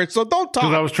my underwear, so don't talk.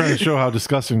 Because I was trying to show how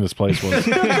disgusting this place was.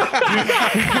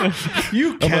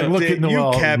 You kept it.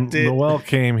 Noel, you kept it. Noel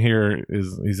came here.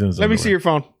 He's in his Let me see your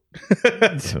phone.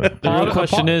 The real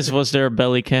question is, was there a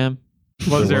belly cam?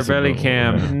 Was there a belly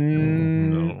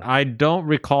cam? No. I don't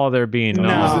recall there being. No.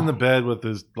 He was in the bed with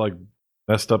his like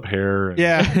messed up hair.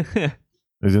 Yeah.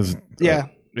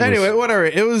 Anyway, whatever.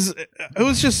 It was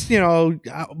just,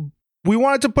 we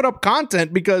wanted to put up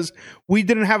content because we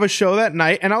didn't have a show that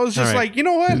night, and I was just like, you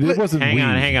know what? It wasn't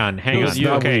hang on.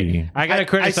 Okay, I gotta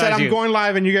criticize you. I said I'm going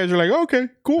live, and you guys are like, okay,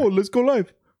 cool, let's go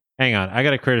live. Hang on, I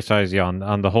gotta criticize you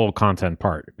on the whole content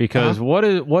part because what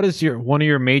is one of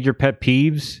your major pet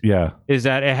peeves? Yeah, is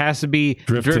that it has to be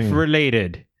drift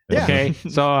related. Yeah. Okay,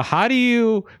 so how do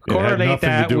you correlate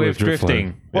that with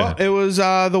drifting? Well, it was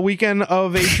the weekend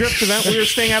of a drift event. We were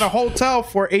staying at a hotel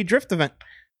for a drift event.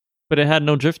 But it had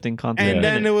no drifting content. And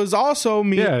then it was also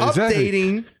me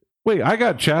updating. Wait, I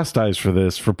got chastised for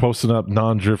this, for posting up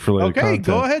non-drift related content. Okay,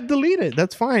 go ahead, delete it.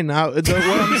 That's fine. Now, what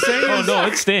I'm saying is... no,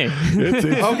 it's staying.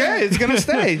 Okay, it's going to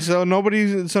stay. So nobody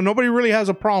really has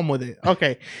a problem with it.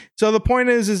 Okay, so the point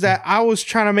is that I was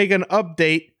trying to make an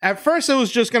update. At first, it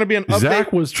was just going to be an update.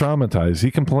 Zach was traumatized.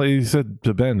 He complained. He said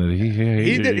to Ben that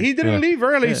he didn't leave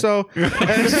early, so...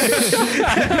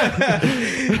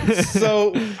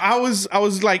 so I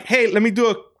was like, hey, let me do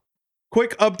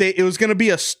quick update. It was going to be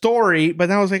a story, but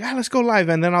then I was like, let's go live,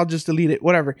 and then I'll just delete it.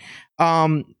 Whatever.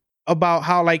 About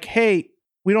how like, hey,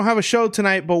 we don't have a show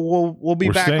tonight, but we'll be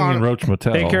back on in Roach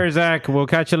Motel. Take care, Zach. We'll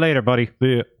catch you later, buddy.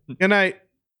 See ya. Good night.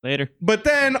 Later. But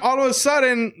then all of a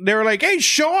sudden they were like, hey,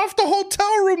 show off the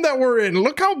hotel room that we're in.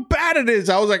 Look how bad it is.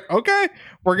 I was like, okay,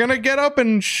 we're going to get up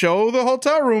and show the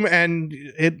hotel room. And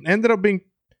it ended up being,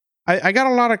 I got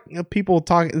a lot of people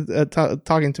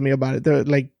talking to me about it. They're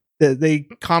like, they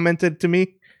commented to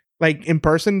me like in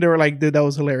person. They were like, dude, that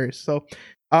was hilarious. So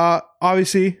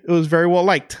obviously it was very well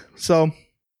liked. So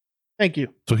thank you.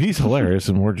 So he's hilarious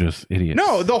and we're just idiots.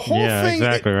 No, the whole thing,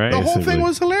 exactly right. The whole thing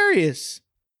was hilarious.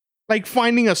 Like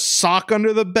finding a sock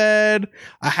under the bed,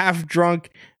 a half drunk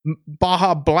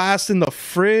Baja Blast in the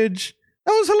fridge.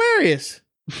 That was hilarious.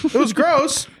 It was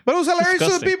gross, but it was hilarious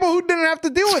to the people who didn't have to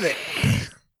deal with it.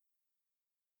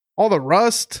 All the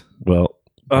rust. Well,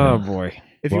 oh boy.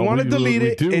 If you want to delete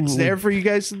it, it's there for you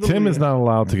guys to delete. Tim is not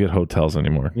allowed to get hotels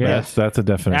anymore. Yes. That's a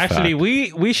definite Actually,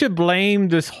 fact. we should blame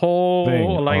this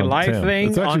whole like life Tim. thing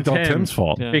It's actually on all Tim's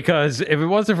fault. Yeah. because if it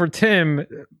wasn't for Tim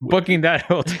booking that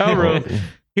hotel room,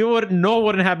 he wouldn't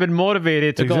have been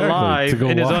motivated to go live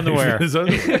in his underwear.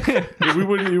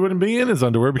 He wouldn't be in his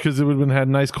underwear because it would have had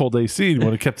nice cold AC. He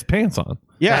would have kept his pants on.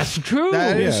 Yeah, that's true.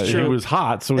 That is true. It was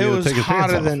hot, so he it had to was take his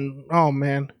pants hotter off. than. Oh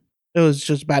man. It was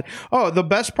just bad. Oh, the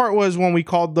best part was when we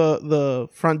called the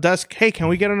front desk. Hey, can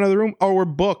we get another room? Oh, we're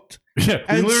booked. Yeah, we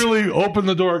And literally open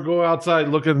the door, go outside,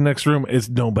 look at the next room. It's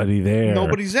nobody there.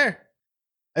 Nobody's there.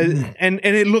 And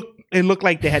it looked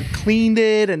like they had cleaned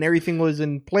it and everything was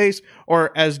in place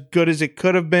or as good as it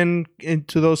could have been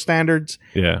into those standards.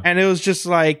 Yeah. And it was just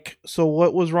like, so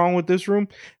what was wrong with this room?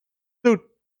 Dude,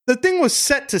 the thing was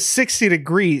set to 60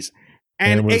 degrees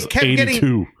and it kept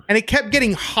 82.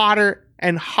 getting hotter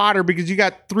and hotter because you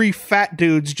got 3 fat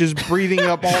dudes just breathing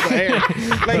up all the air.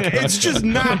 Like it's just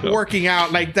not working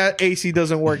out. Like that AC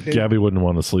doesn't work, dude. Gabby wouldn't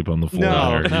want to sleep on the floor.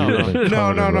 No.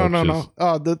 No.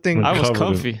 Oh, the thing. I was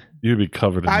comfy. You'd be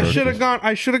covered in I roaches.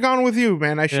 should have gone with you,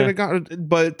 man. I should have gone,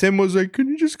 but Tim was like, "Can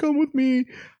you just come with me?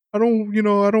 I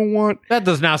don't want." That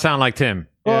does not sound like Tim.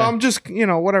 Well, I'm just,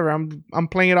 whatever. I'm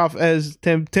playing it off as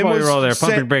Tim. Tim While was you're all there,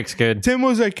 pump your brakes, good. Tim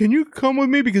was like, "Can you come with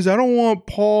me because I don't want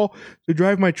Paul to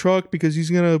drive my truck because he's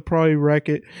gonna probably wreck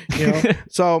it."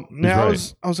 So I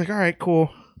was like, "All right, cool."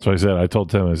 So I told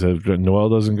Tim, if Noel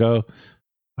doesn't go,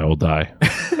 I will die.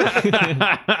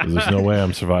 There's no way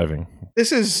I'm surviving.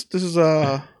 This is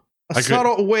a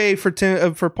subtle way for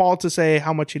Paul to say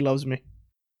how much he loves me.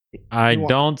 I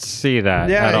don't see that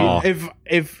at all.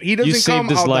 If he doesn't You saved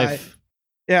his I'll life. die.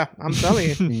 Yeah, I'm telling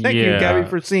you. Thank you, Gabby,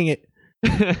 for seeing it.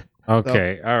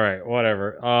 Okay, all right,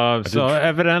 whatever. So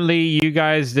evidently you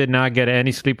guys did not get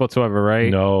any sleep whatsoever, right?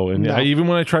 No, and No. even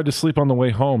when I tried to sleep on the way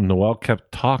home, Noel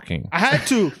kept talking, I had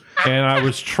to. and I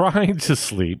was trying to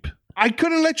sleep. I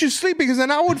couldn't let you sleep because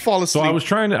then I would fall So asleep. I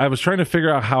was trying to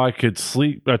figure out how I could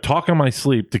sleep, talk on my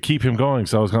sleep to keep him going.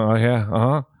 So I was going, oh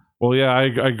yeah, well yeah, I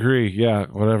agree, yeah,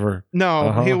 whatever.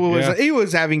 No, he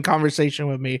was having conversation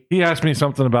with me. He asked me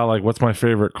something about like what's my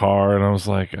favorite car, and I was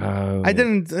like, I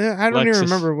don't Lexus. even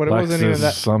remember what it wasn't even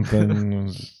that.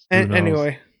 Something.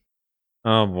 Anyway,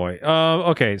 Oh boy.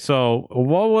 Okay, so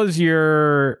what was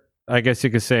your? I guess you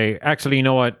could say. Actually, you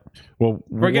know what? Well,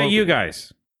 Forget you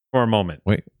guys for a moment.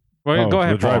 Wait. Go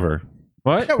ahead, The driver.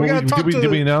 Paul. What? yeah, we gotta talk did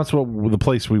we announce what the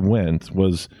place we went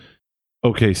was?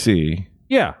 OKC.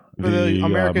 Yeah. For the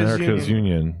America's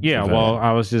Union. Yeah. event. Well,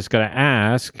 I was just gonna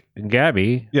ask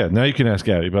Gabby. Yeah. Now you can ask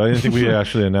Gabby, but I didn't think we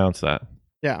actually announced that.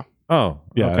 yeah. Oh.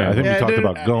 Yeah, Okay. I think Yeah, we talked didn't-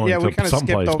 about going yeah, we to kinda skipped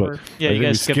someplace, over. but Yeah, I you think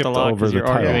guys we skipped a lot over because the you're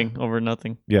title. arguing over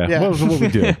nothing. Yeah, Yeah. Well, what we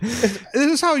do. This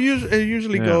is how it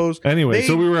usually Yeah. goes. Anyway, They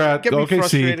so we were at Get me OKC,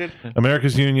 frustrated.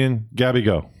 America's Union. Gabby,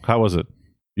 go. How was it?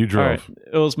 You All drove. right.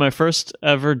 It was my first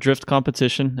ever drift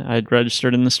competition. I'd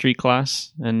registered in the street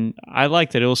class and I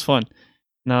liked it. It was fun.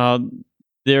 Now,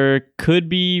 there could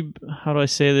be, how do I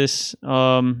say this?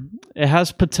 It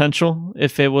has potential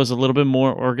if it was a little bit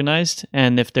more organized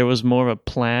and if there was more of a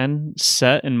plan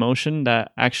set in motion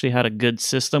that actually had a good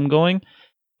system going.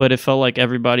 But it felt like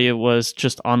everybody was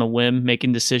just on a whim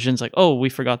making decisions like, oh, we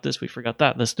forgot this, we forgot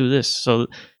that, let's do this. So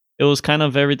it was kind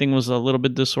of everything was a little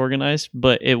bit disorganized,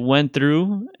 but it went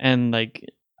through and like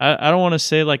I don't want to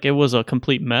say like it was a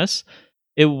complete mess.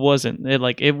 It wasn't.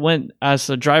 It went as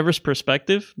a driver's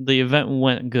perspective, the event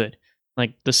went good.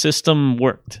 Like the system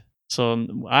worked. So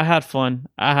I had fun.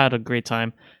 I had a great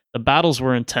time. The battles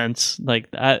were intense. Like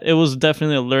it was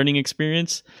definitely a learning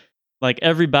experience. Like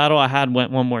every battle I had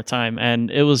went one more time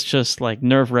and it was just like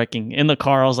nerve-wracking. In the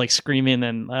car I was like screaming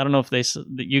and I don't know if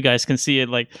you guys can see it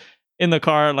like in the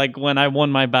car, like when I won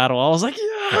my battle, I was like,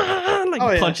 yeah,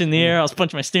 like punching the air. I was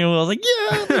punching my steering wheel. I was like,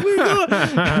 yeah, we're going.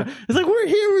 It's like, we're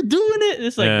here, we're doing it.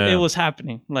 It's like, it was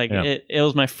happening. Like, it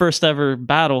was my first ever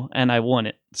battle, and I won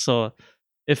it. So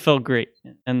it felt great.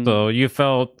 And so you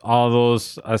felt all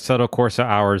those Assetto Corsa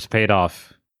hours paid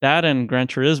off. That and Gran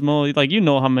Turismo. Like, you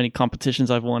know how many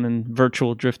competitions I've won in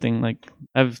virtual drifting. Like,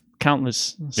 I've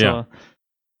countless. So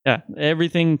yeah,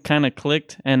 everything kind of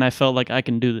clicked, and I felt like I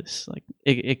can do this. Like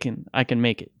I can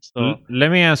make it. So let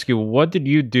me ask you, what did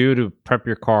you do to prep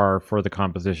your car for the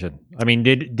competition? I mean,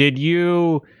 did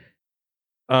you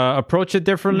approach it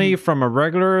differently from a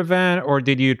regular event, or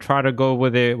did you try to go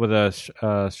with it with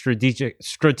a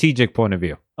strategic point of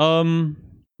view?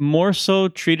 More so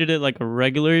treated it like a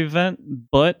regular event,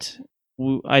 but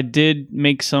I did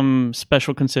make some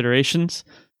special considerations.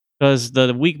 Because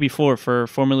the week before for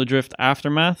Formula Drift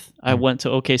Aftermath, I went to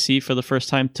OKC for the first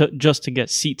time just to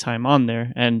get seat time on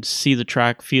there and see the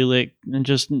track, feel it, and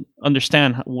just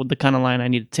understand what the kind of line I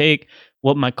need to take,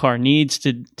 what my car needs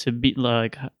to be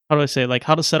like. How do I say? Like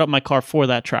how to set up my car for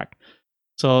that track.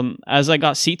 So as I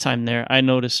got seat time there, I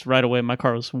noticed right away my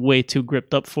car was way too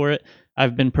gripped up for it.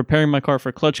 I've been preparing my car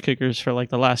for Klutch Kickers for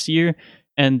like the last year.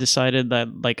 And decided that,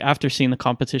 like, after seeing the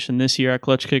competition this year at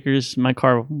Klutch Kickers, my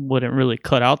car wouldn't really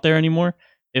cut out there anymore.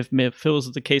 If it was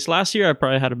the case last year, I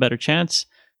probably had a better chance.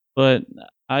 But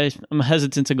I'm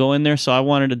hesitant to go in there, so I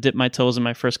wanted to dip my toes in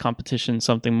my first competition,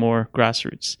 something more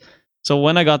grassroots. So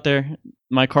when I got there,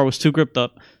 my car was too gripped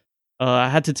up. I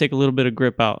had to take a little bit of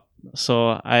grip out.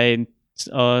 So I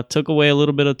took away a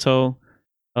little bit of toe,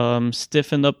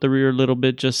 stiffened up the rear a little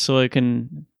bit just so I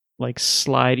can like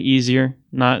slide easier,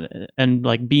 and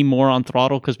like be more on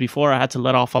throttle, because before I had to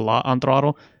let off a lot on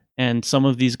throttle, and some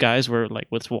of these guys were like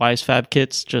with Wise Fab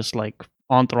kits, just like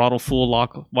on throttle, full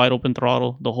lock, wide open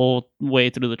throttle the whole way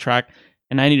through the track,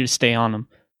 and I needed to stay on them.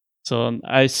 So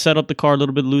I set up the car a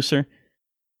little bit looser,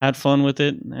 had fun with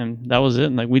it, and that was it.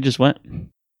 And like we just went.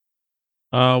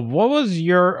 What was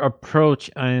your approach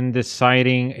in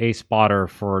deciding a spotter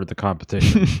for the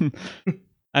competition?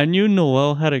 I knew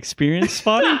Noel had experience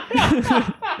spotting.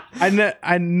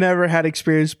 I never had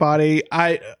experience spotting.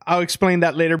 I'll explain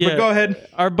that later, but go ahead.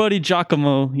 Our buddy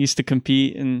Giacomo used to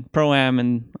compete in Pro-Am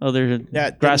and other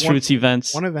grassroots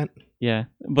events. One event. Yeah,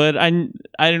 but I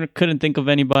couldn't think of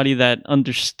anybody that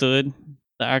understood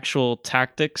the actual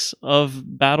tactics of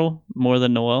battle more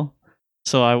than Noel.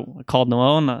 So I called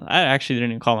Noel, and I actually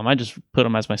didn't even call him. I just put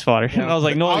him as my spotter. Yeah. And I was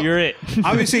like, Noel, you're it.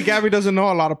 Obviously, Gaby doesn't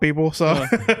know a lot of people. So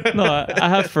no, I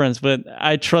have friends, but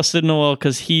I trusted Noel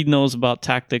because he knows about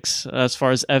tactics as far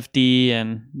as FD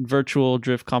and virtual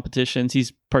drift competitions.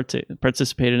 He's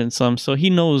participated in some, so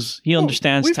he knows, he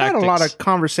understands we've tactics. We've had a lot of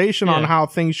conversation on how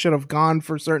things should have gone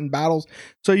for certain battles.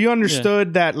 So you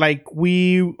understood that like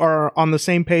we are on the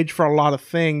same page for a lot of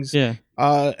things. Yeah.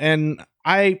 And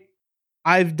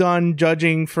I've done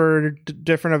judging for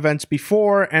different events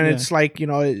before, and it's like, you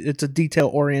know, it's a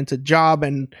detail-oriented job.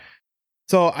 And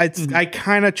so I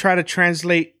kind of try to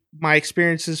translate my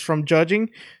experiences from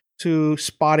judging to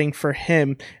spotting for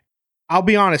him. I'll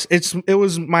be honest, it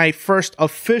was my first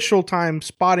official time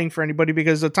spotting for anybody,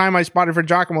 because the time I spotted for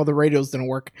Giacomo, the radios didn't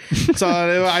work. So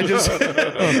I was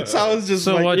just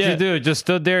so like, what'd you do? Just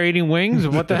stood there eating wings?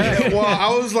 What the heck? Well,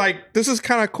 I was like, this is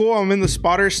kind of cool. I'm in the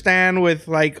spotter stand with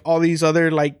like all these other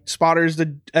like spotters.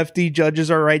 The FD judges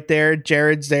are right there.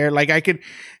 Jared's there. Like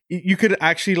you could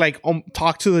actually like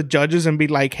talk to the judges and be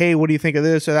like, hey, what do you think of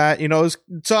this or that? You know,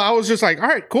 so I was just like, all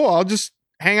right, cool. I'll just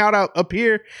hang out up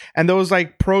here. And there was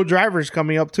like pro drivers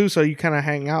coming up too, so you kind of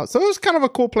hang out. So it was kind of a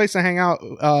cool place to hang out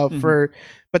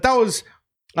but that was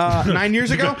 9 years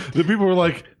ago. The people were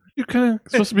like, you kind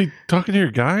of supposed to be talking to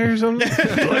your guy or something?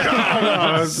 Like,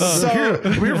 I'm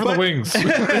here for the wings. But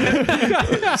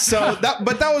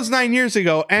that was 9 years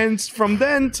ago, and from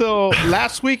then till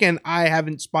last weekend, I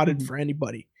haven't spotted for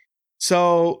anybody.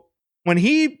 So when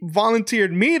he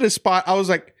volunteered me to spot, I was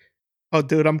like, oh,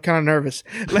 dude, I'm kind of nervous.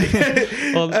 Like,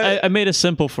 well, I made it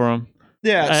simple for him.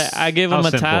 Yeah, I gave him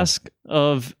a task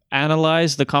of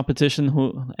analyze the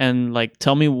competition and like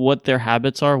tell me what their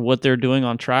habits are, what they're doing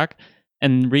on track,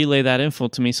 and relay that info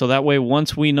to me. So that way,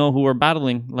 once we know who we're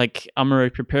battling, like I'm already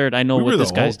prepared. I know what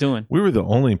this guy's doing. We were the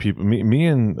only people. Me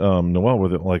and Noel were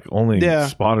the only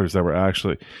spotters that were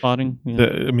actually spotting. Yeah.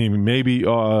 I mean, maybe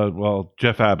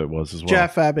Jeff Abbott was as well.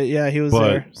 Jeff Abbott, yeah, he was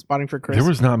there spotting for Chris. There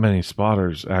was not many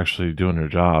spotters actually doing their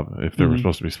job if they were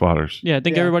supposed to be spotters. Yeah, I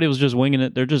think everybody was just winging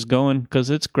it. They're just going because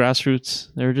it's grassroots.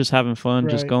 They're just having fun,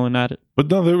 just going at it.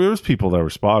 But no, there was people that were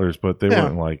spotters, but they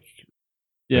weren't like.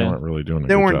 They weren't really doing it.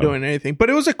 They weren't doing anything. But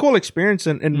it was a cool experience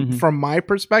and from my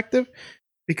perspective,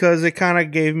 because it kind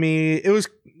of gave me, it was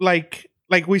like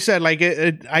like we said, like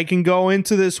I can go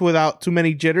into this without too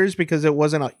many jitters because it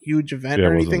wasn't a huge event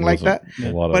or anything like that.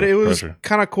 But it was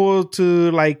kind of cool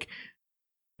to like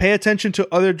pay attention to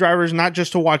other drivers, not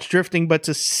just to watch drifting, but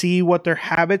to see what their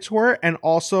habits were. And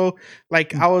also,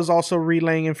 like, I was also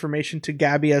relaying information to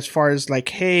Gabby as far as like,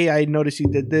 hey, I noticed you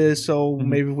did this, so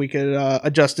maybe we could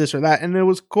adjust this or that. And it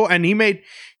was cool. And he made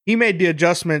the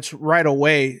adjustments right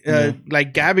away.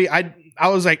 Like Gabby, I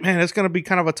was like, man, it's gonna be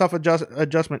kind of a tough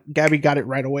adjustment. Gabby got it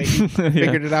right away. He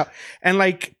figured it out.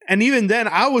 And even then,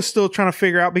 I was still trying to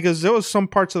figure out because there was some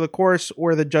parts of the course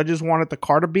where the judges wanted the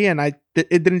car to be, and it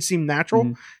didn't seem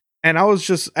natural. And I was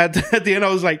just at the end, I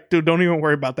was like, dude, don't even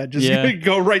worry about that. Just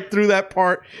go right through that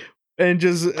part and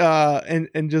just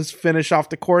and just finish off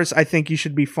the course. I think you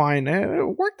should be fine. And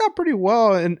it worked out pretty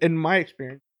well in my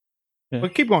experience.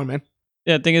 But keep going, man.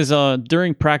 Yeah, the thing is,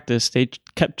 during practice, they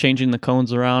kept changing the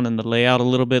cones around and the layout a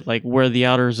little bit, like where the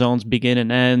outer zones begin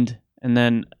and end. And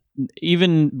then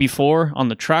even before on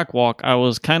the track walk, I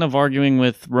was kind of arguing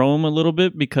with Rome a little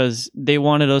bit because they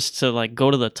wanted us to like go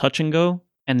to the touch and go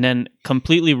and then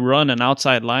completely run an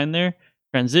outside line there,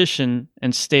 transition,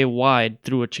 and stay wide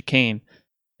through a chicane.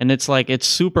 And it's like, it's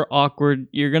super awkward.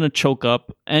 You're going to choke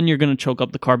up and you're going to choke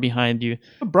up the car behind you.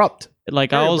 Abrupt.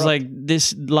 Like I was like,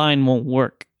 this line won't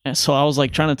work. And so I was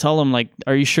like trying to tell him, like,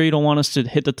 are you sure you don't want us to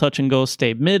hit the touch and go,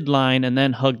 stay midline, and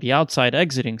then hug the outside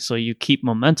exiting so you keep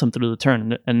momentum through the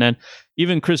turn? And then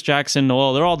even Chris Jackson,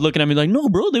 Noel, they're all looking at me like, no,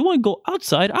 bro, they want to go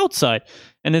outside.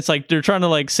 And it's like they're trying to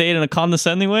like say it in a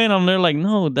condescending way. And I'm there like,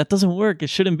 no, that doesn't work.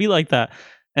 It shouldn't be like that.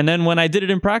 And then when I did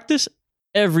it in practice,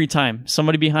 every time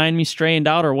somebody behind me strained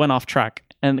out or went off track.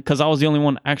 And because I was the only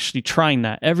one actually trying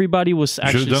that. Everybody was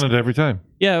actually... should have done it every time.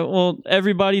 Yeah, well,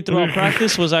 everybody throughout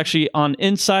practice was actually on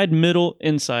inside, middle,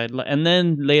 inside. And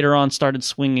then later on started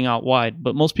swinging out wide.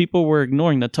 But most people were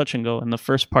ignoring the touch and go in the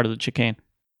first part of the chicane.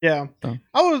 Yeah.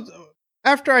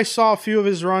 After I saw a few of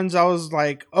his runs, I was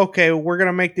like, okay, we're going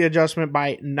to make the adjustment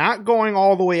by not going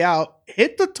all the way out.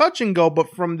 Hit the touch and go, but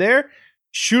from there,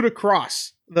 shoot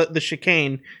across the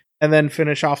chicane and then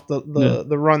finish off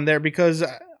the run there because...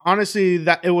 honestly,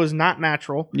 that it was not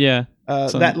natural. Yeah.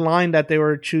 That line that they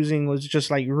were choosing was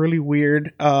just like really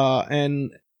weird.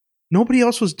 And nobody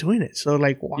else was doing it. So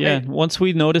like, why? Yeah. Once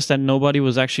we noticed that nobody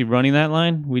was actually running that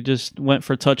line, we just went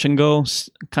for touch and go,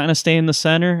 kind of stay in the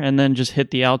center and then just hit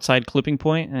the outside clipping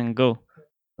point and go.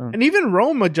 And even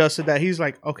Rome adjusted that. He's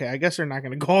like, okay, I guess they're not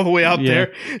going to go all the way out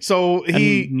there. So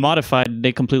he modified.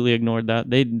 They completely ignored that.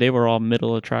 They were all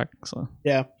middle of track. So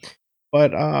yeah.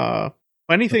 But,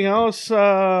 anything else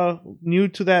new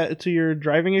to your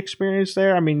driving experience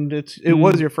there? I mean, it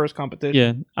was your first competition.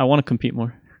 Yeah, I want to compete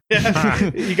more.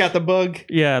 You got the bug.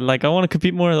 Yeah, like I want to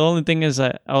compete more. The only thing is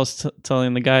that I was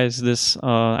telling the guys this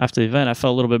after the event. I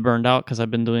felt a little bit burned out because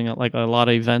I've been doing like a lot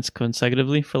of events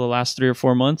consecutively for the last 3 or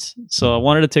 4 months. So I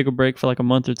wanted to take a break for like a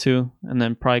month or two, and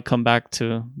then probably come back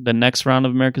to the next round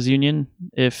of America's Union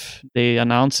if they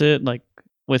announce it like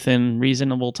within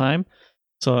reasonable time.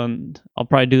 So I'll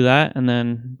probably do that, and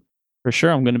then for sure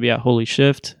I'm going to be at Holy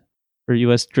Shift for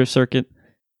U.S. Drift Circuit.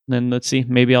 And then let's see,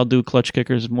 maybe I'll do Klutch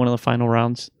Kickers in one of the final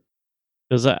rounds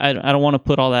because I don't want to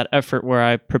put all that effort where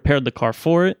I prepared the car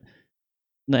for it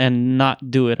and not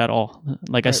do it at all.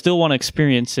 Like I still want to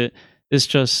experience it. It's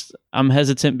just I'm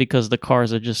hesitant because the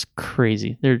cars are just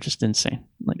crazy. They're just insane.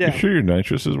 Like, you sure your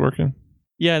nitrous is working?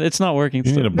 Yeah, it's not working.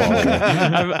 You need a ball.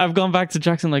 I've gone back to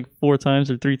Jackson like 4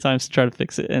 times or 3 times to try to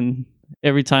fix it, and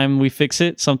every time we fix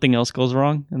it, something else goes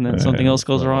wrong, and then something else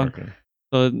goes wrong. Working.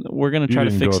 So we're gonna try to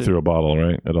fix it. You didn't go through a bottle,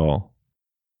 right? At all?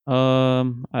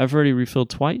 I've already refilled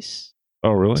twice.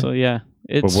 Oh, really? So yeah,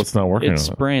 but what's not working? It's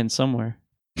spraying somewhere.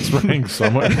 Spraying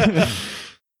somewhere.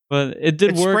 But it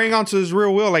did work. Spraying onto his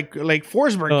rear wheel like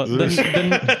Forsberg.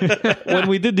 When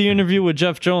we did the interview with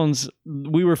Jeff Jones,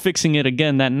 we were fixing it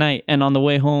again that night, and on the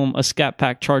way home, a Scat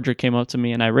Pack Charger came up to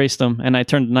me, and I raced him, and I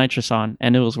turned the nitrous on,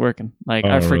 and it was working. Like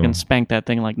I freaking spanked that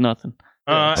thing like nothing.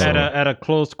 At a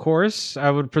closed course, I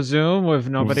would presume, with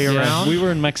nobody around. We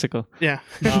were in Mexico. Yeah.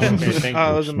 Okay, thank you.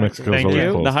 I was in Mexico. Thank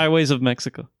you. The highways of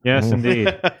Mexico. Yes,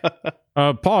 indeed.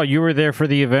 Paul, you were there for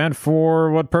the event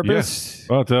for what purpose?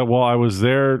 Yes. Well, I was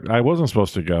there. I wasn't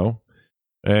supposed to go,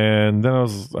 and then I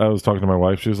was talking to my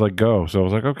wife. She was like, "Go." So I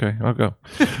was like, "Okay, I'll go."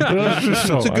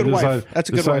 That's a good wife. That's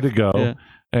a good wife. Decided to go,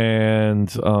 and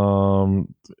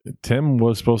Tim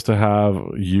was supposed to have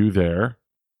you there.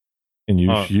 And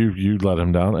you let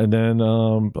him down, and then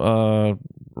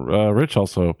Rich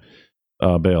also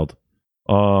bailed.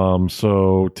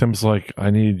 So Tim's like, I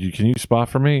need you. Can you spot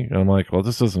for me? And I'm like, well,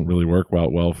 this doesn't really work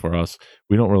well for us.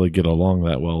 We don't really get along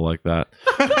that well like that.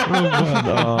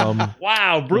 But,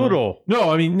 wow, brutal.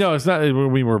 No, I mean, no, it's not.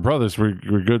 We were brothers. We're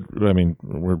good. I mean,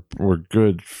 we're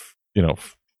good.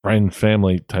 Friend,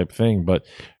 family type thing. But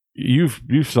you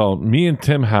saw me and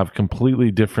Tim have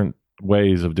completely different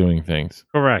ways of doing things.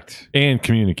 Correct. And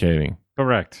communicating.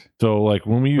 Correct. So like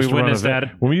when we used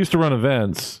to run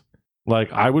events,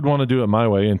 like I would want to do it my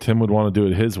way and Tim would want to do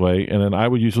it his way, and then I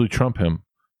would usually trump him.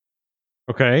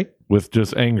 Okay. With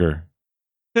just anger.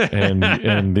 And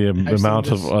the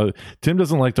amount of Tim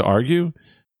doesn't like to argue,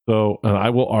 and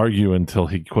I will argue until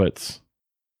he quits.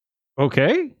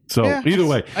 Okay. So either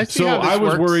way,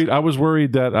 I was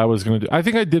worried that I was going to do. I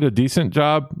think I did a decent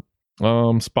job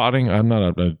spotting.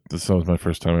 This was my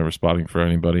first time ever spotting for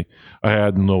anybody. I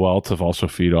had Noel to also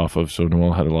feed off of, so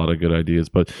Noel had a lot of good ideas.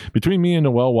 But between me and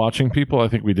Noel watching people, I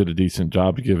think we did a decent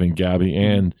job of giving Gabby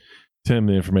and Tim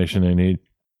the information they need.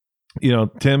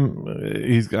 Tim,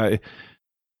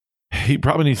 he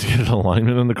probably needs to get an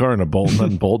alignment in the car and a bolt nut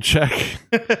and bolt check.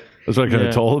 That's what I kind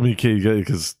of told him,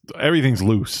 because everything's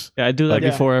loose. Yeah, I do that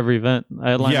before every event.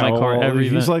 I align my car every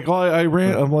event. He's like, oh, I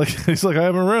ran. I'm like, he's like, I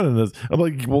haven't run in this. I'm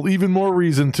like, well, even more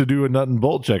reason to do a nut and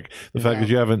bolt check. The fact that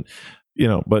you haven't,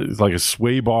 but it's like a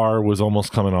sway bar was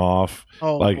almost coming off.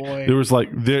 Oh, like boy. there was like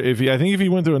I think if he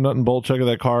went through a nut and bolt check of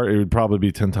that car, it would probably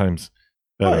be 10 times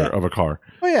better of a car.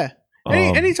 Oh yeah.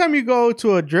 Anytime you go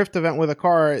to a drift event with a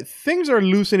car, things are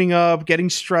loosening up,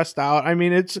 getting stressed out. I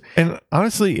mean, and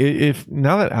honestly, if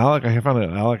now that I found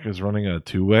that Alec is running a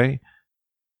 2-way,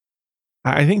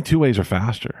 I think 2-ways are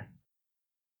faster.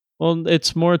 Well,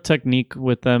 it's more technique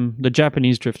with them. The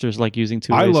Japanese drifters like using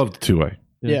 2-ways. I love the 2-way.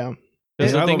 Yeah.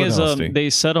 Because the thing is, they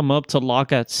set them up to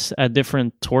lock at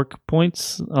different torque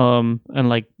points, and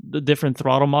like the different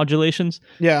throttle modulations.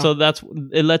 Yeah. So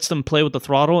it lets them play with the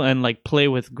throttle and like play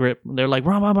with grip. They're like,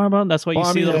 rah, rah, rah, rah. That's why you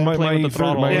see them playing with the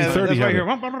throttle. My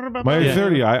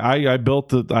E30, I built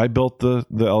the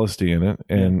LSD in it,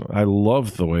 and I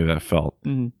loved the way that felt.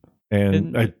 Mm-hmm.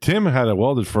 And Tim had it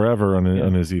welded forever on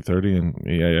his E30, and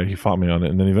he fought me on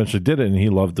it, and then eventually did it, and he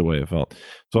loved the way it felt.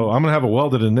 So I'm gonna have it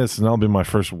welded in this, and that'll be my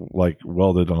first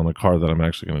welded on a car that I'm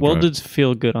actually gonna drive. Weldeds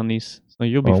feel good on these, so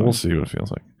you'll be fine. We'll see what it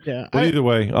feels like. Yeah. But either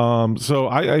way, so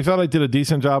I thought I did a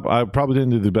decent job. I probably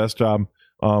didn't do the best job,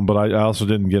 but I also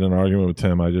didn't get an argument with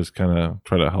Tim. I just kind of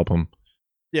try to help him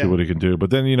do what he can do. But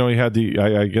then he had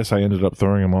I guess I ended up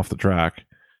throwing him off the track.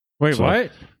 Wait, what?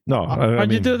 No,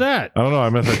 how'd you do that? I don't know. I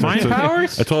meant mind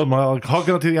powers. I told him I'll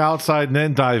go to the outside and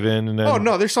then dive in. And then oh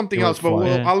no, there's something else, but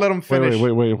I'll let him finish.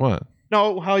 Wait, what?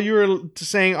 No, how you were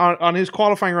saying on his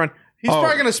qualifying run, he's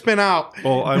probably gonna spin out.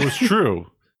 Well, I was true.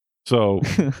 So,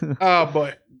 oh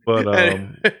boy, but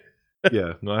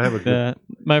yeah, no, I have a good.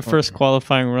 My first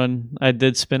qualifying run, I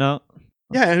did spin out.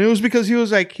 Yeah, and it was because he was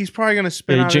like, he's probably gonna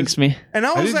spin out. He jinxed me. And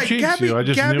I was like, Gabby, I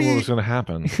just knew what was gonna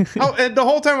happen. And the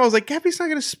whole time I was like, Gabby's not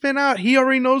gonna spin out. He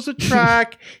already knows the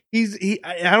track.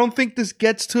 I don't think this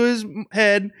gets to his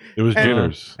head. It was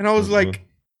jitters. And I was like,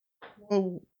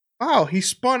 well, wow, he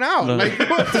spun out. Like,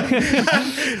 what the,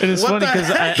 and it's funny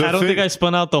because I don't think I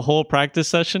spun out the whole practice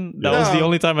session. That was the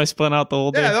only time I spun out the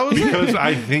whole day. Yeah, that was because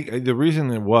I think the reason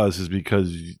it was is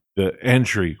because the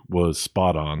entry was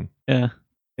spot on. Yeah.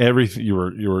 Everything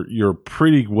you're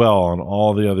pretty well on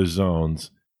all the other zones,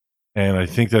 and I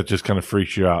think that just kind of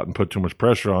freaks you out and put too much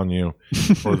pressure on you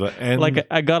for the end. Like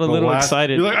I got a little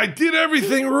excited. You're like, I did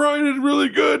everything right and really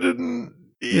good, and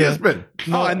yes, but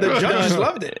and the judges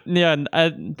loved it. Yeah,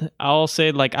 and I'll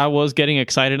say like I was getting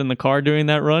excited in the car during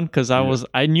that run because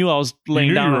I knew I was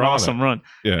laying down an awesome run.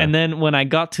 Yeah. And then when I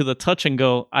got to the touch and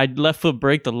go, I left foot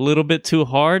braked a little bit too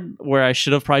hard, where I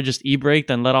should have probably just e-braked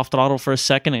and let off throttle for a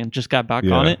second and just got back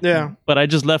on it. Yeah. But I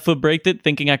just left foot braked it,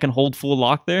 thinking I can hold full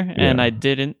lock there, and I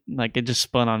didn't. Like it just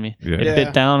spun on me. Yeah. It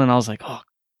bit down, and I was like, oh.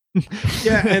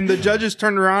 Yeah, and the judges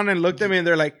turned around and looked at me, and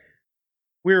they're like,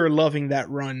 we were loving that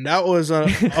run. That was a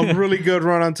really good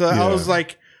run until I was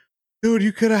like, dude,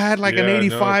 you could have had like an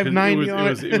 85, 90 on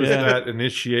it. It was that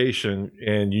initiation,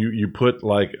 and you put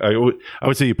like, I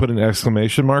would say you put an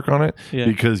exclamation mark on it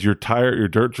because your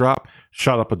dirt drop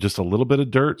shot up just a little bit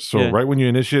of dirt. So right when you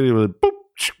initiated, it was boop,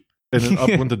 and then up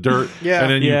went the dirt.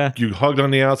 And then you hugged on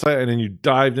the outside, and then you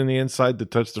dived in the inside to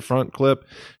touch the front clip,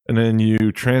 and then you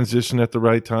transitioned at the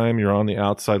right time. You're on the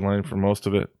outside line for most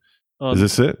of it. Is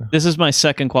this it? This is my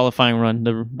second qualifying run,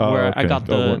 where I got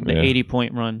the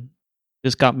 80-point run.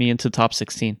 This got me into top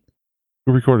 16.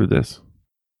 Who recorded this?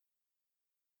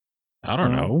 I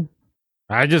don't know.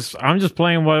 I'm just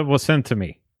playing what was sent to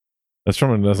me. That's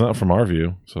not from our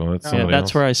view. So that's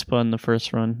that's where I spun the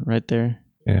first run right there.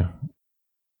 Yeah.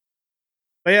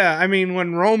 But yeah, I mean,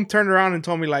 when Rome turned around and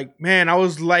told me, like, man, I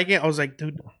was liking it. I was like,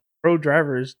 dude, pro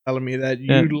driver is telling me that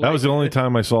you. That was the only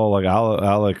time I saw like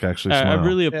Alec actually smile. I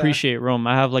really appreciate Rome.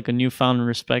 I have like a newfound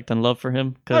respect and love for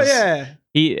him. Oh yeah.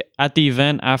 He at the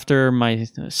event after my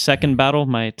second battle,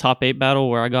 my top 8 battle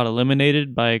where I got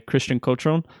eliminated by Christian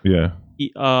Cotron. Yeah.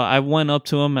 I went up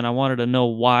to him and I wanted to know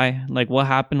why, like what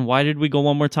happened, why did we go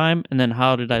one more time, and then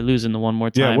how did I lose in the one more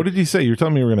time? Yeah, what did he say? You're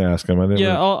telling me you were going to ask him.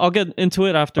 I'll get into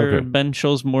it after Ben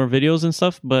shows more videos and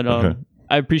stuff, but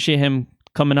I appreciate him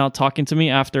coming out talking to me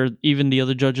after even the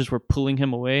other judges were pulling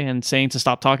him away and saying to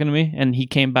stop talking to me, and he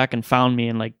came back and found me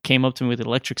and like came up to me with an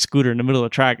electric scooter in the middle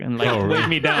of the track and like waved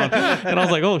me down, and I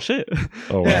was like, oh shit.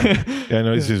 Oh wow. Yeah,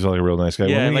 no, he's like a real nice guy.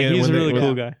 Yeah, he's a really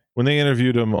cool guy. When they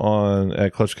interviewed him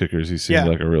at Klutch Kickers, he seemed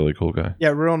like a really cool guy. Yeah,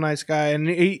 real nice guy, and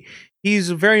he's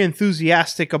very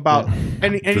enthusiastic about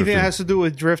anything that has to do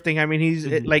with drifting. I mean, he's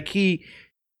like he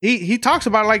talks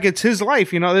about it like it's his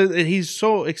life. You know, he's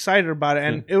so excited about it,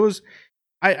 and it was.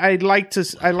 I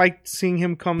liked seeing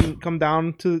him come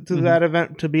down to that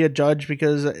event to be a judge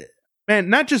because, man,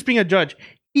 not just being a judge,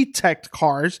 he teched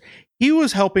cars. He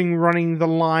was helping running the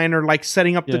line or like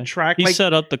setting up the track. He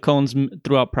set up the cones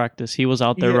throughout practice. He was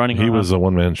out there running. He was a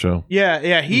one-man show.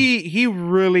 Yeah. He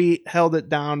really held it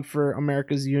down for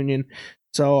America's Union.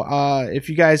 So if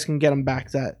you guys can get him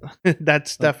back,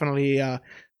 that's definitely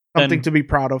something to be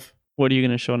proud of. What are you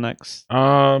going to show next?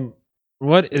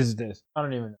 What is this? I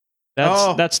don't even know.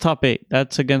 That's top 8.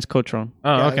 That's against Cotron.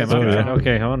 Oh, okay.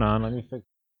 Okay, hold on. Let me fix.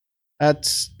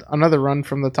 That's another run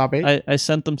from the top 8. I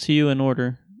sent them to you in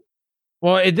order.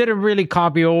 Well, it didn't really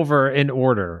copy over in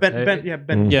order.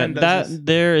 Ben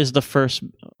there is the first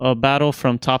battle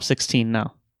from top 16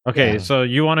 now. Okay, so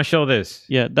you want to show this?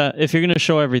 Yeah, that if you're going to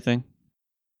show everything.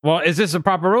 Well, is this a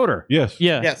proper order? Yes.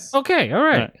 Yeah. Yes. Okay, all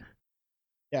right.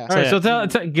 Yeah. All right,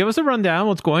 so give us a rundown.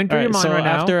 What's going through your mind right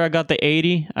now? After I got the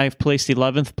 80, I've placed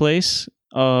 11th place.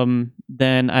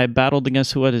 Then I battled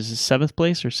against 7th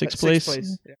place or 6th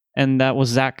place? Yeah. And that was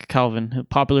Zach Calvin, a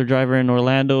popular driver in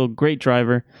Orlando, great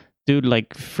driver. Dude, like,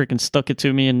 freaking stuck it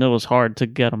to me, and it was hard to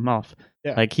get him off.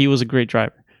 Yeah. Like, he was a great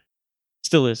driver.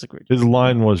 Still is a great driver. His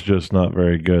line was just not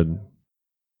very good.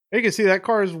 You can see that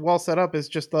car is well set up. It's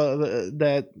just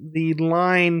the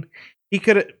line... He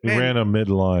ran a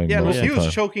midline. Yeah, he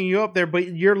was choking you up there,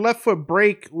 but your left foot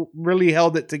brake really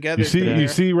held it together. You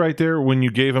see right there when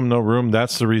you gave him no room.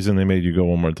 That's the reason they made you go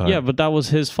one more time. Yeah, but that was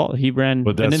his fault. He ran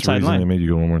but that's an inside the reason line. They made you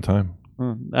go one more time.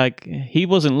 Like he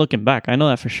wasn't looking back. I know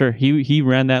that for sure. He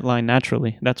ran that line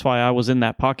naturally. That's why I was in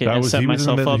that pocket and set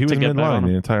myself up to get back on him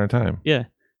the entire time. Yeah.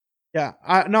 Yeah.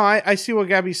 I see what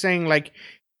Gaby's saying. Like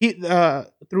he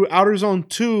through outer zone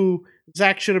 2.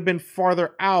 Zach should have been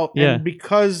farther out, and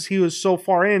because he was so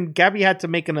far in, Gaby had to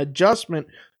make an adjustment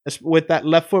with that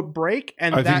left foot brake.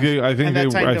 And I think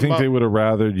they would have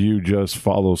rathered you just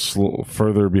follow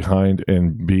further behind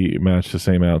and match the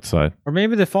same outside. Or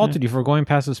maybe they faulted you for going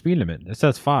past the speed limit. It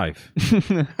says 5.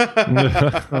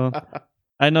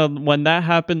 I know when that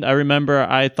happened. I remember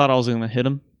I thought I was going to hit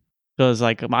him because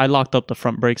like I locked up the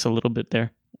front brakes a little bit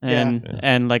there.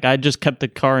 And like I just kept the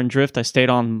car in drift. I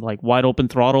stayed on like wide open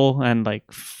throttle and like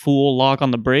full lock on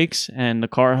the brakes, and the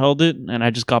car held it, and I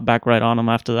just got back right on him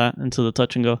after that into the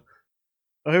touch and go.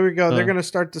 Oh, here we go. They're gonna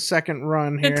start the second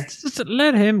run here. Just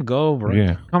let him go, bro.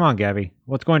 Yeah. Come on, Gaby.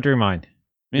 What's going through your mind?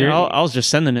 Yeah, I was just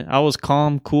sending it. I was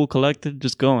calm, cool, collected,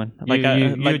 just going. Like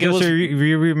you just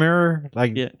your mirror.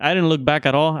 Like I didn't look back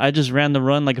at all. I just ran the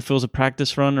run like if it was a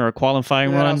practice run or a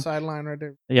qualifying run. Outside line right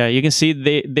there. Yeah, you can see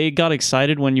they got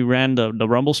excited when you ran the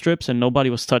rumble strips and nobody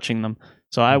was touching them.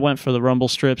 So I went for the rumble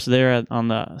strips there on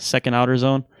the second outer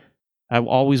zone. I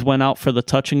always went out for the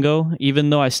touch and go, even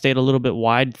though I stayed a little bit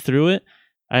wide through it.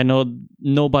 I know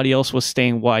nobody else was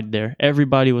staying wide there.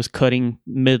 Everybody was cutting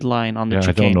midline on the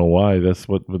chicane. I don't know why. That's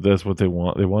what they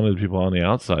want. They wanted people on the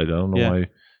outside. I don't know why.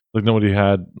 Like nobody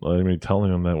had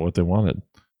telling them that what they wanted.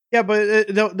 Yeah,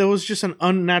 but there was just an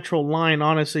unnatural line,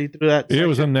 honestly, through that section. It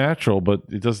was unnatural, but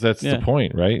it does. That's the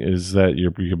point, right? Is that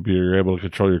you're able to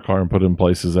control your car and put it in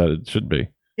places that it should be.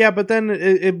 Yeah, but then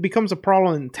it becomes a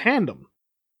problem in tandem.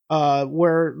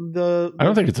 Where I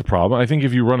don't think it's a problem. I think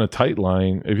if you run a tight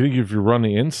line, if you run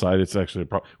the inside, it's actually a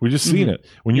problem. We've just seen it.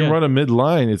 When you run a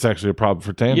midline, it's actually a problem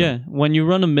for tandem. Yeah, when you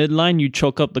run a midline, you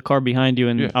choke up the car behind you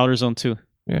in outer zone 2.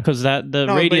 Yeah, because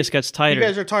the radius gets tighter. You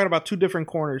guys are talking about two different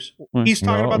corners. He's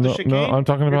talking about the chicane. No, I'm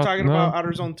talking about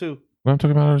outer zone 2. No, I'm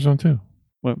talking about outer zone 2.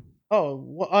 What? Oh,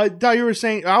 well, I thought you were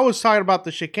saying. I was talking about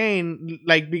the chicane,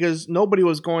 like because nobody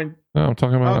was going. No, I'm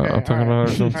talking about. Okay, I'm talking about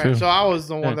ourselves All too. right, so I was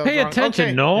the one that Pay was wrong. attention,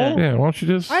 Okay. no. Yeah, why don't you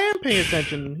just? I am paying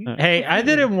attention. Hey, I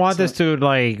didn't want this to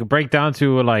like break down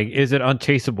to like, is it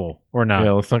unchaseable or not?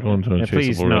 Yeah, let's not go into a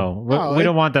Please, chaseable. no. No, We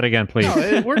don't want that again, please.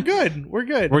 No, we're good. We're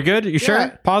good. We're good? You sure?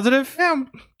 Yeah. Positive? Yeah,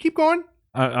 keep going.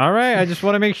 All right. I just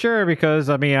want to make sure because,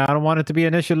 I mean, I don't want it to be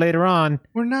an issue later on.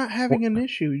 We're not having an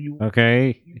issue. You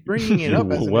Okay. bringing it up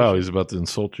as an Wow, issue. he's about to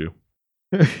insult you.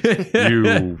 All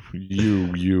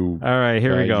right,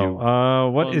 here we go.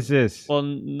 What is this? Well,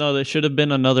 no, there should have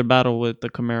been another battle with the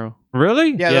Camaro.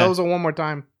 Really? Yeah, that was a one more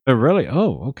time. Really?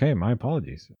 Oh, okay. My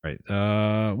apologies. Right.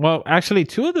 Well, actually,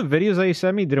 2 of the videos that you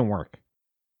sent me didn't work.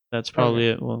 That's probably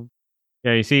it. Well,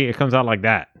 Yeah, you see, it comes out like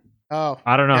that. Oh,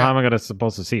 I don't know yeah. how am I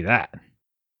supposed to see that.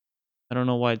 I don't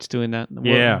know why it's doing that. Well,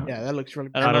 Yeah. Yeah, that looks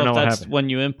really I bad. don't, I don't know know if what that's happened. when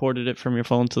you imported it from your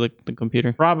phone to the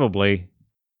computer. Probably.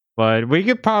 But we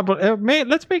could probably...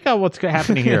 let's make out what's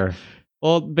happening here.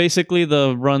 Well, basically,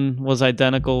 the run was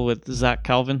identical with Zach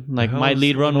Calvin. Like, The hell my is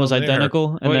lead run going was on there?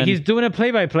 identical. And Well, then, he's doing a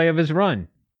play-by-play of his run.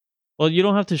 well, you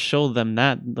don't have to show them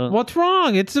that. What's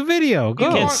wrong? It's a video. You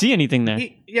Go. can't see anything there.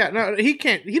 He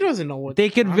can't. He doesn't know what They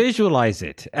can visualize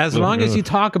it as long as you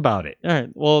talk about it. All right.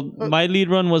 Well, my lead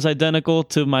run was identical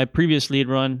to my previous lead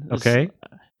run. Okay.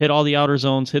 Hit all the outer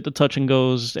zones, hit the touch and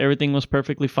goes. Everything was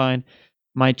perfectly fine.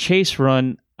 My chase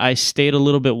run, I stayed a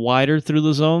little bit wider through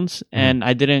the zones, and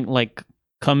I didn't like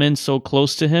come in so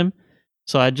close to him.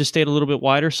 So I just stayed a little bit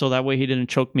wider, so that way he didn't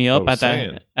choke me up at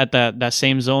that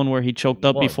same zone where he choked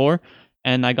up before,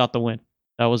 and I got the win.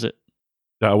 That was it.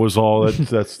 That was all.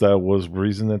 That was the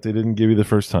reason that they didn't give you the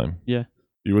first time. Yeah.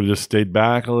 You would have just stayed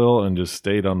back a little and just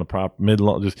stayed on the mid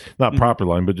line, just not proper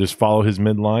line, but just follow his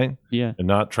mid line. Yeah. And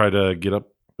not try to get up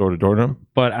door to him.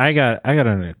 But I got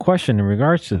a question in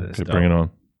regards to this. Okay, bring it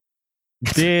on.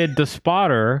 Did the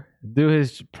spotter do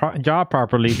his job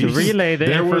properly to relay the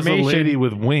there information? was a lady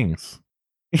with wings.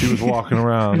 She was walking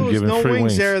around There was giving no free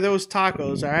wings wings. there was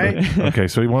tacos. All right. Okay,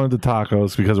 so he wanted the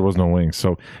tacos because there was no wings.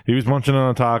 So he was munching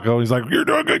on a taco. He's like, "You're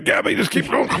doing good, Gabby. Just keep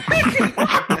going.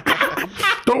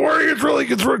 Don't worry, it's really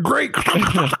great."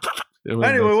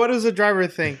 Anyway, what does the driver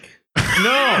think?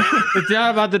 No, it's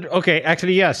not about the. Okay,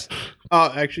 actually, yes.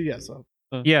 Oh, actually, yes.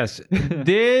 Yes.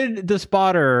 Did the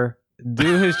spotter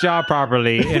do his job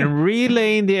properly in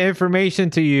relaying the information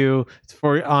to you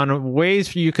on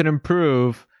ways you can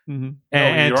improve? Mm-hmm.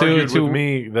 And you argued to with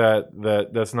me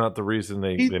that's not the reason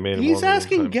they made him. He's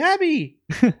asking Gabby.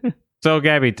 So,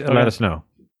 Gabby, let us know.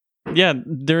 Yeah,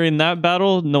 during that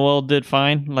battle, Noel did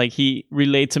fine. Like, he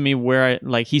relayed to me where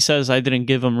he says I didn't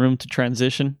give him room to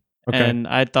transition. Okay. And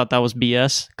I thought that was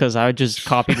BS because I just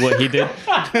copied what he did.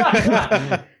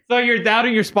 So you're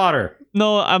doubting your spotter.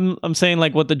 No, I'm saying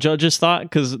like what the judges thought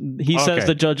because he says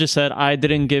the judges said I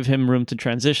didn't give him room to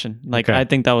transition. Like I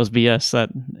think that was BS that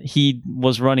he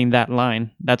was running that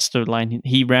line. That's the line.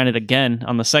 He ran it again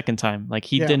on the second time. Like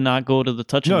he did not go to the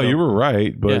touch. No, and go. you were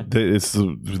right, but it's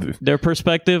their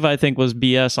perspective. I think was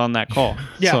BS on that call.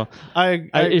 Yeah, so I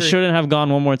it shouldn't have gone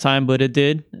one more time, but it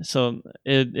did. So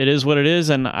it is what it is,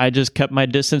 and I just kept my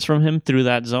distance from him through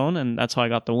that zone, and that's how I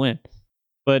got the win.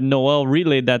 But Noel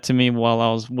relayed that to me while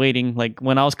I was waiting. Like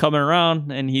when I was coming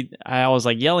around, and I was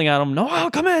like yelling at him,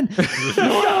 "Noel, come in!"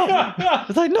 Noel!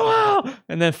 It's like Noel,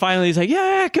 and then finally he's like,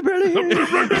 "Yeah, I can barely hear you."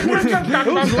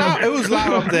 It was loud. It was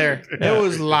loud up there. It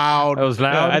was loud. It was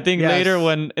loud. I think Yes. later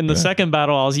when in the second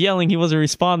battle I was yelling, he wasn't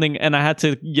responding, and I had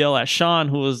to yell at Sean,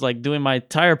 who was like doing my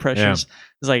tire pressures.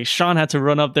 It's like Sean had to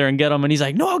run up there and get him, and he's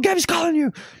like, "No, Gabby's calling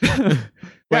you."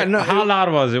 Wait, how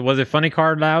loud was it? Was it funny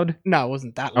card loud? No, it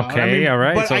wasn't that loud. Okay, all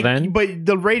right. But So then, but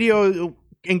the radio,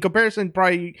 in comparison,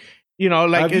 probably,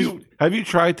 like have you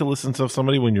tried to listen to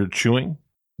somebody when you're chewing?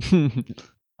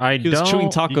 I He was don't. chewing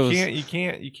tacos.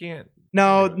 You can't.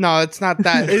 No, it's not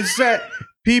that. It's that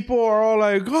people are all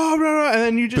like, "Oh," blah, blah, and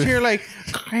then you just hear like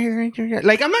I'm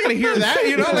not gonna hear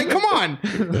that. Like come on,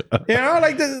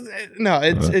 like this. No,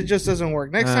 it just doesn't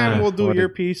work. Next time we'll do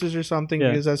earpieces or something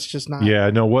because that's just not. Yeah,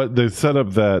 no. What the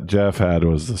setup that Jeff had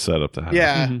was the setup to have.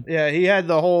 Yeah, he had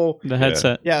the whole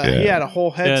headset. Yeah, he had a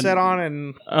whole headset on,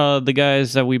 and the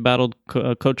guys that we battled,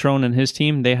 Cotrone and his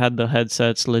team, they had the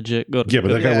headsets legit. Yeah,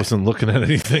 but that guy wasn't looking at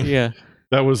anything. Yeah,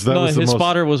 that was the his most...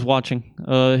 spotter was watching.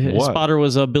 His spotter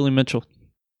was Billy Mitchell.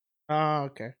 Oh,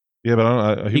 okay. Yeah,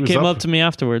 but he came up to me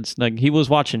afterwards. Like he was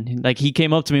watching. Like he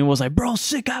came up to me and was like, "Bro,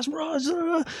 sick ass, bro."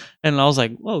 And I was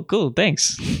like, "Oh, cool,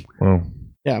 thanks." Well,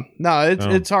 yeah, no,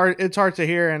 it's hard. It's hard to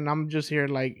hear, and I'm just here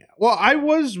like, well, I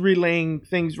was relaying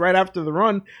things right after the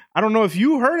run. I don't know if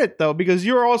you heard it though, because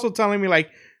you were also telling me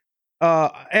like,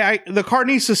 the car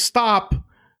needs to stop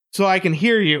so I can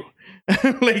hear you.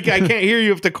 Like I can't hear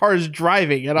you if the car is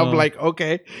driving, and I'm like,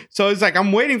 okay. So it's like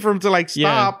I'm waiting for him to like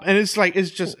stop, and it's like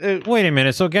it's just. Wait a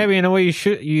minute. So Gabby, in a way,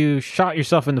 you shot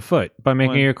yourself in the foot by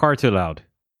making your car too loud.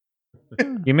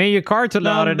 You made your car too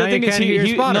loud, and now you can't hear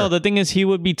your spotter. No, the thing is, he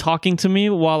would be talking to me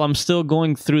while I'm still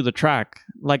going through the track.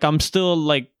 Like I'm still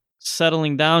like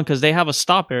settling down because they have a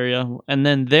stop area, and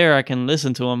then there I can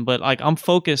listen to him. But like I'm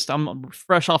focused, I'm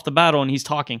fresh off the battle, and he's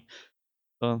talking.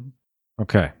 So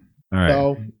okay. All right.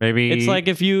 So, maybe it's like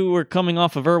if you were coming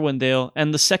off of Irwindale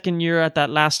and the second you're at that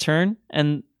last turn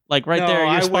and like there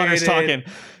your spotter's talking.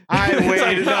 I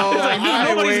waited.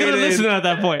 Nobody's gonna listen at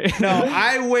that point. No,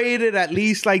 I waited at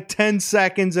least like 10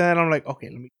 seconds, and then I'm like, okay,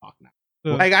 let me talk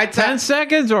now. Like 10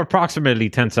 seconds or approximately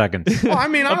 10 seconds. Well, I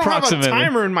mean, I don't have a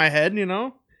timer in my head,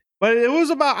 But it was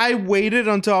about, I waited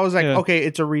until I was like, okay,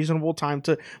 it's a reasonable time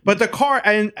to, but the car,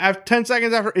 and 10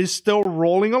 seconds after, is still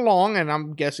rolling along, and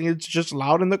I'm guessing it's just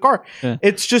loud in the car. Yeah.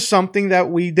 It's just something that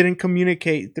we didn't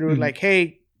communicate through, like,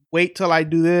 hey, wait till I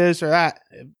do this or that.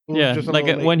 Yeah,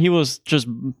 like when he was just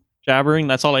jabbering,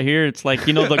 that's all I hear. It's like,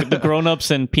 the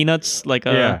grown-ups and Peanuts, like,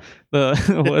 what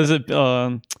is it,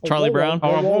 Charlie Brown?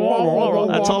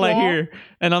 That's all I hear.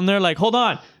 And I'm there like, hold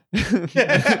on. And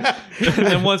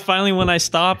then when I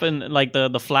stop and like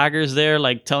the flagger's there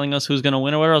like telling us who's gonna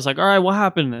win or whatever, I was like, all right, what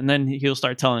happened? And then he'll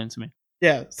start telling it to me.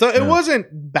 Yeah, so it wasn't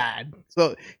bad.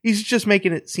 So he's just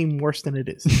making it seem worse than it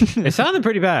is. It sounded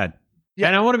pretty bad. Yeah.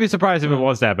 And I wouldn't be surprised if it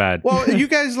was that bad. Well, you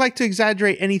guys like to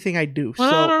exaggerate anything I do. Well,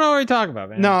 so. I don't know what you're talking about,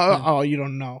 man. No, you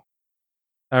don't know.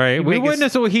 All right, we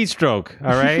witnessed a heat stroke,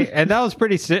 all right? And that was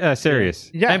pretty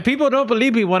serious. Yeah. And people don't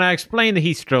believe me when I explain the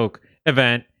heat stroke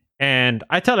event. And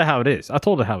I tell it how it is. I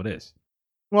told it how it is.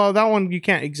 Well, that one, you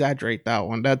can't exaggerate that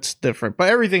one. That's different. But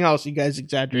everything else, you guys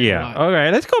exaggerate a lot.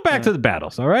 Okay, let's go back to the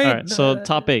battles, all right? All right, so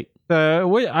top 8.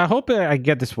 I hope I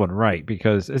get this one right,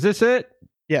 because is this it?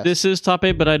 Yeah. This is top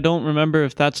 8, but I don't remember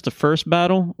if that's the first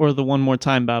battle or the one more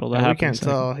time battle that happened. We can't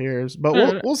tell here.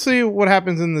 But we'll see what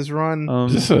happens in this run.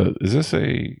 Is this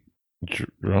a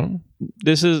drone?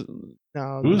 This is...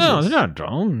 No, it's not a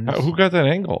drone. Who got that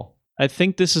angle? I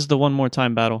think this is the one more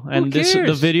time battle. And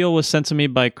the video was sent to me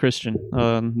by Christian,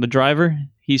 the driver.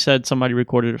 He said somebody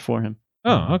recorded it for him.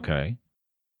 Oh, okay.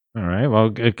 All right. Well,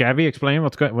 Gabby, explain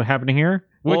what's happening here.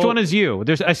 Which one is you?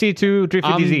 I see 2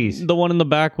 350Zs. The one in the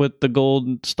back with the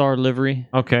gold star livery.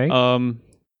 Okay.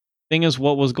 Thing is,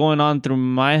 what was going on through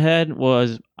my head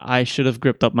was I should have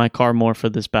gripped up my car more for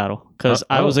this battle, because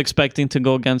I was expecting to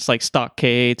go against like stock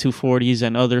KA 240s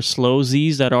and other slow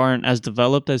Zs that aren't as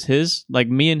developed as his. Like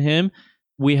me and him,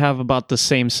 we have about the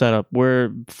same setup.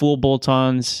 We're full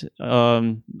bolt-ons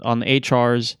on the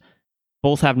HRs.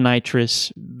 Both have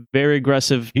nitrous, very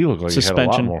aggressive. He looked like suspension.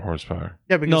 He had a lot more horsepower.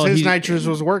 Yeah, because his nitrous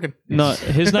was working. No,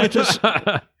 his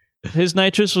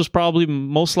nitrous was probably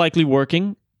most likely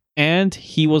working. And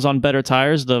he was on better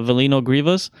tires, the Velino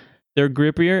Grivas. They're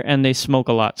grippier and they smoke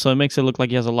a lot. So it makes it look like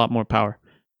he has a lot more power.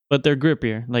 But they're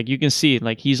grippier. Like you can see,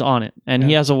 like he's on it. And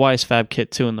he has a Wisefab kit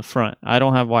too in the front. I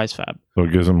don't have Wisefab. So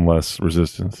it gives him less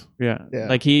resistance. Yeah.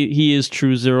 Like he is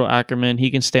true zero Ackerman.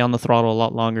 He can stay on the throttle a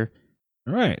lot longer.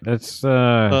 All right. That's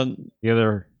the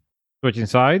other switching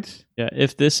sides. Yeah.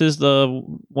 If this is the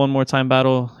one more time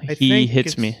battle, he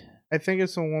hits me. I think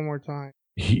it's a one more time.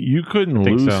 You couldn't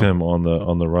lose him on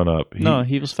the run up. No,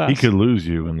 he was fast. He could lose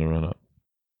you in the run up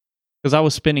because I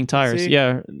was spinning tires. See?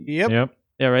 Yeah. Yep.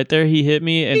 Yeah, right there he hit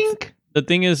me. And Dink. The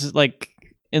thing is, like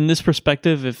in this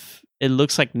perspective, if it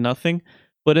looks like nothing,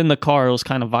 but in the car it was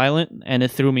kind of violent and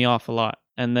it threw me off a lot.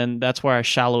 And then that's where I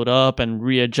shallowed up and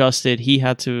readjusted. He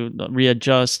had to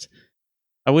readjust.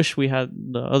 I wish we had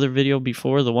the other video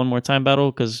before the one more time battle,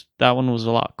 because that one was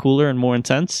a lot cooler and more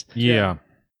intense. Yeah.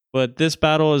 But this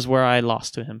battle is where I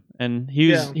lost to him, and he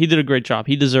did a great job.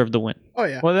 He deserved the win. Oh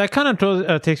yeah. Well, that kind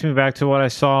of takes me back to what I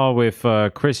saw with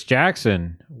Chris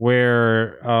Jackson,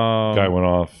 where guy went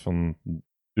off and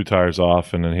 2 tires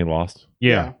off, and then he lost.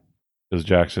 Yeah, because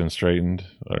Jackson straightened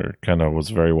or kind of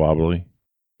was very wobbly.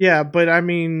 Yeah, but I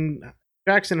mean,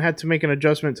 Jackson had to make an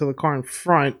adjustment to the car in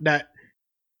front that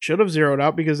should have zeroed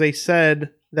out, because they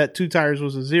said that 2 tires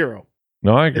was a 0.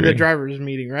 No, I agree. In the drivers'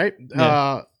 meeting, right?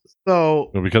 Yeah. So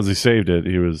because he saved it,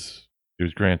 he was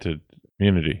granted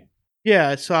immunity.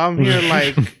 Yeah, so I'm here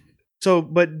like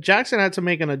but Jackson had to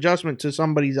make an adjustment to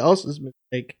somebody else's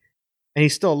mistake, and he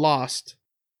still lost.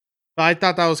 So I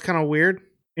thought that was kind of weird,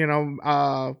 They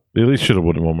at least should have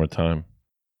won it one more time.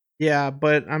 Yeah,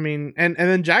 but I mean, and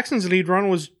then Jackson's lead run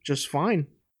was just fine.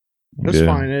 Just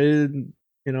fine.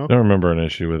 I don't remember an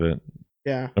issue with it.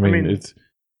 Yeah, I mean it's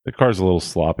the car's a little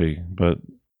sloppy, but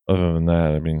other than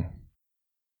that, I mean.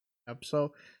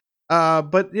 So,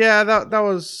 but yeah, that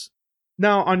was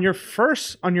Now on your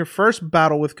first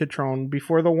battle with Catron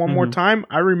before the one more time,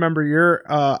 I remember your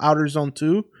Outer Zone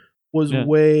 2 was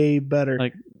way better.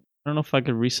 Like, I don't know if I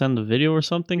could resend the video or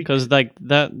something, because like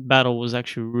that battle was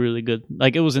actually really good.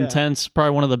 Like, it was intense.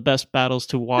 Probably one of the best battles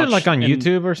to watch. Like on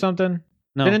YouTube or something?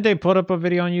 No. Didn't they put up a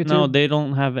video on YouTube? No, they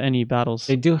don't have any battles.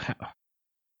 They do.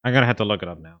 I'm gonna have to look it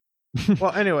up now.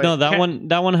 Well, anyway, no, that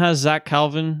one has Zach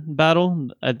Calvin battle.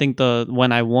 I think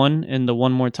when I won in the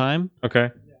one more time. Okay.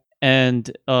 And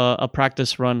a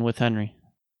practice run with Henry.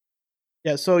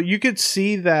 Yeah, so you could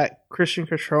see that Christian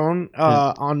Catron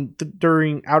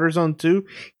during Outer Zone 2,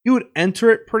 he would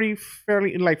enter it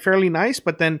fairly nice,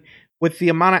 but then with the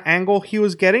amount of angle he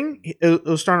was getting, it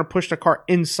was starting to push the car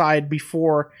inside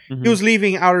before he was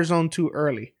leaving Outer Zone 2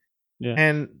 early. Yeah.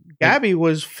 And Gaby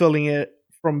was filling it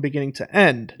from beginning to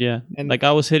end. Yeah. And like,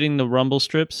 I was hitting the rumble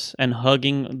strips and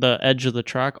hugging the edge of the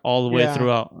track all the way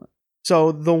throughout.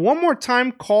 So the one more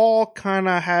time call kind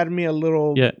of had me a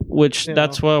little... Yeah, which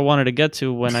that's what I wanted to get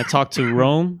to when I talked to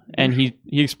Rome, and he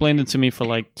explained it to me for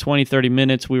like 20, 30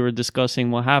 minutes. We were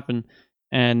discussing what happened,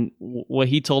 and what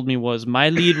he told me was my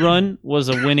lead run was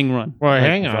a winning run. Well,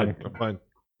 hang on. I'm fine.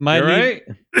 My you're lead...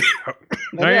 right?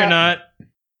 No, you're not.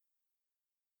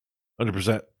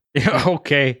 100%. Yeah,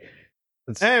 okay.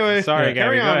 Anyway, sorry,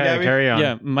 Gaby. Go ahead. Carry on.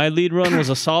 Yeah, my lead run was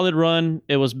a solid run.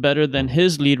 It was better than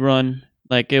his lead run.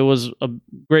 Like, it was a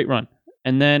great run.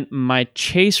 And then my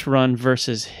chase run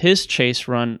versus his chase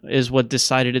run is what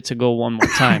decided it to go one more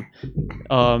time.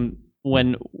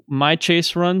 When my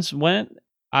chase runs went,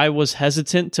 I was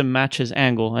hesitant to match his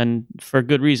angle, and for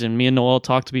good reason. Me and Noel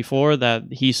talked before that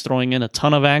he's throwing in a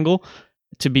ton of angle.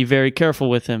 To be very careful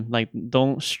with him. Like,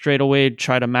 don't straight away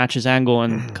try to match his angle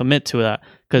and commit to that,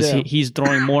 because he's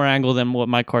throwing more angle than what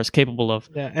my car is capable of.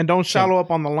 Yeah, and don't shallow up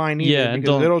on the line either,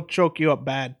 because it'll choke you up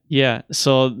bad. Yeah,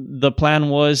 so the plan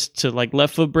was to like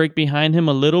left foot brake behind him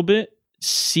a little bit.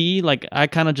 See, like, I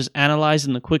kind of just analyzed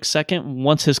in the quick second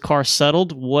once his car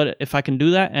settled, what if I can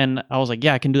do that? And I was like,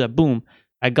 yeah, I can do that. Boom.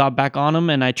 I got back on him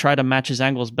and I tried to match his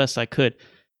angle as best I could.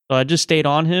 So I just stayed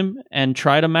on him and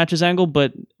tried to match his angle.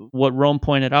 But what Rome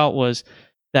pointed out was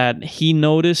that he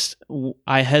noticed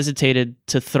I hesitated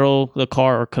to throw the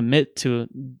car or commit to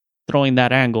throwing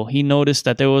that angle. He noticed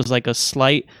that there was like a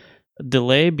slight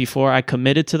delay before I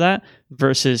committed to that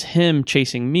versus him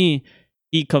chasing me.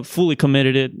 He fully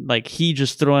committed it. Like, he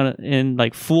just threw it in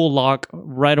like full lock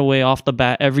right away off the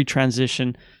bat, every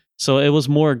transition. So it was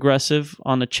more aggressive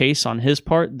on the chase on his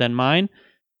part than mine.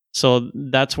 So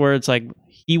that's where it's like,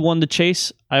 he won the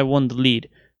chase, I won the lead.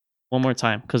 One more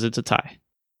time, because it's a tie.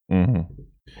 Mm-hmm.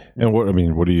 And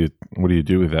what do you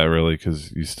do with that, really?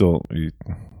 Because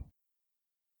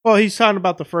well, he's talking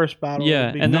about the first battle.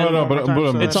 Yeah, and then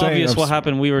it's obvious what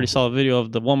happened. We already saw a video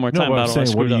of the one more time battle. I'm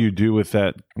saying, what do you do with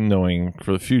that, knowing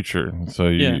for the future? So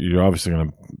you're obviously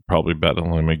going to probably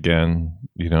battle him again.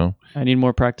 You know, I need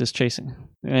more practice chasing,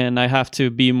 and I have to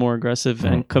be more aggressive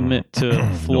and commit to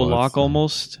full lock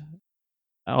almost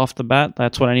off the bat.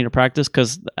 That's what I need to practice,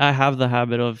 because I have the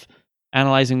habit of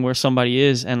analyzing where somebody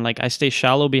is, and like, I stay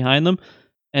shallow behind them,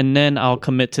 and then I'll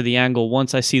commit to the angle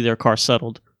once I see their car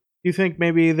settled. You think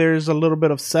maybe there's a little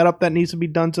bit of setup that needs to be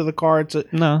done to the car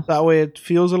no, that way it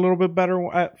feels a little bit better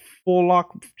at full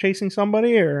lock chasing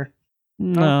somebody? Or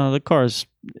no, the cars,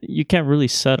 you can't really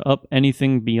set up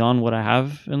anything beyond what I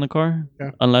have in the car,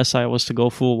 unless I was to go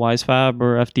full WiseFab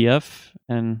or FDF.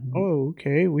 And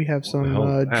okay, we have some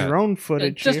drone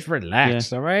footage. Just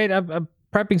relax, all right? I'm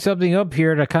prepping something up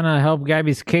here to kind of help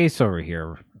Gaby's case over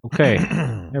here. Okay,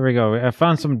 there we go. I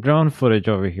found some drone footage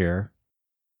over here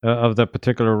of the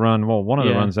particular run. Well, one of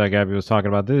the runs that Gaby was talking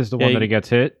about. This is the one that he gets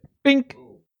hit. Bink.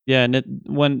 Yeah, and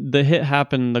when the hit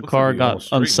happened, the car got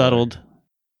unsettled.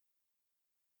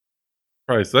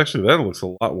 Christ, actually, that looks a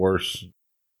lot worse.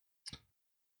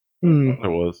 It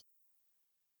was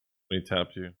when he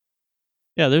tapped you.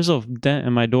 Yeah, there's a dent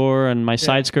in my door, and my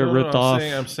side skirt ripped off.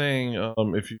 I'm saying,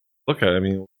 if you look at it, I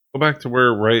mean, go back to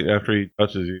where right after he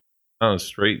touches you, not as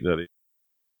straight that he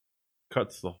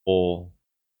cuts the whole.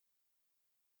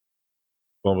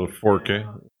 Well, with 4K.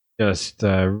 Just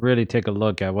really take a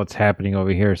look at what's happening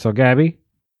over here. So, Gaby?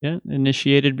 Yeah,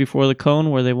 initiated before the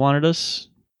cone where they wanted us.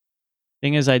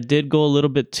 Thing is, I did go a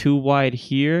little bit too wide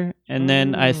here, and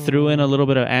then I threw in a little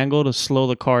bit of angle to slow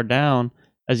the car down.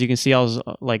 As you can see, I was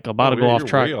like about to go off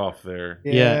track. Way off there.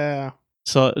 Yeah.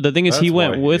 So the thing is, he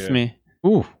went with me.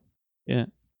 Ooh. Yeah.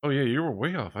 Oh yeah, you were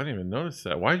way off. I didn't even notice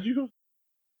that. Why did you go?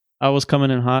 I was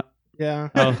coming in hot. Yeah.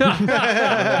 Oh.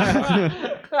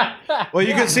 Well,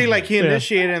 you can see like he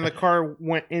initiated and the car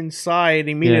went inside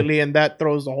immediately, and that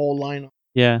throws the whole line off.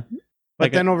 Yeah.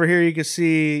 But then over here you can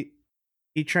see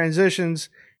he transitions.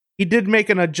 he did make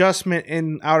an adjustment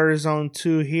in Outer Zone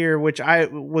 2 here, which I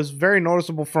was very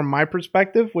noticeable from my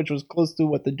perspective, which was close to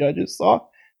what the judges saw.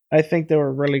 I think they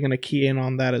were really going to key in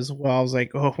on that as well. I was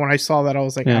like, when I saw that, I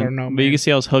was like, I don't know. But man. you can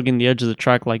see I was hugging the edge of the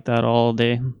track like that all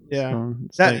day. Yeah.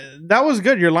 So that was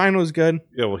good. Your line was good.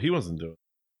 Yeah, well, he wasn't doing it.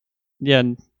 Yeah,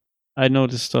 I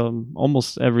noticed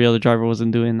almost every other driver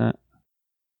wasn't doing that.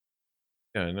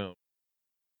 Yeah, I know.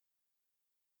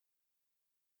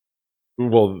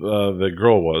 Well, the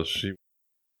girl was. She.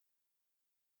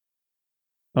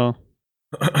 Oh.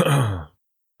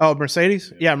 Oh,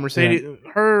 Mercedes? Yeah, Mercedes.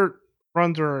 Yeah. Her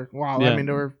runs were wow. Yeah. I mean,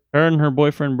 they were. Her and her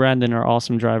boyfriend Brandon are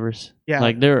awesome drivers. Yeah,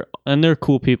 like they're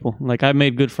cool people. Like I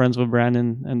made good friends with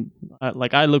Brandon, and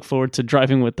I look forward to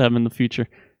driving with them in the future.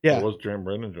 Yeah. What was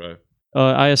Brandon drive?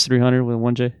 IS 300 with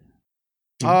 1J.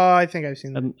 Oh, I think I've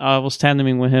seen that. And I was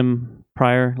tandeming with him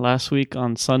last week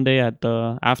on Sunday at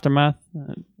the Aftermath.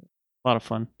 A lot of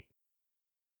fun.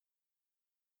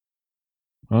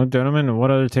 Well, gentlemen,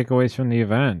 what other takeaways from the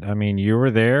event? I mean, you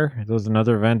were there. There was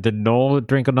another event. Did Noel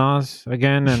drink a nos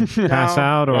again and pass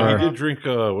out? Or he did drink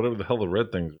whatever the hell the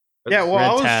red things. Yeah, well,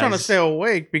 I was trying to stay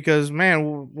awake because,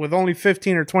 man, with only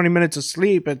 15 or 20 minutes of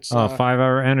sleep, it's...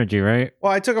 5-hour energy, right?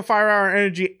 Well, I took a 5-hour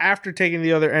energy after taking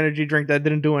the other energy drink that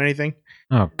didn't do anything.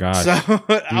 Oh, God. So,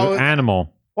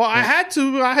 animal. Well, I had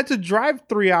to drive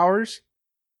 3 hours.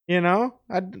 You know,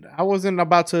 I wasn't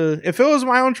about to. If it was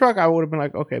my own truck, I would have been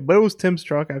like, okay. But it was Tim's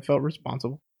truck. I felt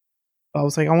responsible. I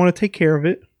was like, I want to take care of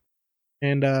it,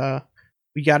 and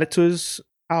we got it to his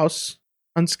house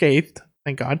unscathed.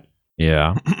 Thank God.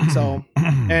 Yeah. So,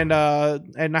 and I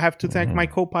have to thank my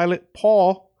co-pilot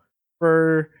Paul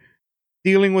for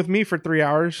dealing with me for 3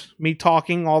 hours, me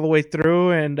talking all the way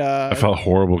through, and I felt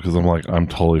horrible because I'm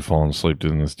totally falling asleep to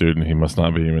this dude, and he must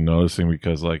not be even noticing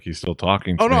because like he's still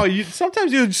talking to me. No,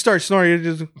 sometimes you start snoring, you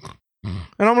just, and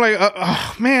I'm like,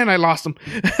 oh man, I lost him.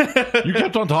 You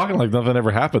kept on talking like nothing ever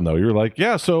happened though. You were like,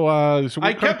 yeah, so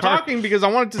I kept talking because I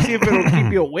wanted to see if it'll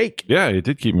keep you awake. Yeah, it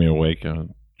did keep me awake,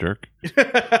 jerk.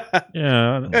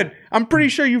 Yeah, good. I'm pretty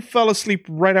sure you fell asleep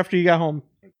right after you got home.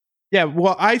 Yeah,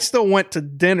 well, I still went to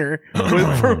dinner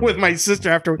with my sister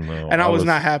after, and I was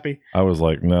not happy. I was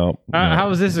like, no. How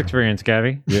was this experience,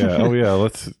 Gaby? Yeah,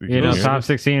 let's... top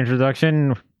 16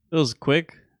 introduction. It was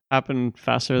quick. Happened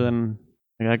faster than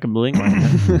I could blink.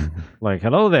 Like,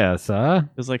 hello there, sir.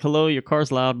 It was like, hello, your car's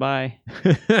loud, bye.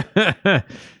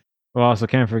 We also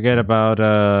can't forget about...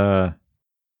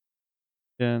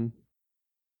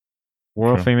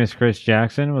 world famous Chris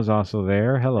Jackson was also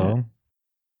there. Hello. Yeah.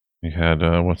 He had,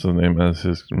 what's the name as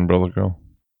his umbrella girl?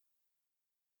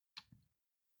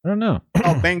 I don't know.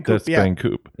 Oh, Ben Coop. That's Ben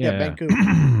Coop. Yeah, Ben Coop.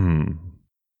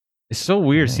 It's so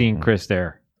weird seeing Chris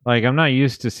there. Like, I'm not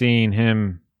used to seeing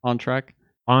him on track,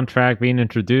 being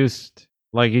introduced.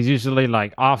 Like, he's usually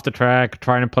like off the track,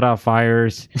 trying to put out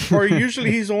fires. Or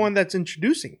usually he's the one that's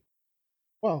introducing.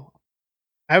 Well,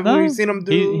 have we seen him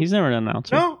do? He's never an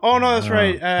announcer. No? Oh, no, that's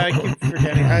right. I keep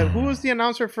forgetting. Who was the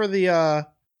announcer for the...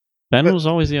 Ben was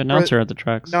always the announcer at the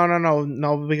tracks.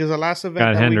 No, because the last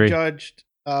event that we judged,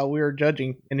 we were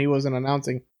judging, and he wasn't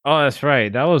announcing. Oh, that's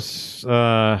right. That was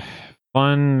fun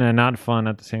and not fun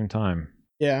at the same time.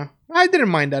 Yeah, I didn't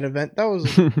mind that event. That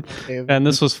was okay event. And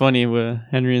this was funny with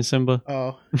Henry and Simba.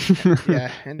 Oh, yeah.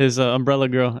 His umbrella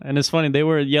girl. And it's funny, they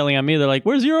were yelling at me. They're like,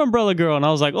 where's your umbrella girl? And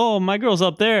I was like, oh, my girl's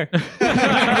up there. You don't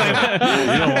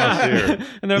want to see her.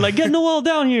 And they're like, get Noel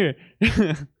down here.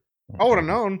 I would have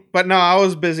known, but no, I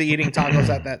was busy eating tacos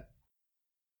at that.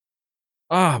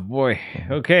 Oh boy.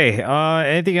 Okay.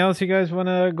 Anything else you guys want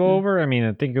to go over? I mean,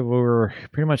 I think we were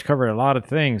pretty much covered a lot of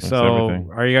things. That's so,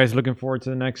 everything. Are you guys looking forward to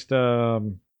the next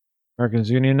Americans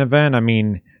Union event? I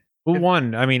mean, who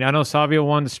won? I mean, I know Savio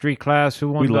won the street class. Who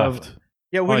won? We left.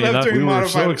 Yeah, we left. We were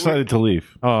so excited to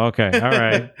leave. Oh, okay. All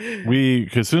right.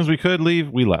 As soon as we could leave,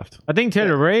 we left. I think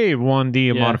Taylor Ray won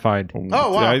the modified.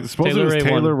 Oh, wow. I suppose it was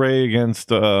Taylor Ray against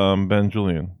Ben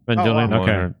Julian. Julian, wow.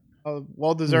 Okay.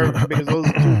 Well deserved because those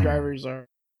two drivers are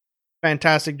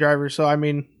fantastic drivers. So I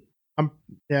mean,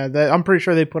 I'm pretty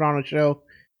sure they put on a show.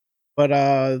 But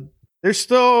there's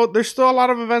still a lot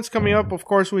of events coming up. Of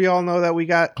course, we all know that we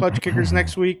got Klutch Kickers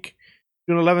next week,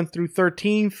 June 11th through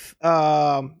 13th.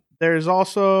 There's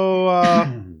also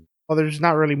there's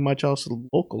not really much else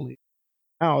locally.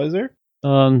 Now, is there?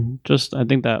 Just I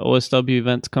think that OSW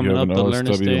event's coming up, the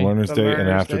Learner's Day, and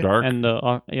After Dark, and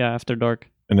After Dark.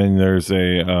 And then there's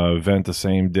a event the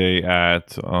same day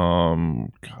at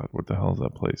God, what the hell is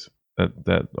that place?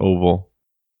 That oval.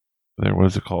 There, what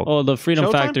is it called? Oh, the Freedom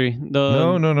Showtime? Factory.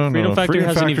 No. Freedom Factory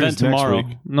has an event tomorrow.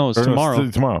 No, it's tomorrow.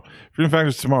 Tomorrow. Freedom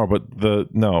Factory's tomorrow, but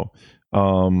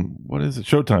What is it?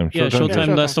 Showtime. Yeah,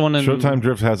 Showtime. That's the one. In Showtime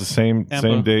Drift has the same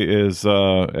date as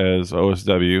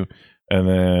OSW, and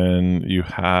then you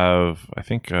have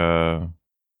after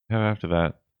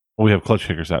that. Well, we have Klutch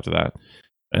Kickers after that,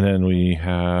 and then we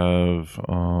have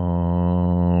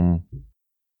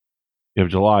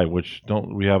July, which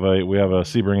we have a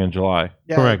Sebring in July.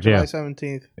 Yeah, correct. July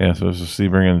 17th. Yeah, so there's a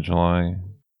Sebring in July.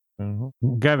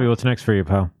 Gabby, what's next for you,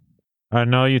 pal? I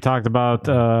know you talked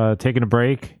about taking a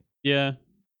break. Yeah.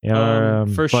 Yeah,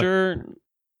 for sure,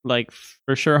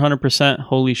 100%.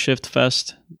 Holy Shift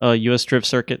Fest, U.S. Drift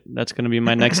Circuit. That's going to be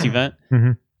my next event.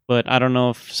 Mm-hmm. But I don't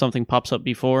know if something pops up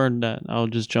before that. I'll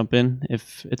just jump in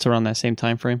if it's around that same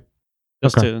time frame,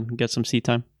 just to get some seat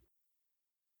time.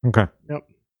 Okay. Yep.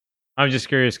 I'm just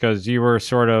curious because you were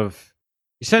sort of.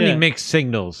 You're sending mixed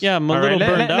signals. Yeah, I'm a little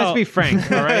burned out. Let's be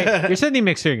frank, all right? You're sending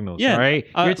mixed signals, all right?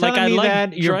 You're telling me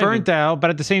that you're burnt out, but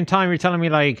at the same time, you're telling me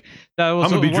like that was.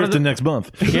 I'm gonna be drifting next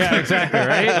month. Yeah, exactly,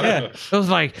 right? Yeah. It was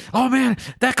like, oh man,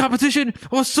 that competition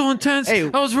was so intense. Hey,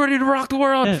 I was ready to rock the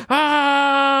world. Yeah.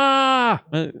 Ah!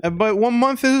 But 1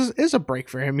 month is a break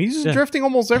for him. He's drifting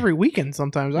almost every weekend.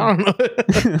 Sometimes I don't know.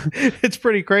 It's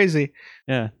pretty crazy.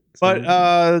 Yeah.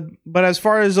 But as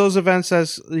far as those events,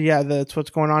 that's what's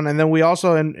going on. And then we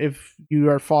also, and if you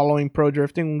are following pro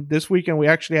drifting, this weekend we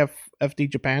actually have FD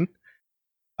Japan.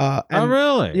 Oh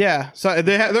really? Yeah. So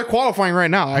they're qualifying right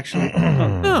now, actually.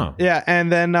 No. Yeah, and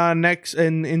then next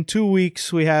in 2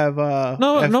 weeks we have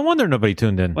no wonder nobody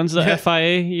tuned in. When's the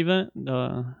FIA event?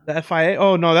 The FIA?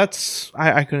 Oh no, that's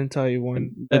I couldn't tell you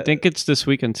when. I think it's this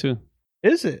weekend too.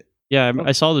 Is it? Yeah,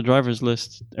 I saw the driver's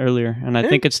list earlier, and I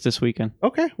think it's this weekend.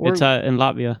 Okay. It's in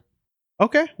Latvia.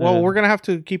 Okay. Well, we're going to have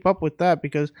to keep up with that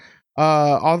because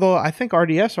although I think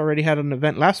RDS already had an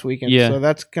event last weekend, so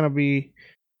that's going to be...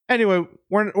 Anyway,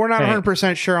 we're not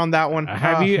 100% sure on that one.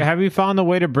 Have you found a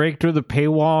way to break through the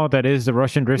paywall that is the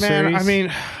Russian Drift Series? I mean...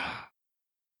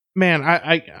 Man,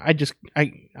 I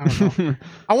don't know.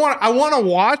 I want to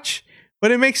watch,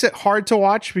 but it makes it hard to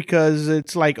watch because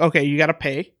it's like, okay, you got to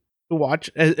pay to watch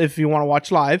if you want to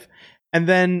watch live, and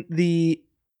then the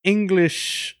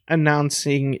English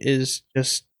announcing is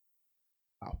just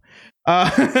wow.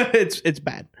 It's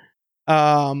bad.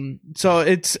 So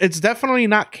it's definitely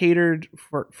not catered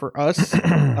for us.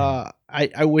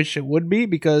 I wish it would be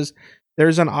because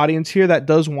there's an audience here that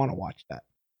does want to watch that.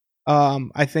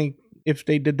 I think if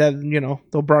they did that,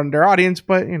 they'll broaden their audience,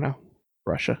 but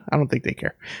Russia, I don't think they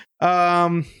care.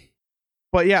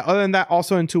 But yeah, other than that,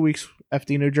 also in 2 weeks,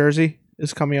 FD New Jersey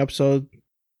is coming up, so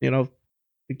to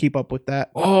keep up with that.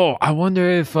 Oh, I wonder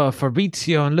if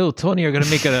Fabrizio and Lil Tony are gonna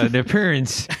make an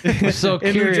appearance. I'm so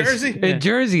in curious. New Jersey? In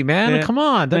Jersey, man, come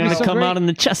on, they're gonna come great. out in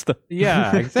the Chester.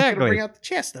 Yeah, exactly. Bring out the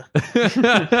Chester.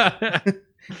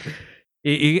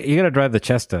 you gotta drive the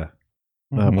Chester.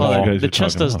 The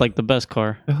Chester is like the best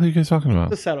car. What the hell are you guys talking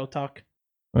about? The Settle talk.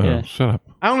 Oh, shut up.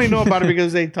 I only know about it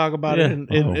because they talk about it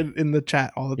in the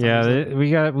chat all the time.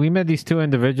 Yeah, we met these two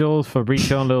individuals,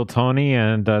 Fabrizio and Little Tony,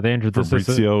 and they introduced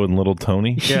Fabrizio and Little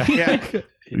Tony. Yeah.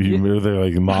 They're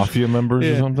like mafia members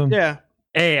or something. Yeah.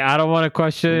 Hey, I don't want to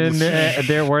question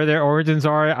where their origins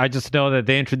are. I just know that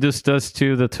they introduced us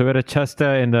to the Toyota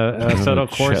Chesta and the Soto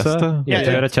Corsa. Yeah,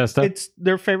 Toyota Chesta. It's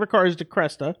their favorite car is the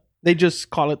Cresta. They just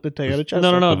call it the Toyota Chesta.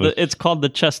 No. It's called the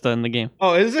Chesta in the game.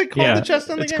 Oh, is it called the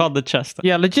Chesta in the game? It's called the Chesta.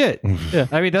 Yeah, legit. Yeah.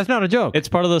 I mean, that's not a joke. It's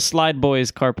part of the Slide Boys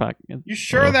car pack. You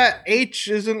sure that H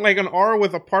isn't like an R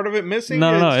with a part of it missing?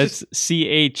 No. It's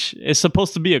CH. It's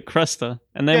supposed to be a Cresta.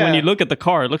 And then when you look at the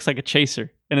car, it looks like a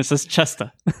Chaser. And it says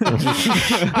Chesta.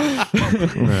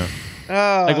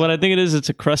 Like what I think it is, it's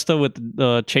a Cresta with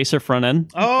the Chaser front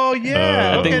end. Oh,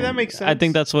 yeah. Okay, that makes sense. I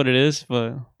think that's what it is.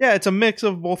 But yeah, it's a mix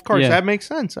of both cars. Yeah. That makes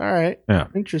sense. All right. Yeah.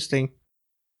 Interesting.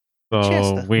 So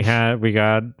Chesta. we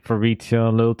got Fabrizio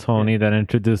and Little Tony that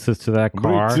introduced us to that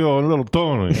car. Fabrizio and Little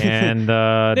Tony. And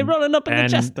they're rolling up in the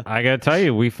Chesta. I gotta tell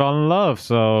you, we fell in love.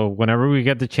 So whenever we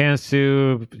get the chance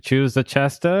to choose the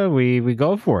Chesta, we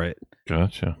go for it.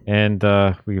 Gotcha. And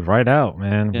we ride out,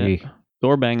 man. Yeah. We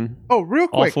door bang. Oh, real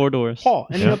quick. All four doors. Paul,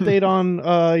 any update on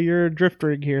your drift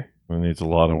rig here? It needs a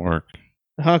lot of work.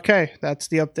 Okay, that's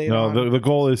the update. No, the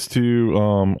goal is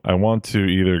to I want to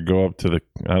either go up to the,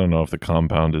 I don't know if the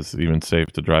compound is even safe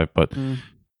to drive, but I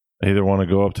either want to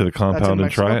go up to the compound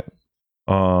and try it,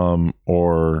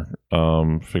 or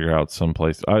figure out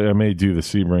someplace. I may do the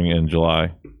Sebring in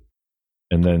July,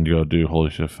 and then go do Holy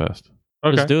Shift Fest.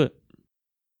 Okay. Just do it.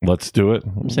 Let's do it.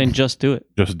 I'm saying just do it.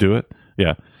 Just do it.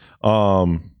 Yeah.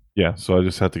 Yeah. So I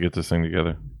just have to get this thing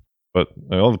together, but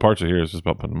all the parts are here. It's just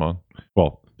about putting them on.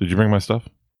 Well, did you bring my stuff?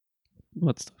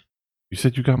 What stuff? You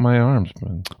said you got my arms,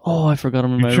 man. Oh, I forgot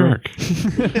them in my jerk.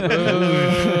 room.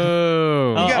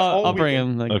 I'll bring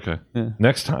him. Like, Okay. Yeah.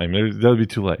 Next time. That'll be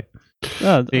too late.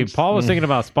 See, Paul was thinking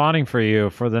about spawning for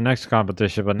you for the next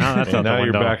competition, but now that's out now the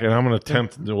you're window. back, and I'm going to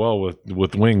tempt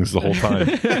with wings the whole time.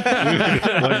 Like,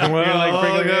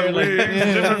 got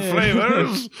wings, different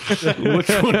flavors. Which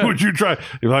one would you try?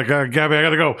 You're like, Gabby, I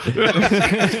got to go.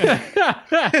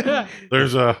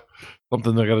 There's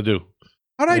something I got to do.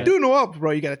 How'd I do? No up,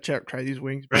 bro. You got to try these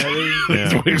wings, bro.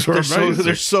 These wings are amazing.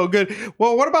 They're so good.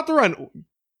 Well, what about the run?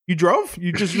 You drove?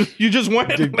 You just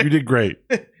went? You did great.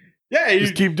 Yeah, you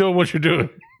Just keep doing what you're doing.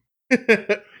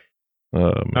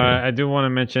 Oh, man. I do want to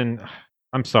mention.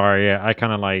 I'm sorry. I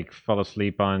kind of like fell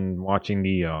asleep on watching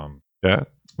the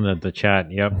the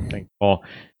chat. Yep. Thanks, Paul.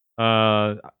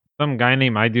 Some guy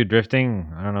named I Do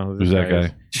Drifting. I don't know Who's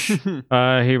that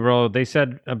guy. He wrote. They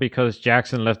said because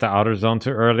Jackson left the outer zone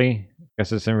too early. I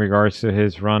guess it's in regards to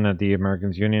his run at the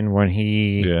Americans Union when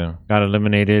he got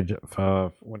eliminated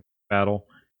when battle.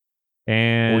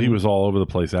 And he was all over the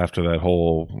place after the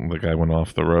guy went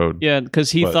off the road. Yeah,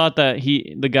 because he thought that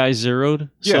the guy zeroed,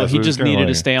 so he just needed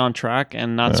to stay on track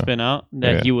and not spin out.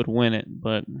 That he would win it,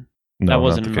 but that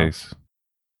wasn't not the enough. case.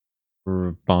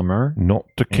 Bummer. Not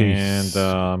the case.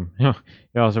 And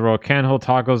he also wrote, "Can't hold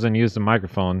tacos and use the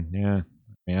microphone." Yeah,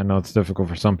 I know it's difficult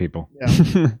for some people.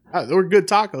 Yeah, they were good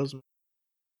tacos.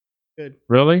 Good.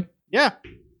 Really? Yeah.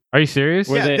 Are you serious?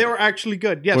 They were actually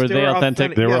good. Yes, were they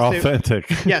authentic? They were authentic.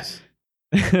 Yes.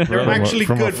 They were actually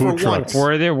good for once.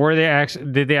 Were they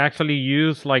actually? Did they actually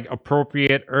use like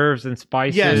appropriate herbs and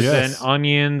spices and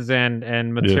onions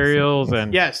and materials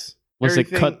and? Yes. Was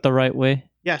it cut the right way?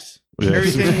 Yes.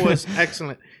 Everything was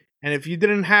excellent. And if you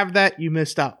didn't have that, you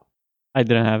missed out. I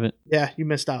didn't have it. Yeah, you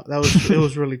missed out. It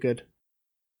was really good.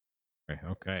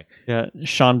 Okay. Yeah,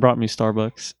 Sean brought me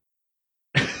Starbucks.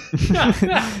 You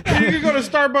can go to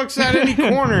Starbucks at any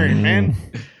corner, man.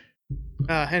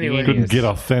 Anyway, you couldn't get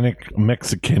authentic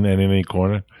Mexican at any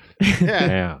corner.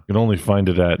 Yeah. You can only find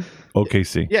it at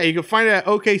OKC. Yeah, you can find it at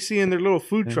OKC in their little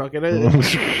food truck. Yeah,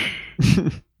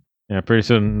 pretty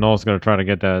soon Noel's gonna try to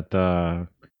get that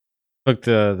hook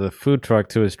the food truck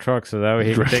to his truck so that way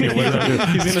he can take it with him.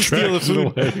 He's gonna steal the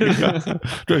food.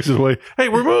 Drags it away. Hey,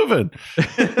 we're moving.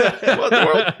 What the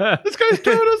world? This guy's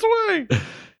throwing us away.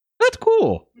 That's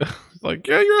cool. It's like,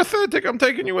 yeah, you're authentic. I'm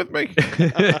taking you with me.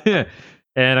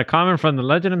 And a comment from the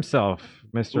legend himself,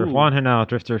 Mr. Juan Henao,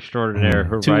 drifter extraordinaire,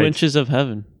 who 2 writes, inches of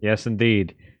heaven. Yes,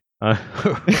 indeed. I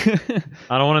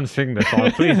don't want to sing this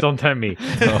song. Please don't tempt me.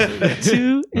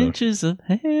 2 inches of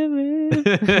heaven.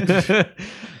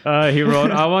 He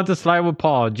wrote, I want to slide with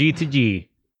Paul, G to G.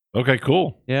 Okay,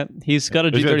 cool. Yeah, he's got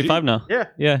a G35 now.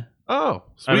 Yeah. Oh,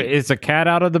 I mean, sweet. is the cat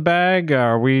out of the bag?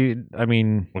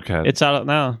 What cat? It's out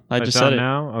now. I just said it.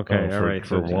 Now? Okay, all right.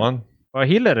 For one? Well,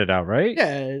 he let it out, right?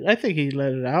 Yeah, I think he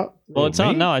let it out. Well, it's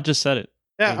out now. I just said it.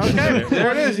 Yeah, okay.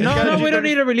 There it is. No, we don't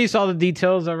need to release all the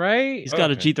details, all right? He's got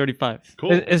a G35.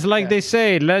 Cool. It's like they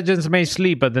say, legends may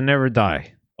sleep, but they never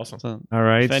die. Awesome. So, All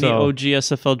right, if any OG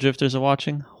SFL drifters are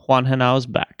watching, Juan Henao is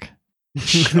back.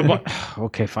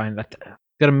 Okay, fine.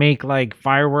 Gonna make like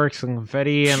fireworks and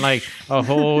confetti and like a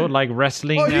whole like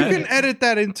wrestling. Oh, you can edit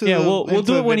that into. Yeah, the, we'll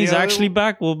do it when he's video. actually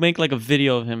back. We'll make like a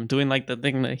video of him doing like the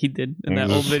thing that he did in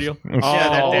that old video. Yeah,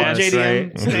 that old that's JDM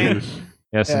right. stand.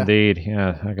 Yes, Yeah. indeed.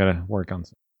 Yeah, I gotta work on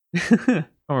something.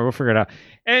 All right, we'll figure it out.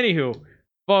 Anywho,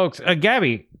 folks,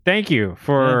 Gabby, thank you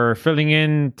for filling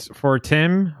in for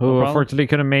Tim, who unfortunately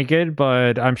couldn't make it,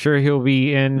 but I'm sure he'll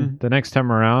be in the next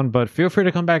time around. But feel free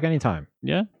to come back anytime.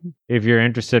 Yeah. If you're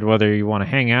interested, whether you want to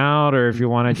hang out or if you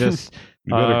want to just...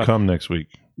 You better come next week.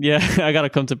 Yeah, I gotta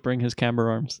come to bring his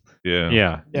camera arms.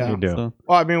 Yeah, you do. So,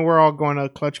 Well, I mean, we're all going to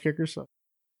Klutch Kickers, so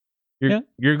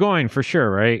You're going for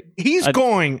sure, right? he's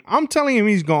going. I'm telling him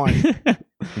he's going.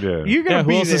 Yeah. You're gonna yeah,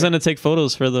 be who else there. is gonna take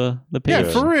photos for the page?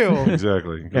 Yeah, for real.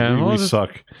 Exactly. Yeah, we well,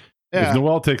 suck. Yeah. If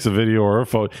Noel takes a video or a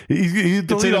photo, he'll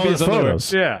delete all his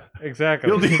photos. Yeah,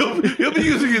 exactly. He'll be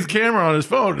using his camera on his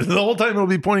phone. The whole time it'll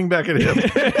be pointing back at him.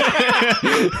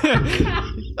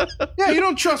 Yeah, you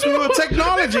don't trust me with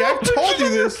technology. I told you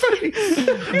this.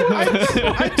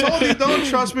 I told you don't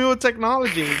trust me with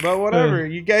technology. But whatever.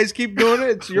 You guys keep doing it.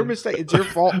 It's your mistake. It's your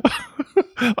fault.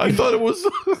 I thought it was.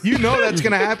 You know that's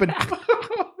gonna happen.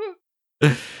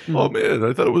 Oh man,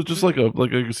 I thought it was just like I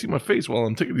could see my face while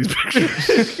I'm taking these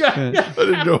pictures. I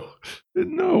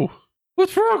didn't know.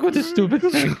 What's wrong with this stupid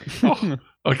thing?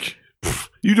 Okay.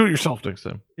 You do it yourself next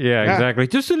time. Yeah, exactly.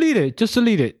 Just delete it.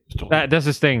 That's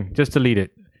his thing. Just delete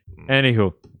it.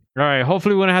 Anywho. All right.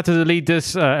 Hopefully we won't have to delete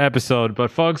this episode.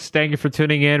 But folks, thank you for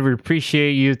tuning in. We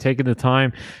appreciate you taking the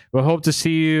time. We hope to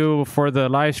see you for the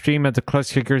live stream at the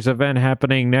Klutch Kickers event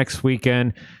happening next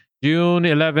weekend, June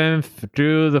 11th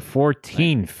through the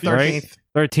 14th, right?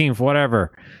 13th,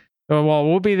 whatever. Well,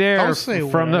 we'll be there I'll say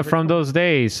from those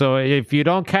days. So if you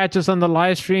don't catch us on the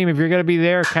live stream, if you're going to be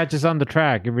there, catch us on the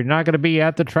track. If you're not going to be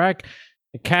at the track,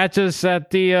 catch us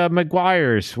at the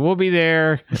McGuire's. We'll be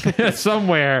there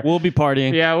somewhere. We'll be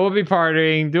partying. Yeah, we'll be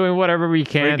partying, doing whatever we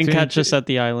can. You can catch us at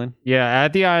the island. Yeah,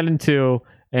 at the island too.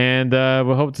 And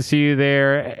we hope to see you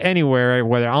there anywhere,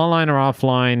 whether online or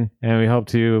offline. And we hope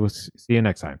to see you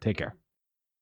next time. Take care.